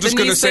promote I'm just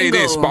the new gonna say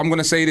this. single. But I'm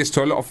gonna say this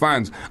to a lot of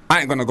fans.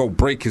 I ain't gonna go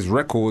break his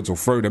records or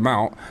throw them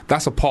out.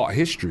 That's a part of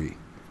history.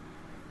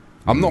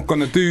 I'm not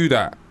gonna do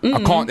that.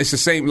 I can't. It's the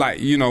same.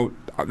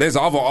 There's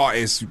other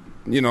artists,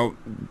 I don't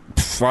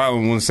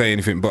want to say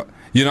anything, but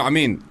you know what I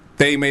mean?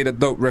 They made a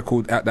dope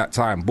record at that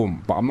time,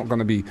 boom. But I'm not going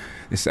to be,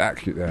 it's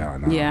accurate.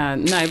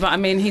 But I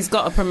mean, he's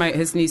got to promote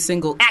his new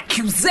single,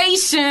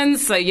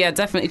 Accusations. So yeah,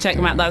 definitely check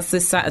him out. That's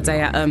this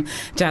Saturday at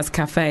Jazz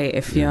Cafe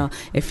if you're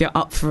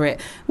up for it.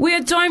 We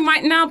are joined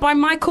right now by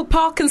Micall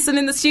Parknsun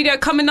in the studio.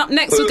 Coming up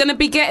next, we're going to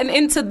be getting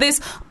into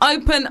this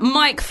open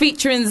mic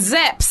featuring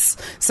Zeps.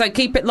 So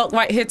keep it locked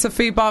right here to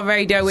Fubar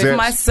Radio with Zeps,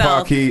 myself.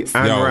 Parky and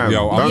Ram.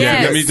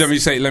 Yes.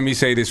 Let me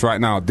say this right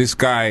now. This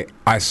guy,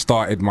 I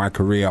started my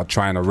career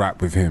trying to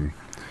rap with him.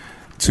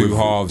 Two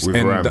halves. With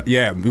and Ram.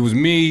 it was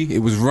me, it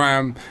was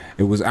Ram,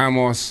 it was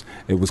Amos,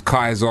 it was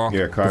Kaiser.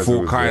 Yeah, Kaiser.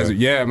 Before Kaiser.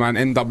 Yeah, man,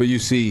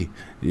 NWC.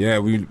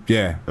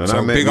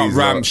 So big up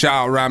Ram, shout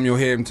out Ram, you'll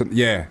hear him.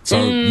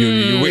 So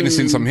you're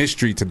witnessing some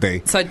history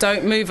today. So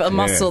don't move a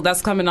muscle.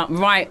 That's coming up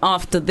right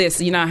after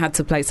this. You know I had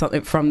to play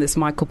something from this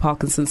Micall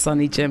Parknsun,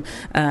 Sonny Jim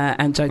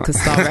and Joker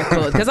Star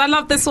record because I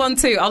love this one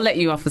too. I'll let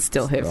you off a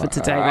still hit for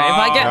today. But if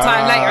I get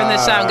time later in the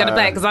show, I'm going to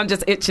play it because I'm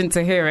just itching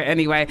to hear it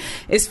anyway.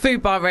 It's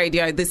Fubar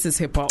Radio. This is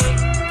hip hop.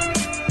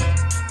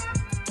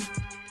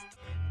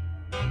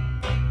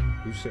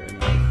 Who's sitting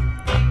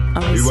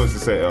Who wants to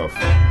set it off?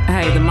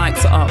 Hey, the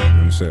mics are up.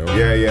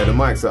 Yeah, the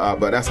mics are up,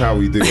 but that's how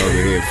we do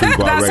over here.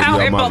 Fubar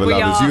Radio, mother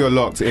lovers. You are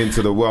locked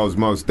into the world's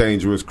most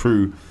dangerous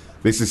crew.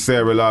 This is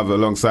Sarah Love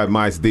alongside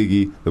Mice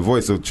Diggy, the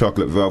voice of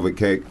Chocolate Velvet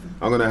Cake.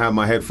 I'm going to have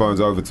my headphones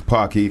over to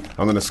Parky.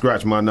 I'm going to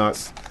scratch my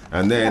nuts.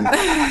 And then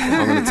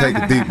I'm going to take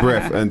a deep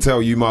breath and tell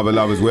you, mother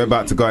lovers, we're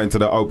about to go into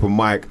the open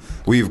mic.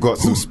 We've got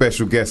some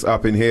special guests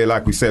up in here.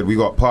 Like we said, we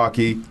got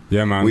Parky.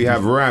 Yeah, man. We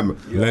have Ram.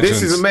 Legends.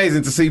 This is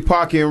amazing to see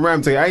Parky and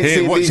Ram together. I ain't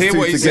seen these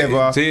two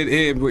together.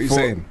 Hear what he's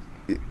saying.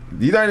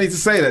 You don't need to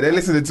say that. They're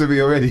listening to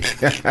me already.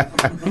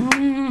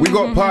 We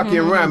got Parky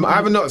and Ram. I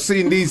have not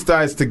seen these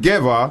guys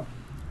together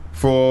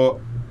for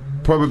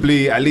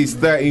probably at least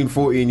 13,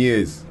 14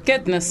 years.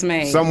 Goodness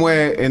me.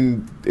 Somewhere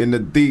in the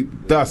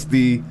deep,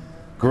 dusty,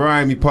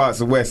 grimy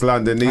parts of West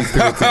London, these two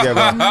are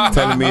together,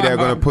 telling me they're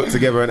going to put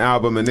together an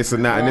album and this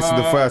and that. And this is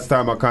the first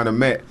time I kind of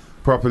met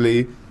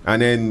properly.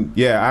 And then,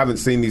 I haven't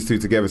seen these two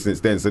together since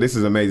then. So this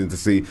is amazing to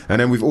see. And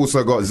then we've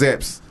also got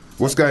Zeps.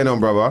 What's going on,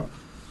 brother?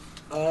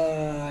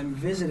 I'm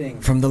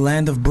visiting from the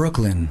land of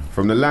Brooklyn.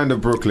 From the land of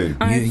Brooklyn.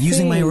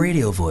 Using my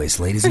radio voice,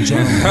 ladies and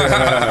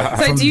gentlemen.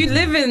 So do you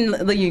live in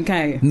the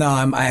UK? No,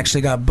 I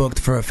actually got booked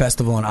for a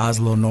festival in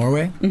Oslo,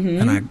 Norway.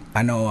 Mm-hmm. And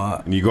I know...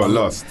 and you got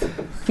lost. On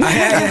your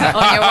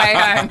way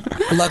home.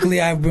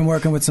 Luckily, I've been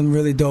working with some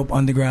really dope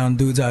underground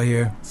dudes out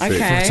here for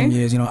some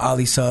years.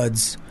 Ali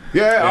Suds.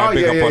 Yeah. I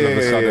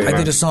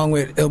did a song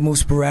with Ilmu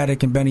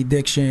Sporadic and Benny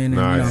Diction.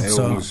 Nice.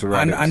 And, so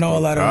I know a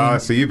lot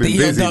of so you've been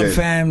busy Dub then.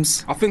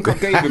 fams. I think I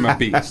gave him a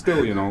beat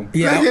still, Yeah. Look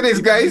at this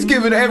guy. He's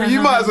giving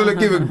you might as well have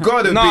given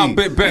God a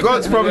beat.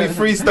 God's probably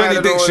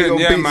freestyling all your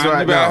beats man.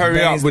 right now.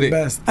 Hurry up with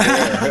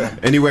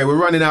it. Anyway, we're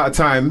running out of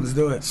time. Let's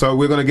do it. So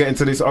we're going to get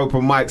into this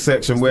open mic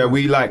section where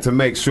we like to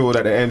make sure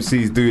that the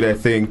MCs do their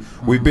thing.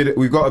 We've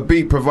got a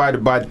beat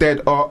provided by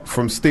Dead Ott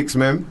from Sticks,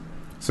 man.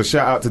 So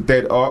shout out to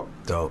Dead Ott.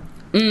 Dope.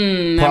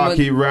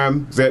 Parky,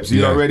 Ram, Zeps,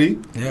 you lot ready?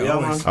 Yeah,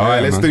 man. All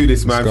right, let's do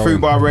this, man. Let's go.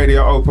 Food Bar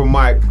Radio, open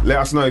mic. Let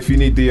us know if you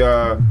need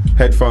the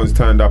headphones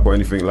turned up or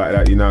anything like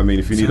that. You know what I mean?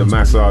 If you need a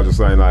massage or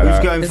something like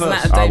that, going Isn't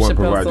first? that a I Dave won't Chappelle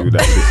provide song? you with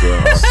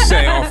that shit.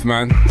 Set it off,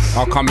 man.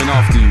 I'll come in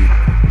after you.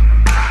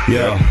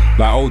 Yeah.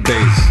 Like old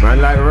days.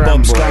 Man, like Ram,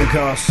 Bob boy.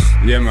 Skunkass.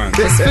 Yeah, man.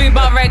 It's Food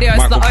Bar Radio,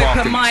 it's the Micall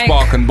open mic.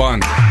 Spark and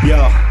Bun.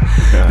 Yeah.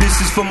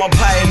 This is for my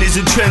pioneers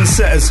and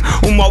trendsetters,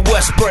 all my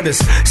West brothers,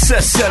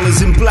 set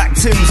sellers in black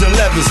Tims and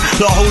leathers.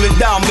 That hold it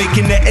down,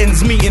 making the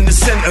ends meet in the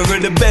center of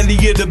the belly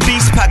of the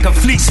beast. Pack of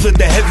fleece for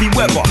the heavy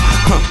weather.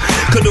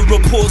 Cause the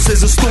report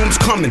says a storm's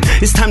coming.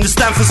 It's time to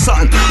stand for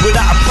something.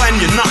 Without a plan,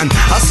 you're nothing.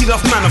 I see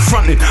enough man in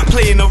fronting,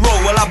 playing a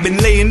role while I've been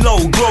laying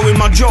low, growing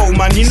my jaw,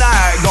 man. You know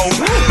how it go.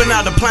 But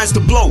now the plans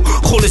to blow.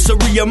 Call this a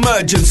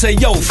re-emergence. Say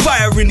yo,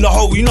 fire in the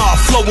hole. You know I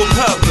flow with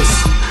purpose.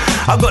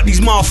 I got these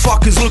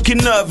motherfuckers looking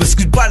nervous,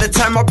 cause by the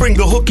time I bring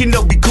the hook in,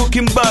 they'll be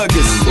cooking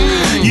burgers.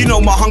 You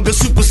know my hunger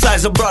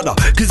supersize a brother,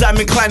 cause I'm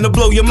inclined to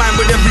blow your mind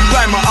with every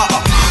rhyme I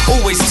utter.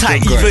 Always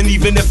tight,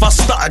 even if I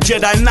stutter.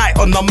 Jedi Knight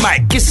on the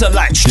mic, it's a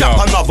light.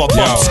 Strap another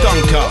Bob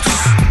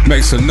Skunkass.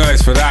 Make some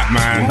noise for that,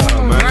 man.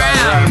 Oh, man,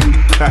 like Ram.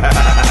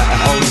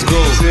 Old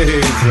school.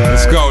 Jeez,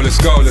 Let's go.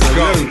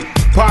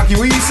 Parky,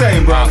 what you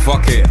saying, bro?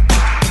 Fuck it.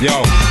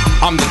 Yo,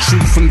 I'm the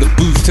truth from the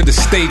booth to the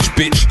stage,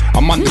 bitch.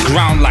 I'm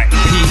underground like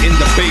Pete in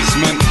the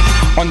basement.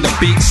 On the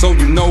beat, so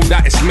you know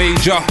that it's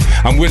major.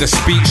 I'm with a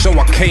speech, so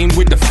I came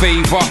with the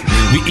favor.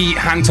 We eat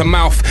hand to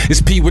mouth,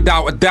 it's P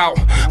without a doubt.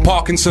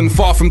 Parkinson,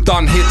 far from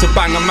done, here to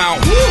bang 'em out.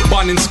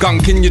 Bunning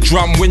skunk in your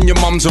drum when your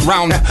mum's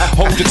around.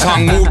 Hold your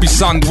tongue, will be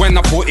sunned when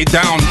I put it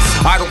down.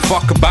 I don't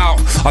fuck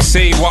about, I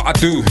say what I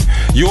do.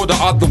 You're the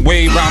other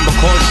way round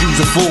because you's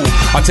a fool.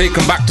 I take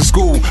 'em back to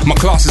school, my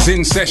class is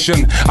in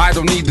session. I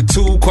don't need the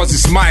tool, cause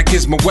this mic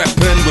is my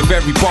weapon. With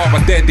every bar I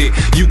dead it,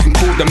 you can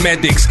call the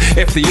medics.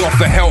 If they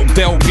offer help,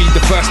 they'll be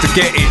the first to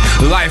get it.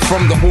 Live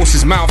from the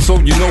horse's mouth, so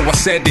you know I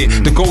said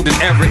it. The golden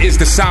era is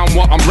the sound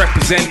what I'm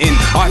representing.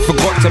 I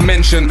forgot to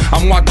mention,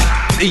 I'm what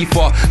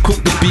ether. Cook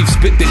the beef,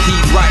 spit the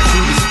heat right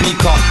through the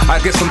speaker. I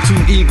guess I'm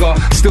too eager,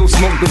 still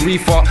smoke the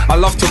reefer. I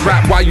love to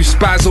rap while you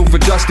spaz over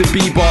Justin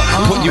Bieber.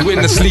 Put you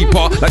in the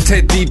sleeper, like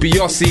Ted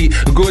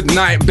DiBiase. Good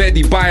night,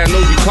 Betty, bye, I know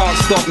you can't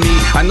stop me.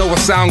 I know I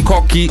sound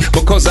cocky,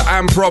 because I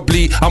am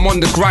probably. I'm on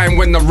the grind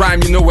when I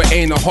rhyme, you know it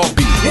ain't a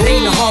hobby. It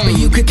ain't a hobby,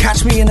 you could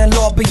catch me in a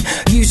lobby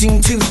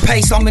using toothpaste.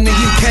 I'm in the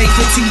UK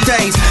for 2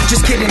 days.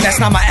 Just kidding, that's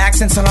not my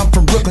accent, son. I'm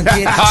from Brooklyn,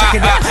 kid. Check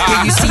it out.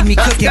 Yeah, you see me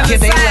cooking, kid.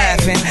 They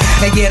laughing,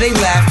 and yeah, they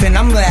laughing.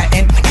 I'm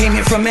Latin, came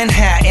here from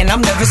Manhattan.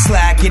 I'm never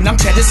slacking, I'm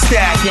cheddar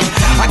stacking.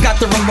 I got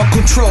the remote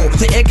control,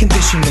 the air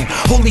conditioning.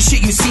 Holy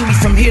shit, you see me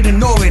from here to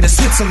Norway to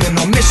Switzerland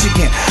or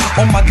Michigan.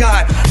 Oh my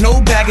God,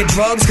 no bag of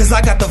drugs, cause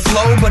I got the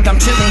flow. But I'm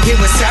chilling here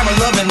with Sarah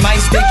Love and Mike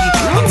Sticky.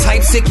 I'm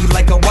type sicky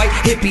like a white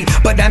hippie,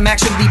 but I'm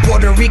actually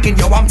Puerto Rican.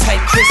 Yo, I'm type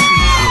crispy.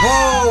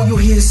 Oh, you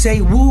hear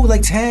say woo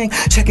like Tang.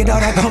 Check it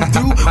out, I come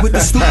through with the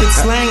stupid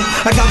slang.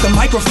 I got the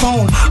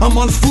microphone, I'm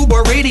on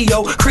Fubar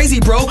Radio. Crazy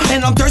bro,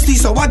 and I'm thirsty,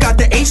 so I got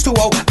the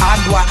H2O.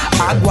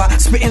 Agua,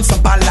 spitting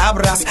some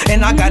palabras.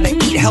 And I gotta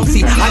eat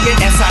healthy, I get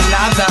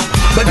ensalada.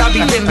 But I be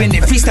living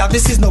it, freestyle,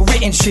 this is no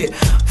written shit.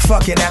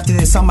 Fuck it, after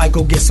this I might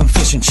go get some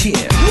fish and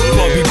chips.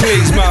 Bobby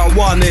Blaze,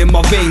 marijuana in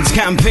my veins.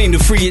 Campaign to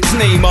free its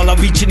name. I'll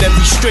have each and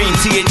every strain.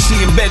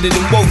 THC embedded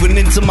and woven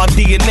into my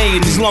DNA.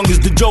 And as long as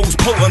the Joe's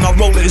potent, I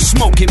roll it and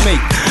smoke it, mate.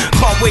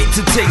 Can't wait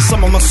to taste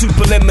some of my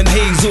super lemon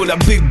haze. All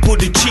that big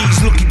Buddha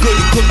cheese. Looking good,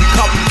 it could be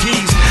couple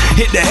keys.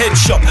 Hit the head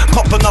shop,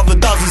 cop another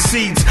dozen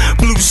seeds.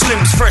 Blue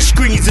Slims, fresh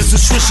greens, it's a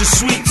swish of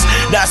sweets.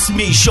 That's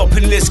me,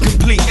 shopping list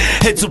complete.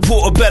 Head to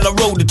Portobello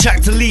Road, the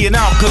track to Lee and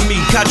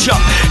Alchemy. Catch up,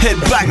 head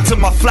back to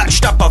my flat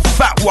strap, a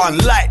fat one.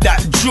 Like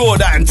that, draw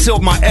that until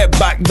my head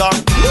back done.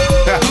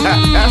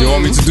 You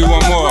want me to do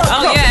one more?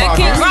 Oh yeah,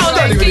 keep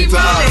rolling, keep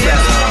rolling.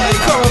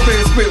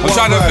 I'm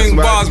trying to think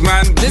bars,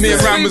 man. Me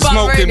and Ram was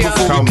smoking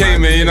before we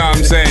came here, you know what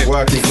I'm saying?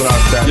 Working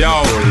class.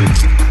 Yo,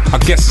 I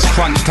guess it's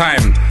crunch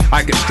time.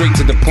 I get straight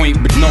to the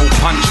point with no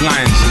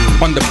punchlines.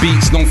 On the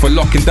beats, known for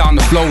locking down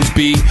the flows,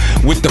 B.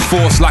 With the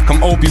force like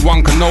I'm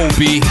Obi-Wan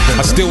Kenobi.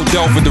 I still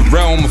delve in the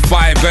realm of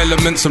 5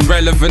 elements. I'm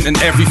relevant and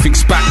everything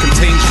spat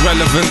contains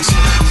relevance.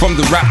 From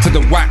the rap to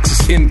the wax,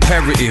 it's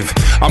imperative.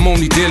 I'm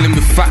only dealing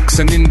with facts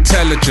and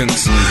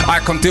intelligence. I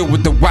can't deal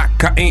with the whack,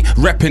 I ain't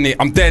repping it.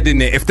 I'm dead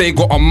in it. If they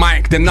got a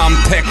mic, then I'm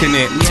teching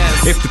it.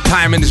 Yes. If the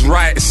timing is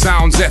right, it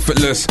sounds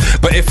effortless.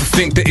 But if I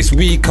think that it's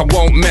weak, I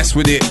won't mess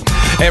with it.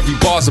 Every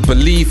bar's a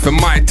belief in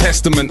my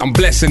testament. I'm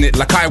blessing it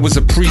like I was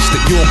a priest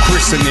at your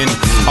christening.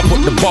 I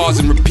put the bars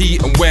in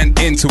repeat and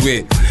went into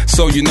it,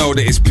 so you know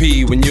that it's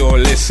P when you're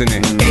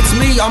listening. It's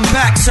me, I'm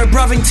back, Sir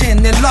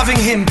Brovington, they're loving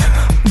him.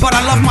 But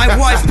I love my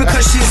wife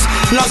because she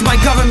loves my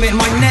government.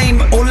 My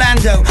name,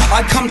 Orlando.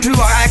 I come through,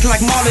 I act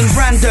like Marlon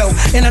Brando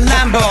in a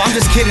Lambo. I'm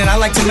just kidding, I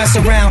like to mess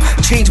around,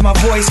 change my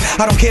voice.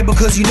 I don't care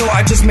because you know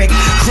I just make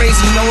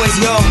crazy noise,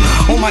 yo.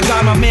 Oh my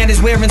God, my man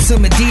is wearing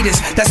some Adidas.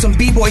 That's some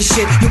B-boy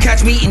shit, you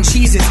catch me eating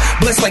cheeses.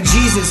 Blessed like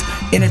Jesus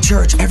in a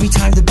church, every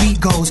time the beat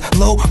goes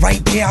low,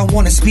 right there I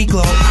wanna speak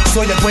low.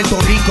 Soy de Puerto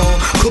Rico,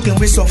 cooking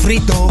with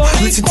sofrito.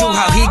 Listen to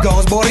how he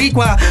goes.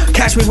 Boricua,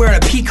 catch me wearing a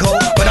pico,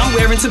 but I'm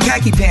wearing some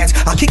khaki pants.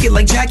 I'll kick it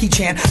like Jackie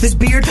Chan. This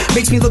beard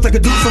makes me look like a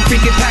dude from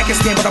freaking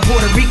Pakistan, but I'm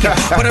Puerto Rican.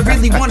 But I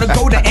really want to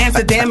go to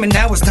Amsterdam, and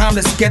now it's time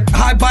to get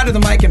high by to the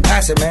mic and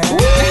pass it, man. Yo,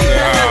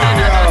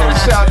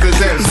 shout out to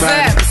Zeps,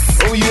 man.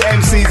 All you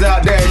MCs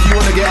out there, if you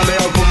want to get on the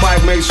open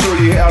mic, make sure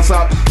you hit us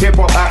up.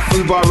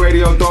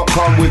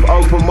 hiphop@fubarradio.com with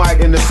open mic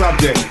in the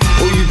subject.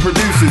 All you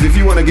producers, if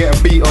you want to get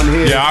a beat on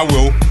here, yeah, I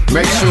will.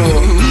 Make sure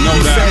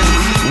you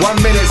send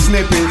 1 minute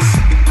snippets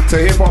to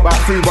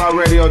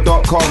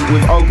hiphop@fubarradio.com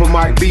with open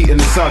mic beat in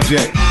the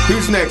subject.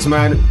 Who's next,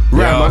 man?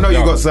 Ram, I know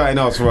you got something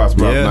else for us,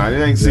 bro, man.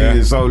 It ain't seen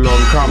you in so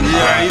long. Come on.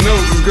 Yeah, he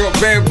knows he's got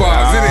bad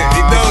bars, innit?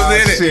 He knows,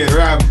 innit? Shit,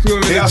 Ram.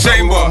 Yeah,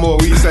 chamber. One more.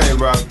 What you saying,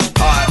 bro?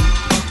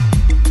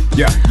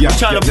 Yeah. I'm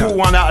trying to pull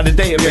one out of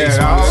the database.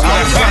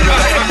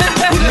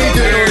 With me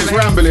doing all this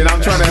rambling,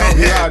 I'm trying to help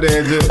you out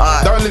there.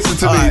 Don't listen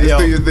to me. Just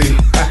do your thing.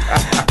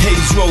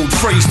 Hayes Road,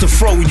 phrase to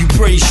throw. You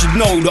brace should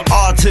know the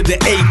R to the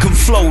A can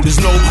flow. There's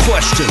no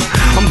question.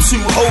 I'm too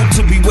old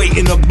to be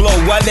waiting to blow.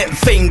 I let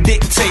fame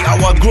dictate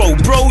how I grow.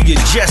 Bro, you're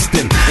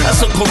jesting.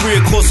 That's a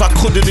career course I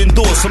couldn't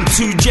endorse. I'm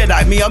too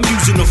Jedi. Me, I'm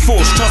using the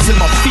force, trusting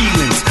my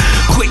feelings.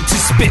 Quick to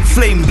spit,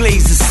 flame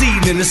blaze the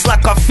ceiling. It's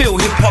like I feel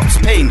hip-hop's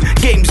pain.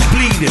 Game's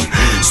bleeding.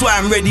 So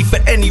I'm ready for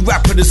any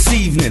rapper this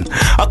evening.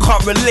 I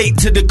can't relate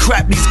to the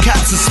crap these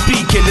cats are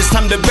speaking. It's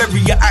time to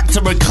bury your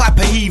actor and clap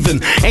a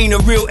heathen. Ain't a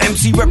real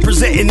MC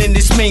representing in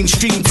this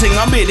mainstream thing.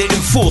 I'm here to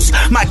enforce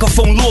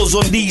microphone laws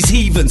on these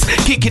heathens.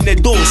 Kicking their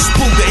doors,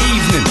 spoil the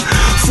evening.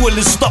 Full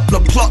and stop the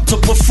plot to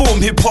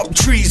perform hip-hop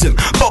treason.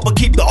 But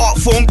keep the art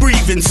form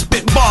breathing.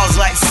 Spit bars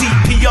like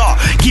CPR.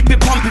 Keep it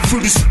pumping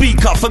through the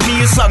speaker. For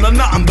me it's son of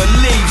nothing but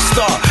leave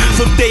star.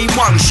 From day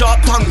one,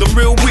 sharp tongue, the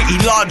real witty.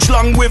 Large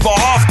lung with a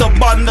half the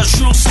bun that's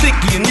real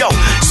sticky. And yo,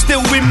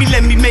 still with me,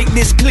 let me make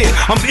this clear.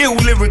 I'm ill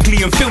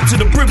lyrically and filled to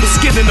the brim with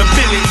skill and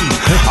ability.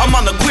 I'm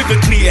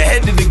unequivocally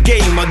ahead of the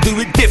game. I do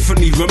it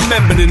differently.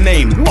 Remember the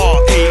name,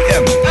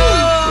 R.A.M.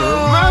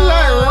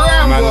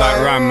 Man like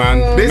Ram, man.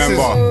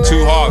 Remember,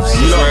 two halves.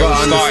 You lot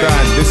gotta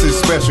understand, this is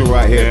special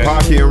right here.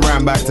 Parky and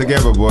Ram back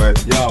together, boy.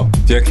 Yo,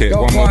 check it,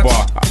 one more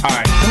bar.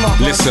 Alright,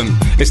 listen,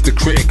 it's the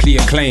critically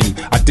acclaimed.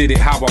 I did it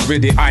how I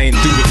read it, I ain't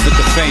do it for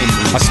the fame.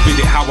 I spit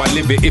it how I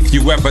live it, if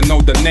you ever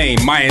know the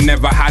name. I ain't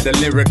never had a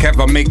lyric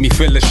ever make me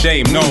feel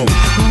ashamed, no.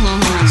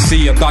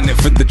 See, I done it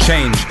for the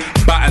change.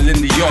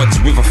 Battling the odds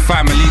with a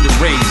family to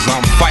raise.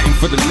 I'm fighting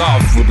for the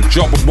love, with a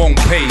job I won't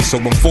pay. So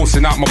I'm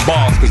forcing out my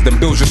bars, cause them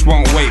bills just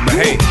won't wait. But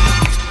hey,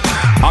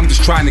 I'm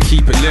just trying to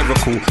keep it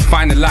lyrical.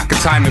 Find a lack of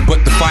timing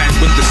but defiant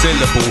with the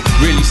syllable.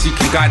 Really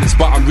seeking guidance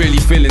but I'm really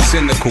feeling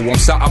cynical. I'm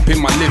sat up in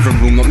my living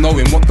room not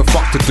knowing what the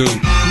fuck to do.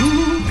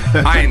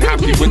 I ain't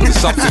happy with the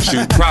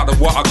substitute. Proud of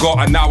what I got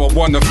and now I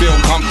wanna feel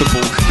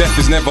comfortable. Death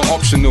is never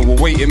optional.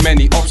 Awaiting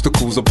many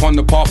obstacles upon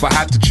the path I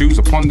had to choose.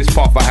 Upon this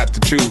path I had to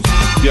choose.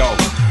 Yo,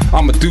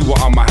 I'ma do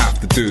what I'ma have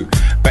to do.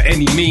 By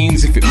any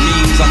means, if it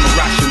means I'm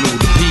irrational.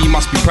 The P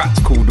must be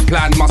practical, the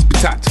plan must be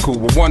tactical.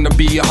 I wanna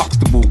be a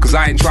Huxtable, cause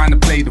I ain't trying to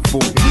play the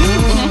fool.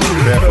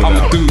 I'm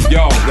a dude,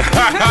 yo.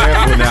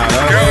 Careful now,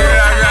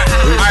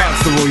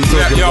 Huxtable you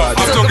talking about?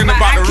 I'm talking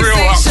about the real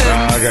Huxtable.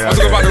 I'm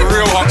talking about the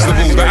real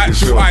Huxtable, the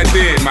actual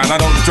idea, man. I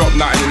don't drop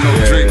nothing in no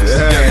drinks. You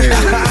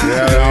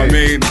know what I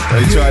mean?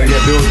 They trying to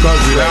get Bill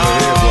Cosby like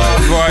here,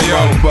 boy. Yo,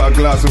 put a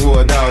glass of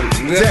water down.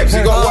 Zeps,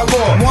 you got one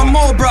more? One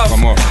more, bruv. One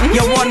more.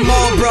 Yeah, one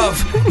more, bruv.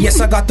 Yes,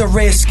 I got the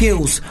rare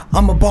skills.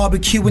 I'm a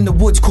barbecue in the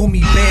woods, call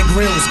me Bear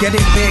Grylls. Get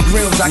it, Bear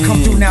Grylls. I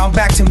come through now, I'm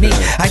back to me.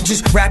 I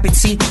just rap it,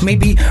 see,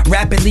 maybe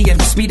rapidly and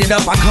speed it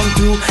up. I come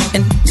through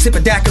and sip a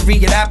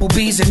daiquiri at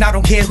Applebee's, and I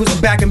don't care who's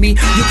in back of me.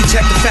 You can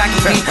check the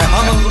faculty.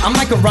 I'm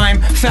like a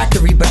rhyme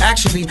factory, but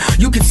actually,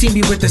 you can see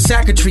me with the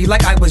secretary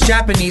like I was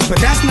Japanese, but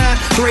that's not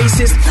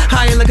racist.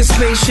 Higher like a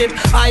spaceship,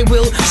 I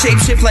will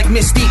shapeshift like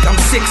Mystique. I'm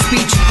sick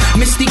speech,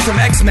 Mystique from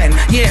X-Men.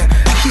 Yeah,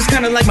 she's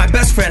kinda like my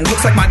best friend,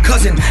 looks like my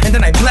cousin, and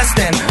then I bless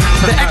them.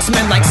 The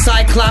X-Men like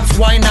Cyclops,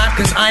 why not?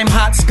 Cause I'm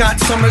hot. Scott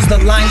Summers, the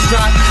lines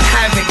drop.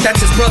 Havoc,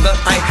 that's his brother.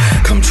 I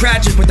come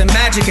tragic with the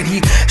magic, and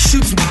he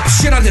shoots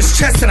shit on his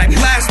chest, and I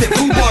blast it.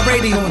 Fubar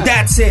Radio, and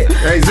that's it.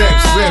 Hey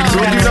Zeps,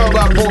 what do you know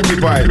about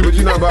porcupine? What do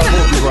you know about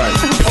porcupine?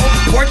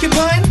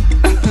 Porcupine?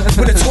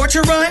 With a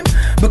torture rhyme?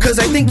 Because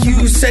I think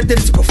you said that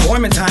it's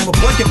performing time. A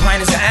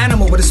porcupine is an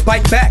animal with a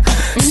spiked back.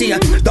 See, I'll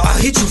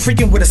hit you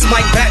freaking with a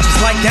spiked bat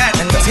just like that,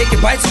 and take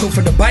your bicycle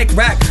for the bike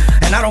rack.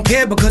 And I don't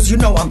care because you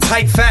know I'm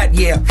tight fat.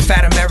 Yeah,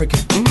 fat American.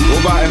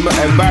 What about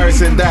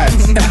embarrassing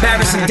dads?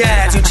 Embarrassing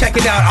dads, yo, check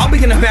it out. I'll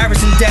be an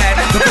embarrassing dad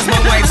because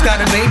my wife's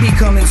got a baby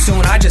coming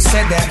soon. I just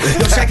said that.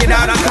 Yo, check it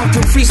out. I come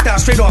through freestyle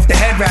straight off the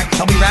head rack.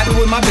 I'll be rapping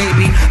with my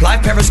baby.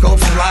 Live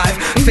periscopes and live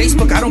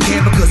Facebook. I don't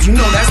care because you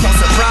know that's no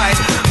surprise.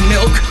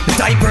 Milk,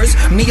 diapers,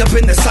 me up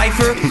in the the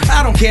cipher.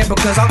 I don't care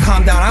because I'll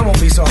calm down. I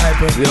won't be so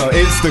hyper. Yo,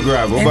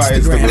 Instagram. What about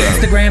Instagram?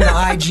 Instagram, the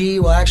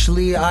IG, well,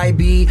 actually,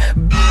 IB.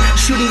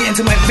 Shooting it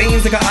into my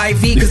veins like an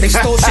IV because they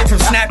stole shit from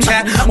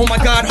Snapchat. Oh my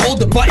God, hold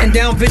the button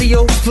down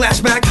video,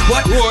 flashback.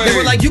 What? Boy. They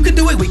were like, you can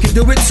do it, we can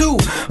do it too.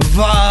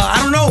 I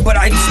don't know, but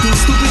I just do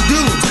stupid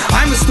dudes.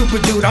 I'm a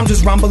stupid dude, I'm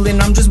just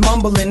rumbling, I'm just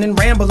mumbling and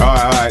rambling.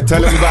 Alright,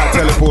 tell us about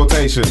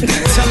teleportation.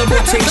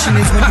 Teleportation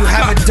is when you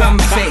have a dumb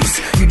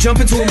face. You jump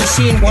into a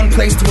machine, one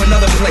place to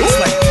another place.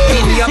 Like,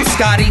 beat me up,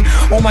 Scotty.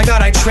 Oh my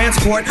God, I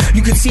transport.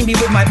 You can see me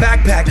with my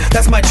backpack.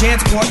 That's my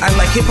Jansport. I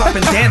like hip hop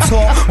and dance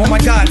hall. Oh my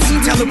God, see,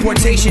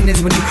 teleportation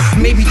is when you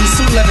maybe do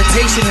some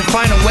levitation and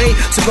find a way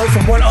to go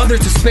from one other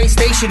to space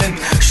station and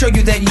show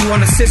you that you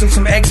want to sizzle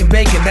some eggs and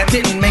bacon. That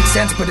didn't make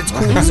sense, but it's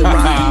cool as it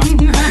rhymes.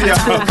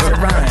 It's cool as it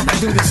rhymes. I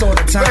do this all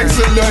the time. Thanks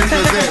so much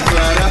for that,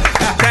 man.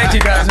 Thank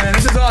you guys, man.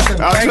 This is awesome.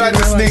 I tried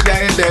to sneak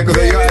that in there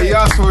because he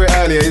asked for it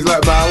earlier. He's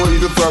like, man, I want you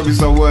to throw me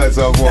some words.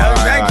 So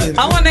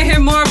I want to hear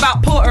more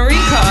about Puerto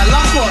Rico. I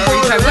love Puerto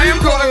Rico. Where in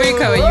Puerto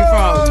Rico are you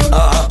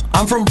from?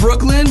 I'm from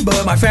Brooklyn,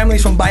 but my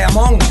family's from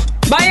Bayamón.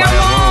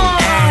 Bayamón!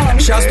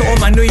 And shouts to all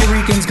my New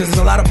Yorkers, because there's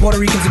a lot of Puerto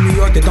Ricans in New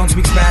York that don't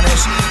speak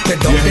Spanish, that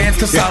don't dance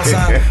to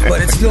salsa,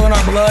 but it's still in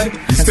our blood.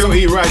 You still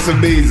eat rice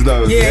and beans,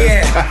 though.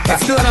 Yeah.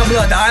 It's still in our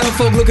blood. The island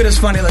folk look at us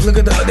funny. Like, look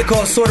at they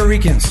call us Puerto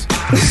Ricans.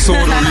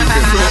 Puerto Ricans.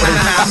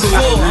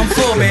 I'm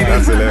full, baby.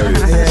 That's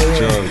hilarious.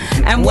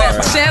 And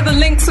share the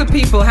links with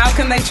people. How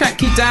can they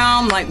track you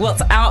down? Like,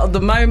 what's out at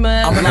the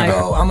moment?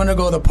 I'm gonna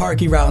go the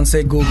Parky route and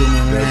say Google,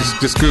 man.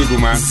 Just Google,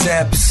 man.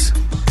 Zeps.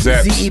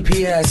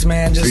 ZEPS,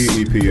 man. Just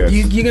ZEPS.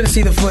 You're gonna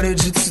see the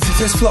footage. It's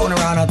just floating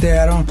around out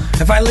there.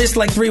 If I list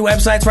like 3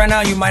 websites right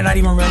now, you might not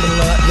even remember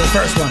the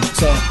first one.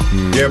 So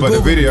yeah, but Google.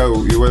 The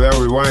video, you were there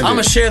rewinding. I'm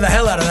gonna share the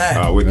hell out of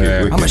that.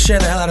 Wicked. I'm gonna share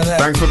the hell out of that.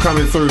 Thanks for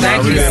coming through.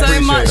 Thank you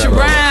so much,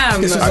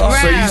 Ram.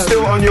 So you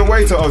still on your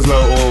way to Oslo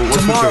or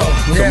what's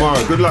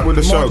tomorrow? Good luck with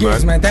the show,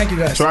 man. Thank you,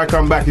 guys. Try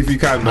come back if you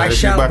can, man.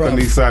 If you're back on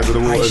these sides of the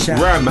waters.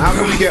 Ram, how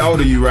can we get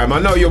hold of you, Ram? I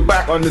know you're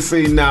back on the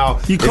scene now.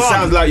 It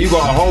sounds like you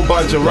got a whole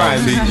bunch of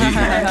rhymes.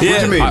 What do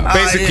you mean?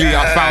 Basically,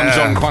 I found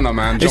John Connor,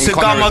 man. It's a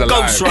guy my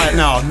ghost right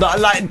now.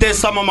 Like, there's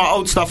some of my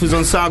old stuff is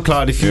on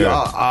SoundCloud. If you,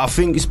 I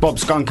think it's Bob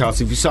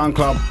Skunkhouse. If you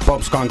SoundCloud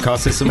Bob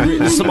Skunkhouse,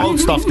 there's some old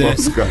stuff there.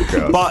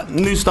 But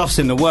new stuff's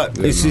in the work.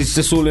 It's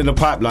just all in the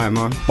pipeline,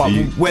 man. But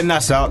when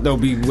that's out, there'll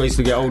be ways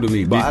to get hold of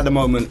me. But at the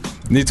moment,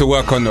 need to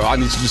work on I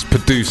need to just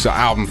produce an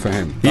album for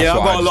him. I've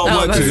got a lot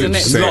of work to do.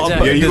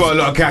 You got a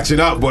lot of catching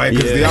up, boy.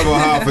 Because the other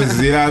half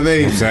is, you know what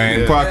I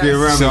mean? Parky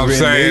and Ram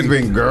has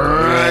been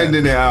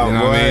grinding it out,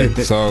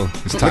 boy. So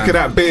it's time. Look at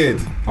that beard.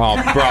 Oh,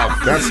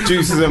 bruv. That's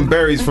juices and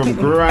berries from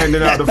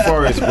grinding out the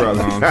forest, bro. You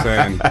know what I'm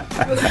saying?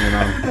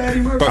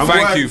 But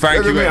thank you.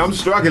 Look at me, I'm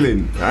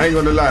struggling. I ain't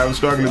gonna lie, I'm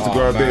struggling to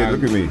grow a beard.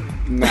 Look at me.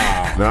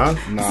 Nah.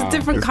 It's a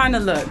different kind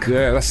of look.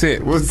 Yeah, that's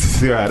it.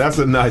 That's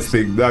a nice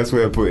thing. Nice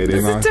way of putting it.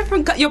 It's a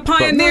different. You're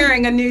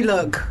pioneering a new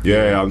look.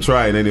 Yeah, I'm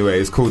trying anyway.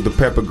 It's called the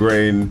pepper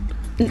grain.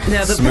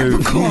 Yeah, the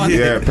smooth. peppercorn.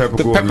 Yeah,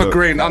 peppercorn. The pepper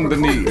grain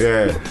underneath.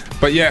 Yeah.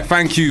 But yeah,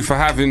 thank you for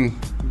having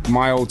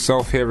my old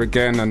self here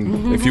again.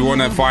 And if you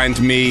want to find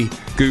me,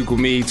 Google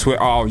me,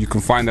 Twitter. You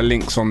can find the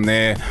links on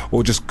there,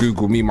 or just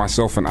Google me,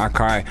 myself, and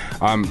Akai.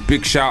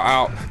 Big shout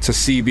out to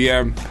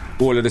CBM,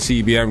 all of the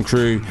CBM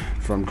crew,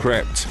 from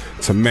Crept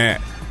to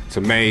Met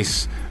to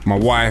Mace, my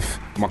wife,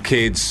 my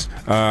kids.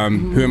 Who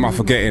am I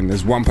forgetting?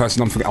 There's one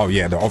person I'm forgetting. Oh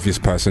yeah, the obvious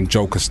person,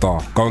 Joker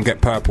Star. Go and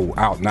get Purple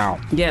out now.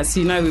 Yes,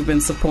 you know we've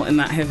been supporting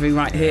that heavy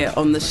right here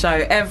on the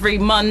show every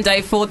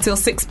Monday 4 till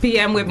 6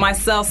 p.m. with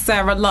myself,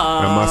 Sarah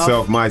Love, and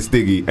myself, Mike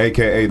Stiggy,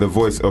 aka the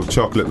voice of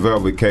Chocolate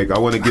Velvet Cake. I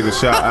want to give a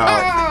shout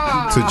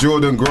out to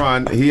Jordan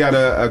Grant. He had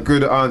a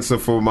good answer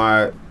for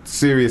my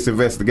serious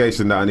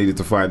investigation that I needed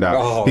to find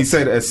out. He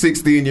said a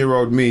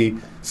 16-year-old me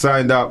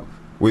signed up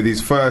with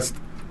his first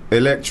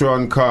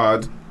Electron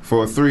card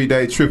for a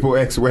 3-day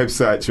XXX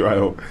website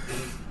trial,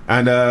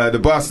 and the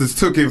bastards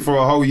took him for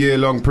a whole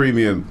year-long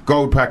premium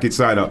gold package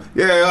sign-up.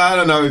 Yeah, I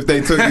don't know if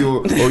they took you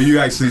or you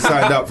actually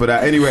signed up for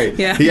that. Anyway,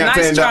 he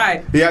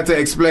had to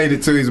explain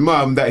it to his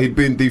mum that he'd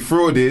been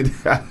defrauded,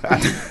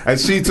 and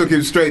she took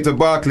him straight to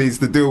Barclays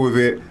to deal with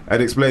it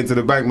and explain to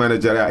the bank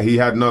manager that he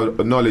had no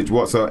knowledge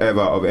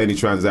whatsoever of any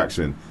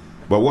transaction.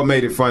 But what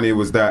made it funny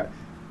was that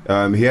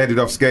he headed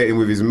off skating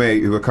with his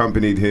mate who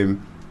accompanied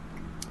him,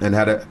 and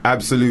had an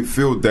absolute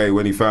field day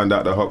when he found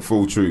out the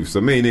full truth.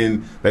 So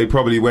meaning they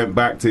probably went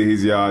back to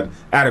his yard,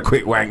 had a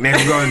quick wank, then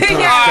gone to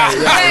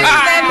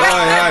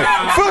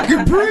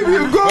fucking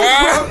premium gold,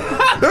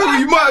 bro.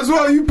 You might as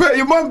well,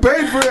 your mum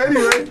paid for it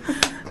anyway.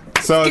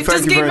 So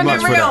thank you very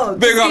much for that.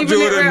 Big up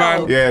Jordan,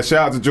 man. Yeah,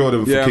 shout out to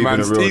Jordan for keeping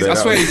it real. I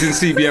swear he's in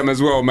CBM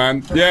as well,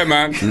 man. Yeah,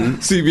 man.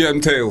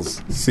 CBM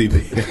Tales.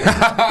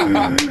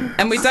 CBM.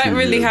 And we don't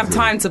really have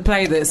time to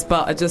play this,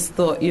 but I just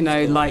thought,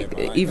 like,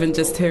 even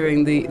just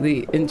hearing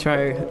the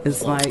intro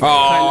is like...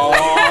 Oh.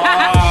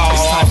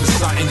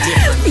 something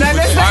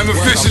different. I'm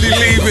officially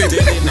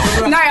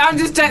leaving. No, I'm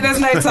just checking. There's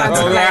no time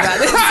to play that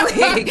this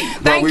week.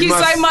 Thank you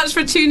so much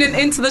for tuning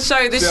into the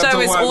show. This show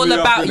is all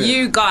about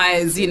you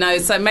guys, you know,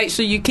 so make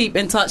sure you keep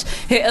in touch.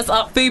 Hit us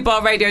up,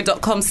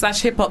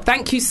 foodbarradio.com/hiphop.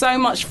 Thank you so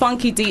much,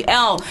 Funky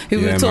DL, who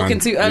we were talking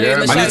to earlier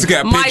in the show. I need to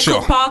get a picture.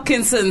 Micall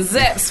Parknsun,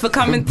 Zeps for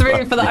coming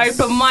through for the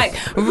open mic.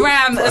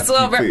 Ram as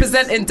well,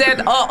 representing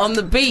Dead Ott on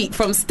the beat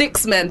from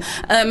Sticksman.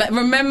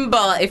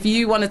 Remember, if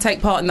you want to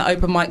take part in the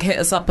open mic, hit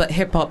us up at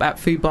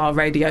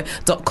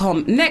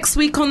hiphop@foodbarradio.com. Next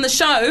week on the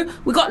show,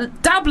 we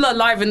got Dabbler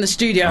live in the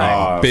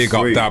studio. Big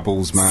up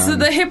Dabbles, man. So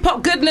the hip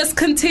hop goodness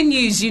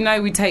continues. You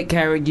know we take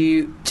care of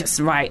you just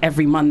right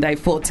every Monday,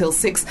 4 till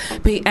 6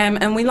 p.m.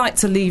 And we like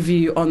to leave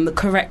you on the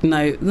correct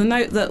note, the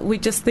note that we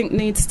just think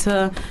needs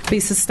to be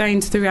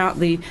sustained throughout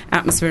the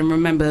atmosphere. And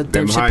remember,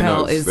 Dave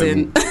Chappelle is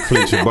in.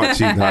 Clinch your butt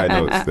cheek high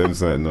notes. Them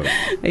certain notes.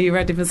 Are you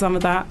ready for some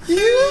of that? Yeah.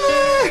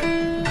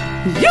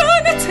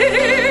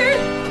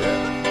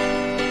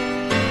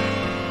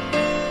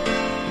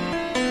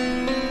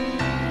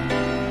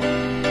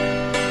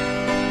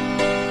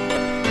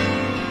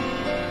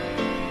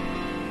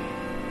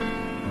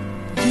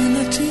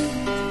 Unity.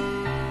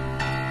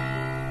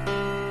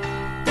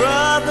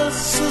 Brother,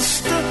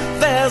 sister,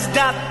 there's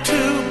got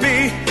to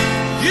be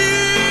unity.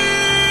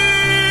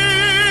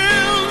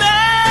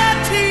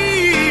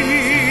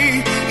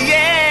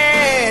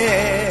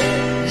 Yeah,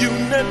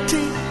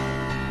 unity.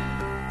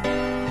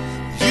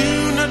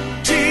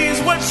 Unity's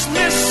what's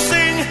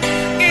missing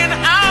in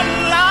our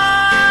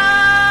lives.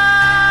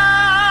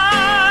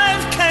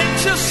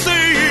 Can't you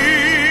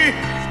see?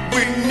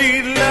 We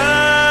need love.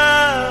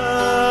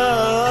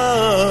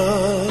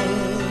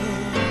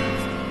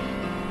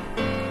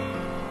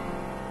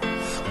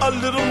 A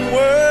little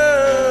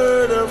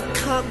word of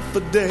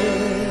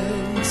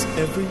confidence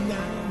every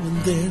now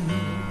and then.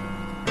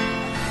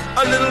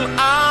 A little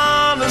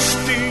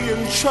honesty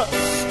and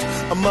trust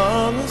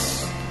among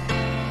us.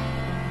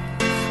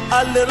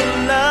 A little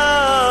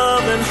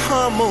love and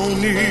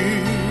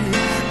harmony,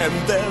 and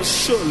there'll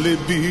surely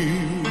be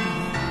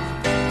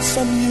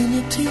some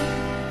unity.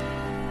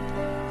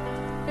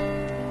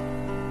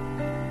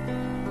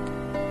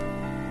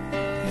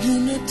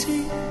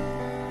 Unity.